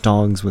English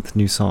Dogs with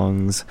new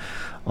songs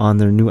on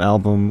their new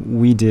album,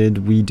 We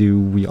Did, We Do,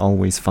 We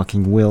Always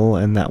Fucking Will.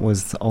 And that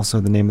was also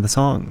the name of the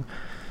song.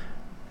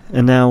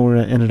 And now we're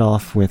going to end it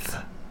off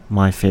with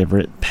my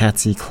favorite,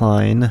 Patsy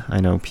Cline.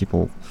 I know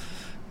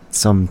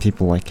some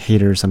people like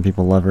hate her, some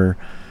people love her.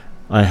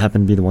 I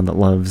happen to be the one that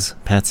loves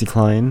Patsy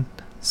Cline,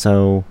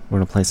 so we're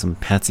going to play some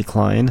Patsy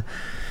Cline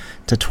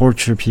to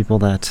torture people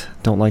that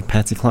don't like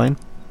Patsy Cline.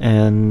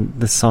 And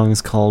this song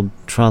is called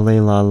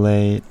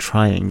Tra-lay-la-lay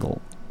Triangle.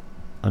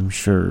 I'm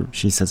sure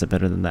she says it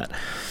better than that.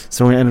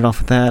 So we're going to end it off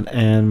with that,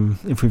 and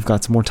if we've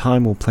got some more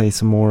time, we'll play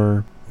some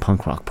more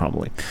punk rock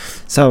probably.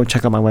 So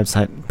check out my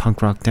website,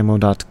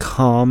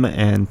 punkrockdemo.com,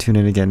 and tune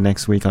in again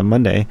next week on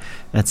Monday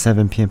at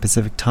 7 p.m.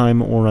 Pacific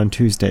Time or on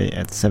Tuesday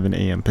at 7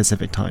 a.m.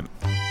 Pacific Time.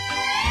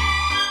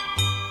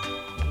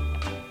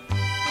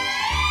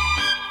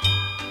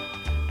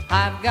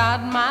 I've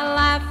got my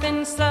life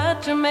in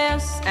such a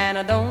mess, and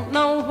I don't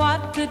know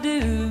what to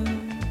do.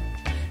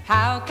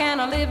 How can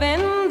I live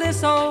in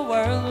this old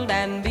world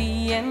and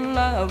be in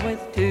love with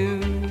two?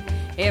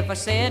 If I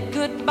said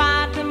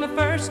goodbye to my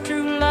first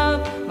true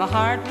love, my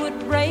heart would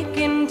break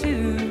in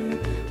two.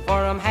 For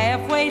I'm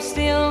halfway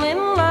still in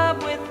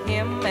love with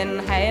him and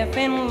half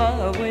in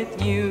love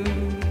with you.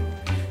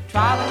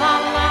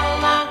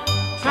 Tra-la-la-la-la,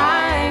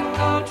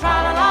 triangle,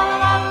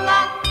 tra-la-la-la-la,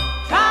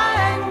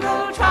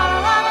 triangle,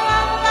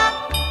 tra-la-la-la-la,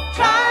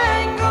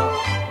 triangle.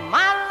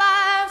 My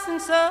life's in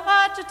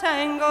such a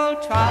tangle,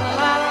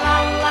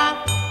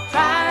 tra-la-la-la-la,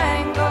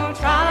 triangle,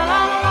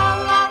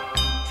 tra-la-la-la-la,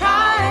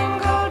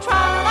 triangle,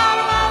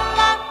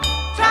 tra-la-la-la-la,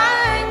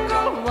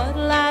 triangle.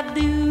 What'll I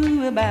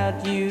do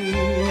about you?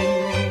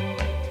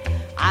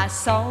 I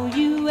saw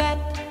you at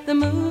the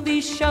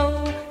movie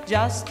show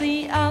just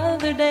the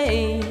other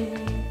day,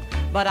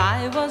 but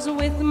I was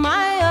with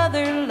my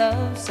other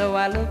love, so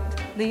I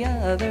looked the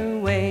other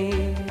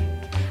way.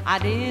 I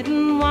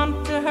didn't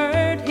want to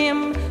hurt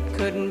him,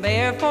 couldn't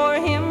bear for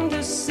him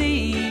to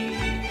see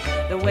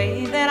the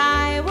way that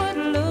I would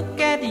look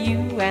at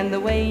you and the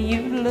way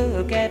you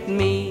look at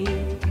me.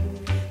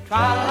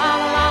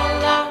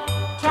 Tra-la-la-la-la,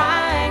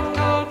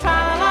 triangle,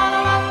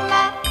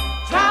 tra-la-la-la-la,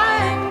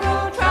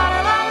 triangle,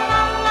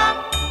 tra-la-la-la-la,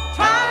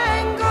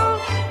 triangle.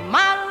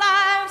 My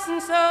life's in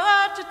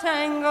such a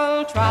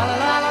tangle,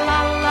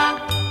 tra-la-la-la-la,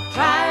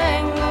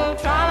 triangle,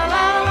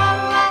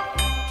 tra-la-la-la-la,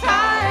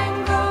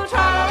 triangle,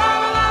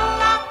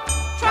 tra-la-la-la-la,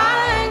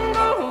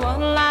 triangle.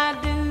 What'll I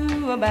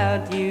do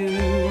about you?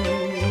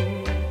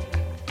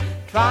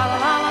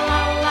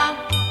 Tra-la-la-la-la,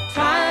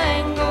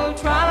 triangle,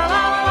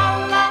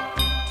 tra-la-la-la-la,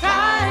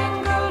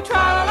 triangle,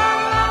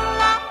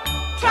 tra-la-la-la-la,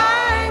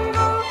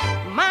 triangle.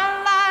 My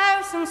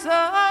life's in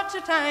such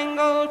a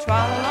tangle,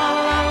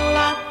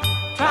 tra-la-la-la-la,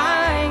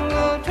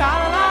 triangle,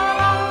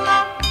 tra-la-la-la-la,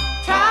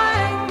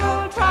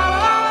 triangle,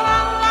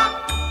 tra-la-la-la-la,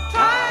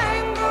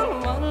 triangle.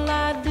 What'll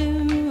I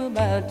do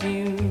about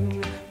you?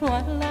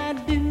 What'll I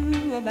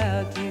do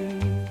about you?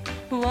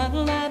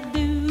 What'll I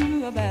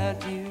do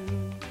about you?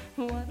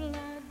 What'll I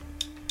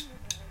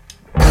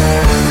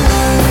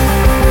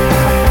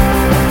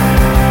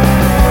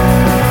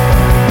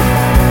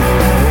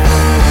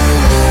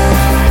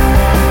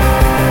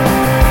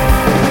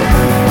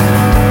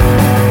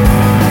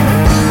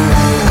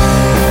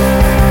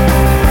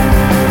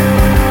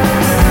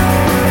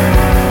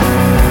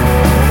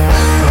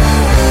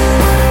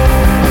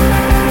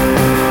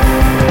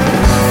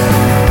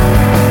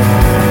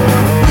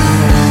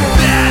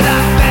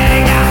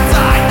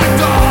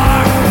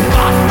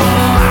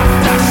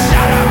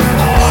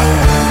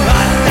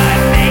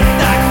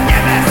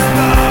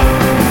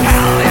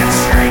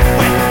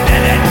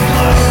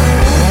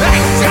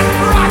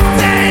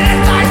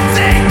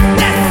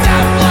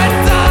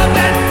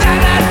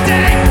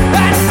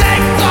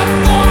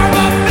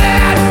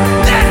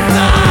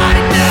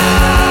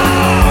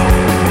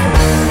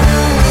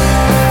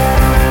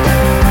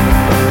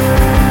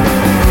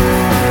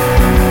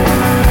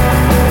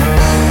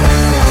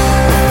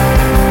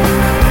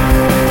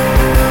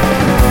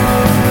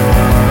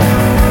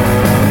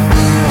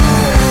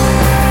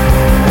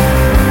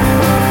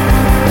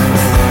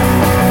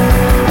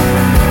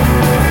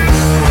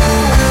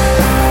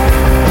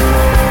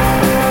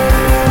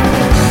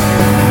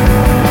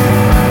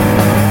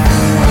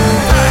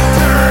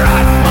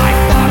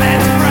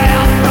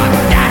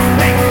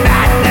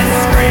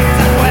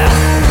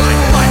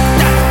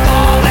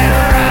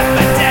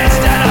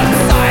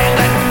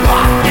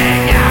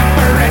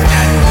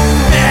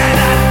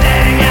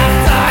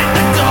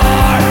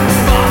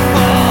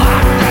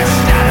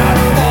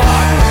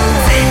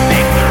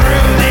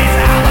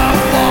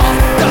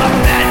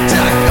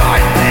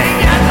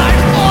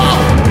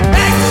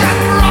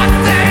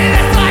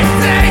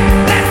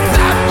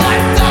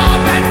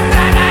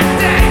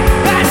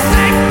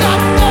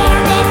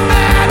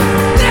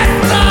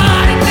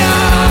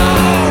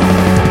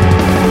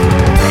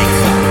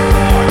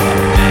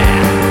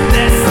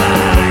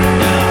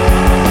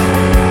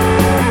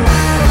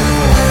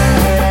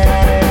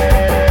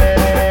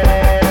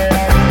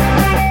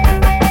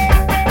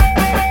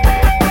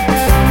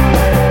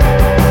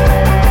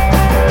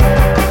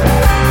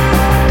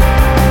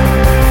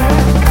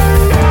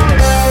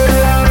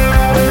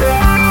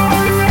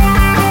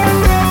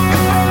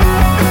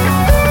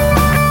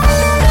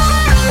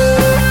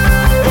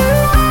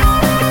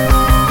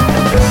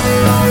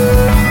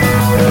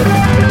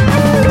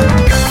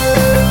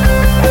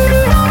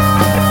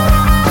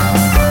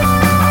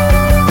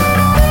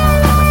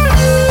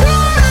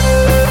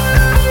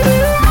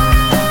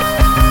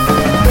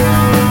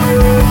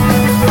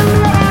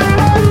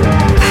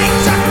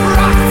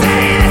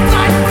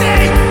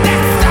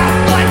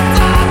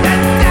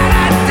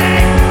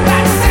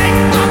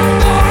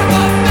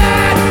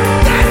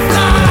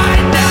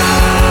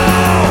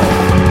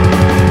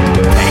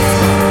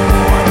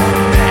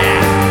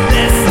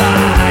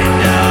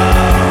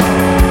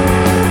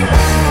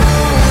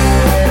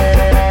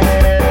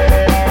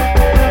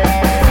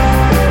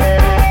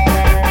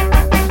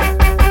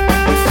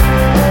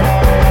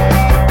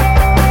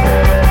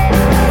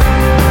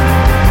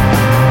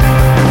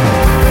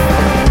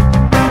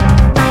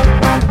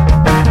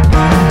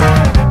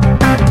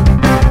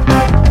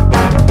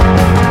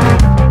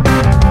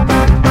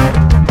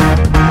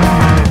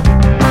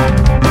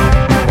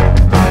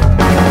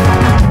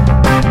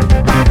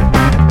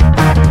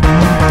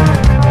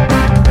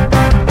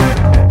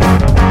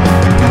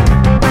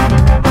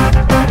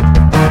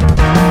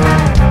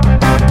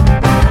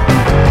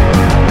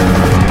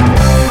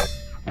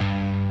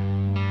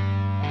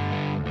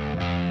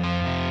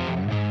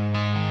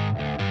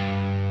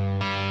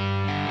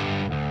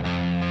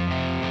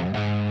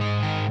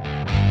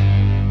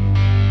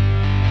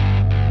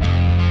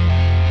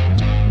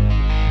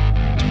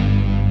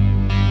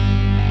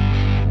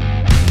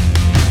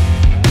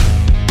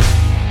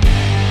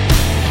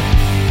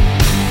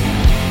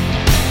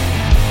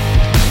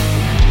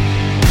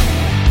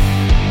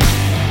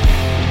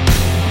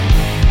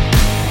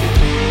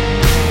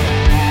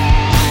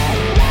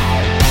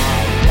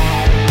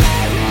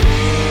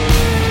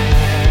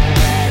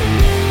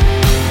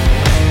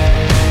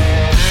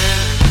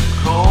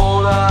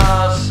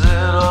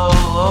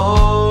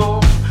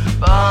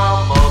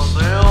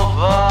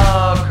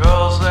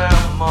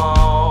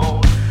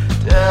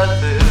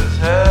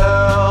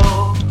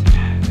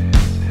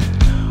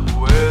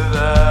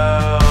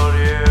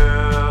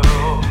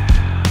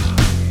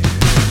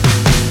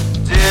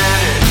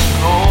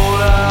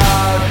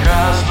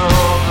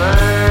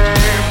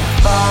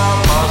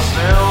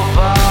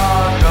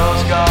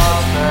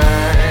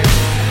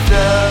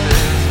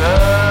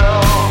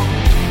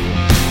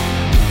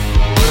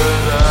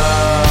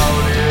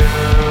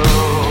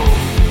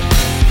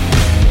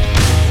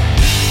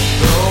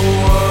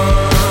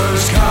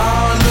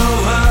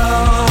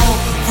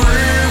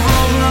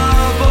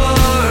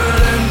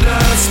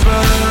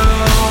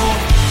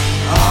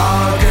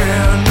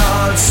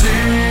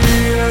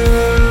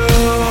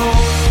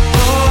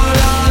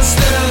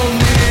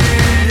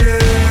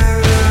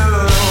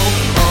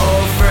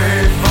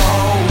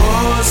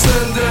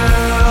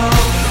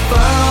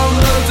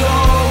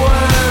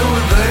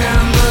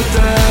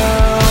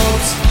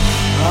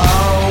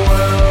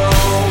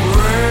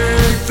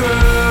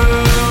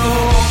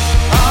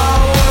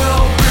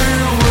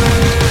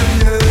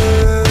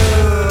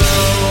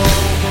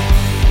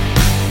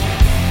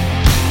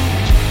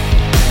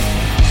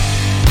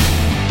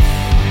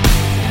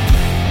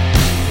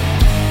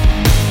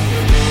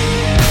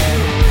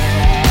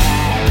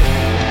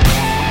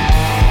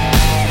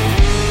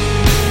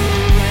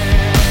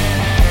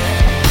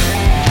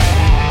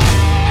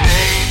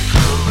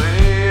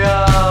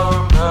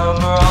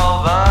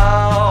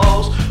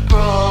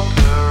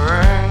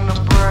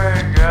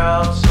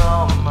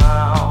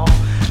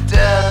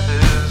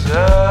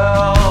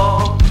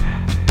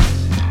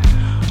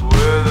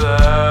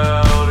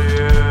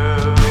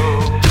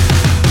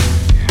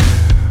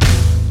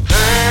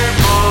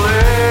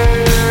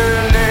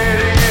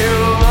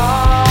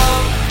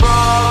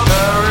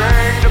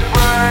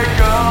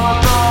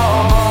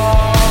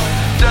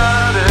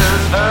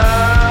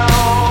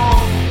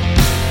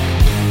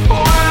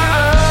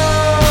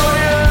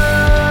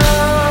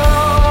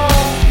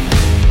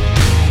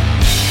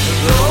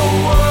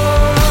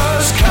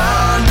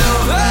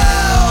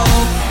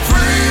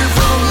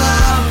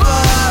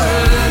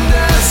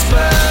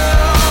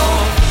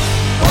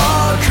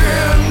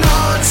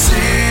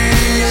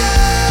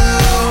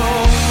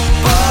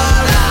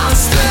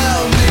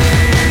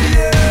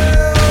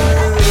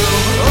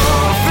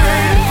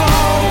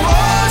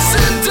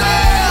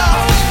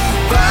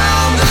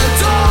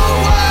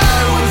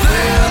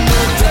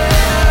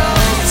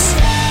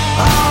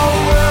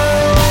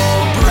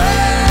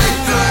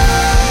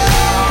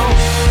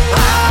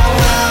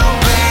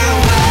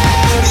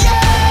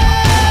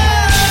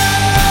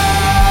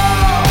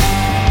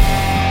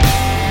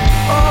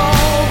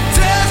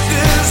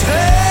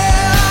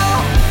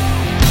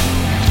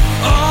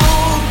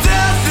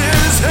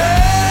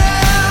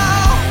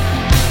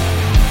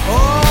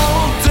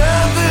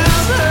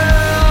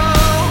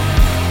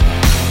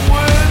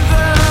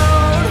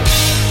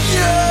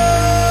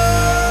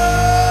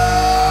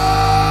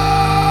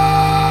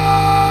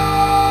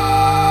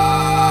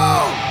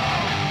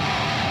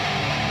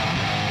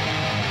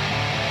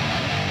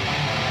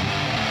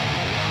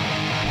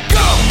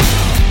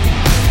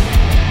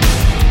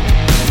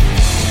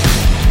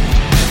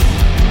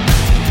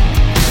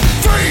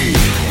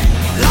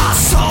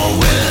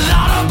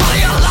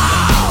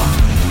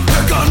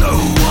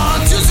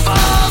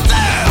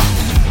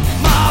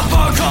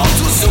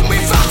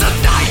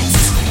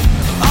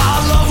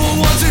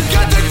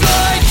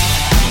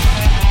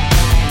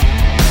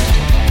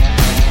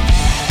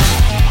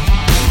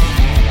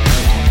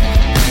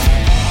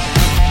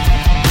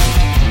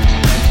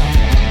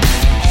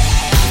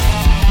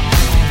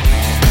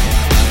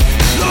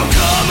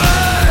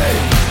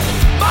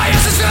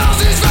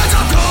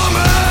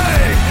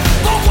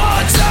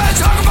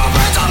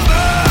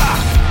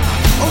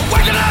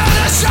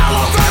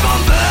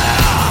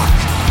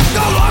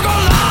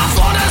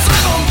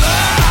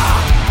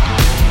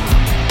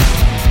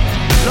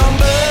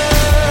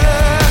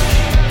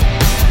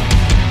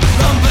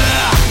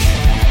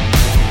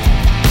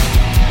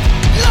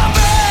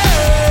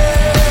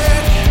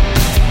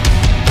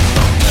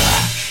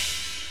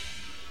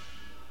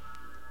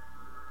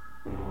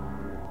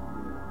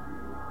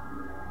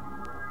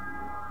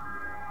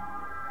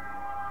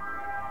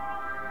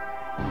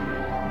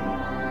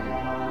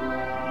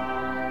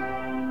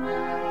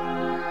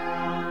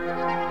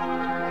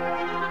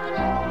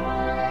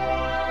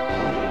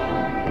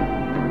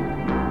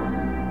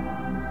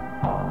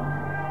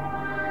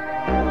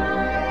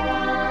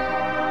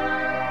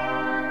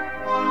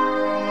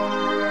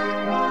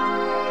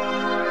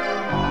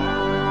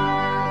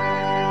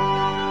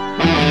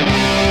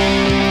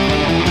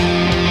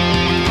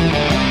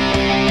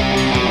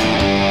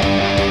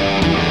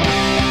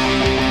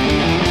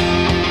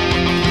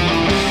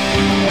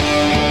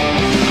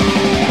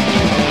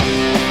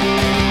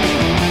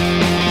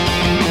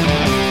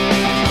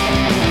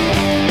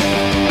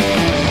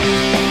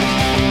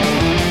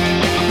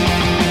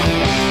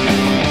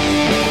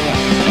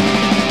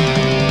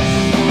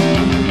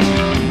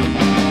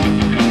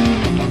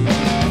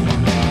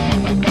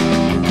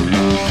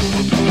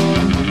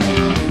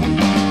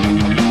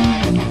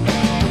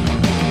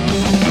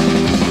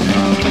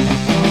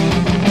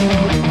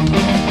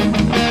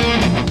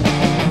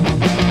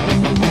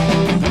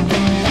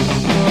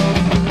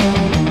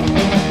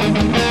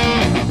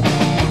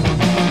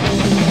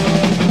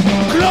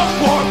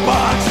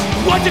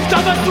marching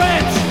down the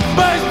streets,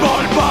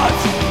 baseball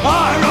bats,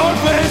 iron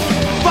fists,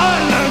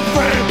 violent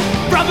free,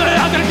 from the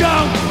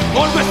underground,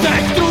 all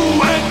mistakes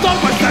through and all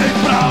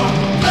mistakes proud.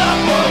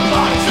 Number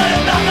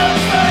marching down the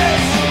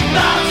streets,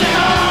 marching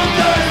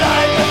under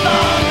like the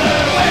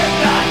thunder, with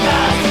that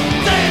last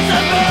days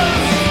and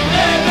moves,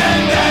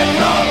 living dead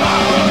from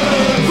our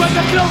roots. When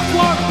the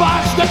clockwork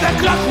marched and the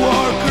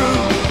clockwork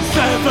grew,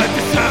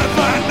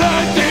 77,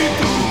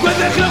 92. When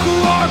the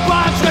clockwork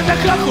marched and the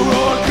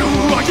clockwork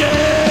grew, oh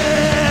yeah.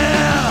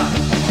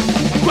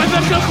 When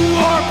the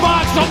clockwork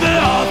marched on the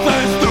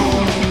author's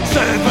doom,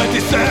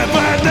 77,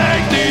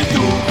 82.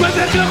 When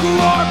the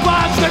clockwork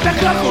marched and the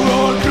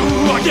clockwork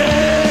grew, oh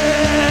yeah.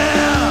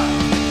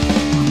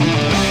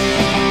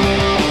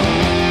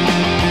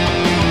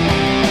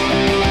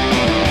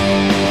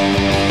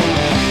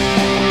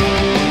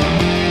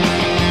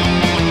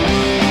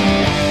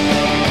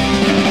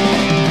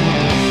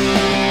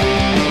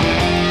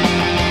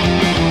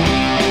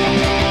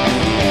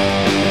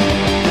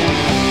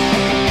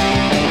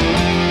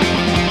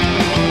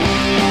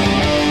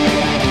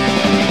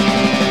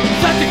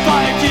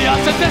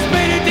 Since the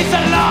spirit is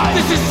alive,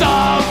 this is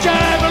our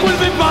game, will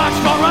be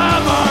marched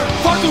forever.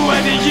 For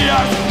 20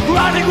 years,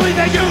 running with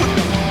the youth.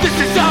 This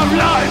is our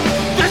life,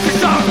 this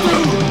is our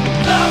truth.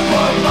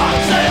 Number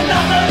marching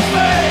on the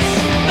space,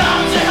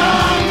 dancing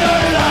under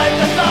like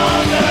the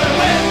thunder,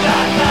 with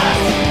that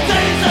last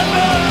days and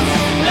moves,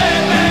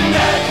 living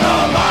dead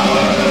from our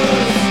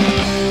roots.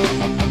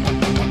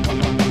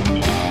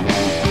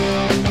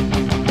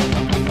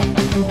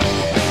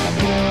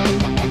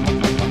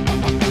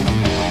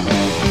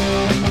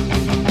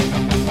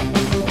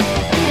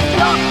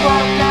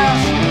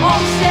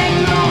 On State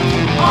Road,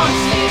 on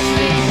State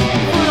Streets,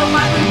 full of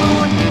every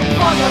moon,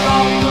 for the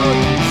wrong mood.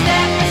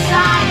 Stand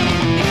aside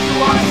if you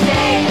wanna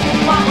stay,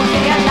 one more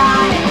day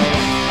alive.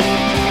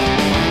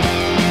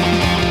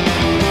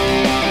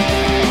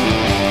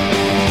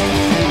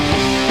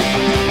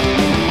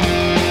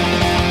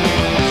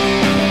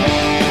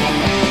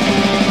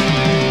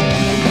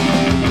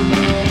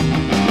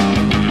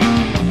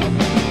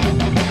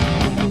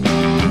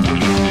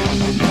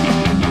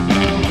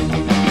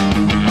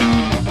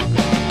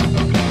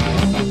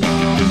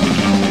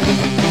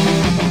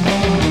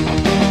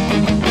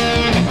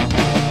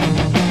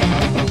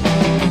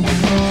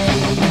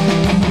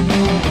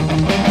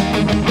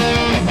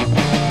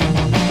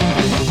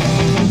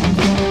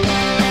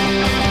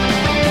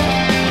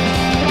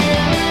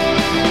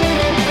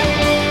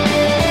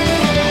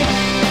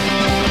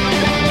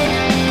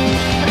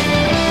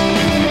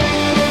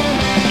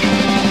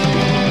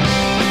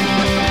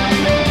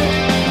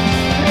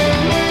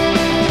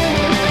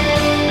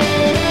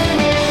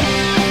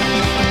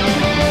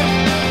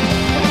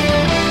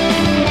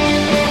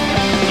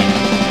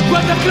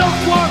 When the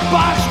clockwork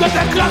marched and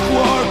the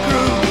clockwork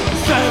grew,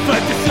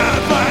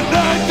 77,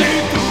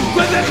 92.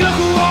 When the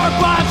clockwork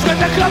marched and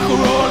the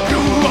clockwork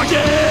grew, oh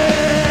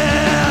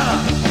yeah.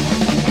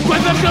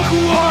 When the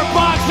clockwork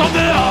marched on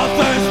the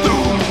author's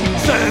doom,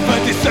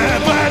 77.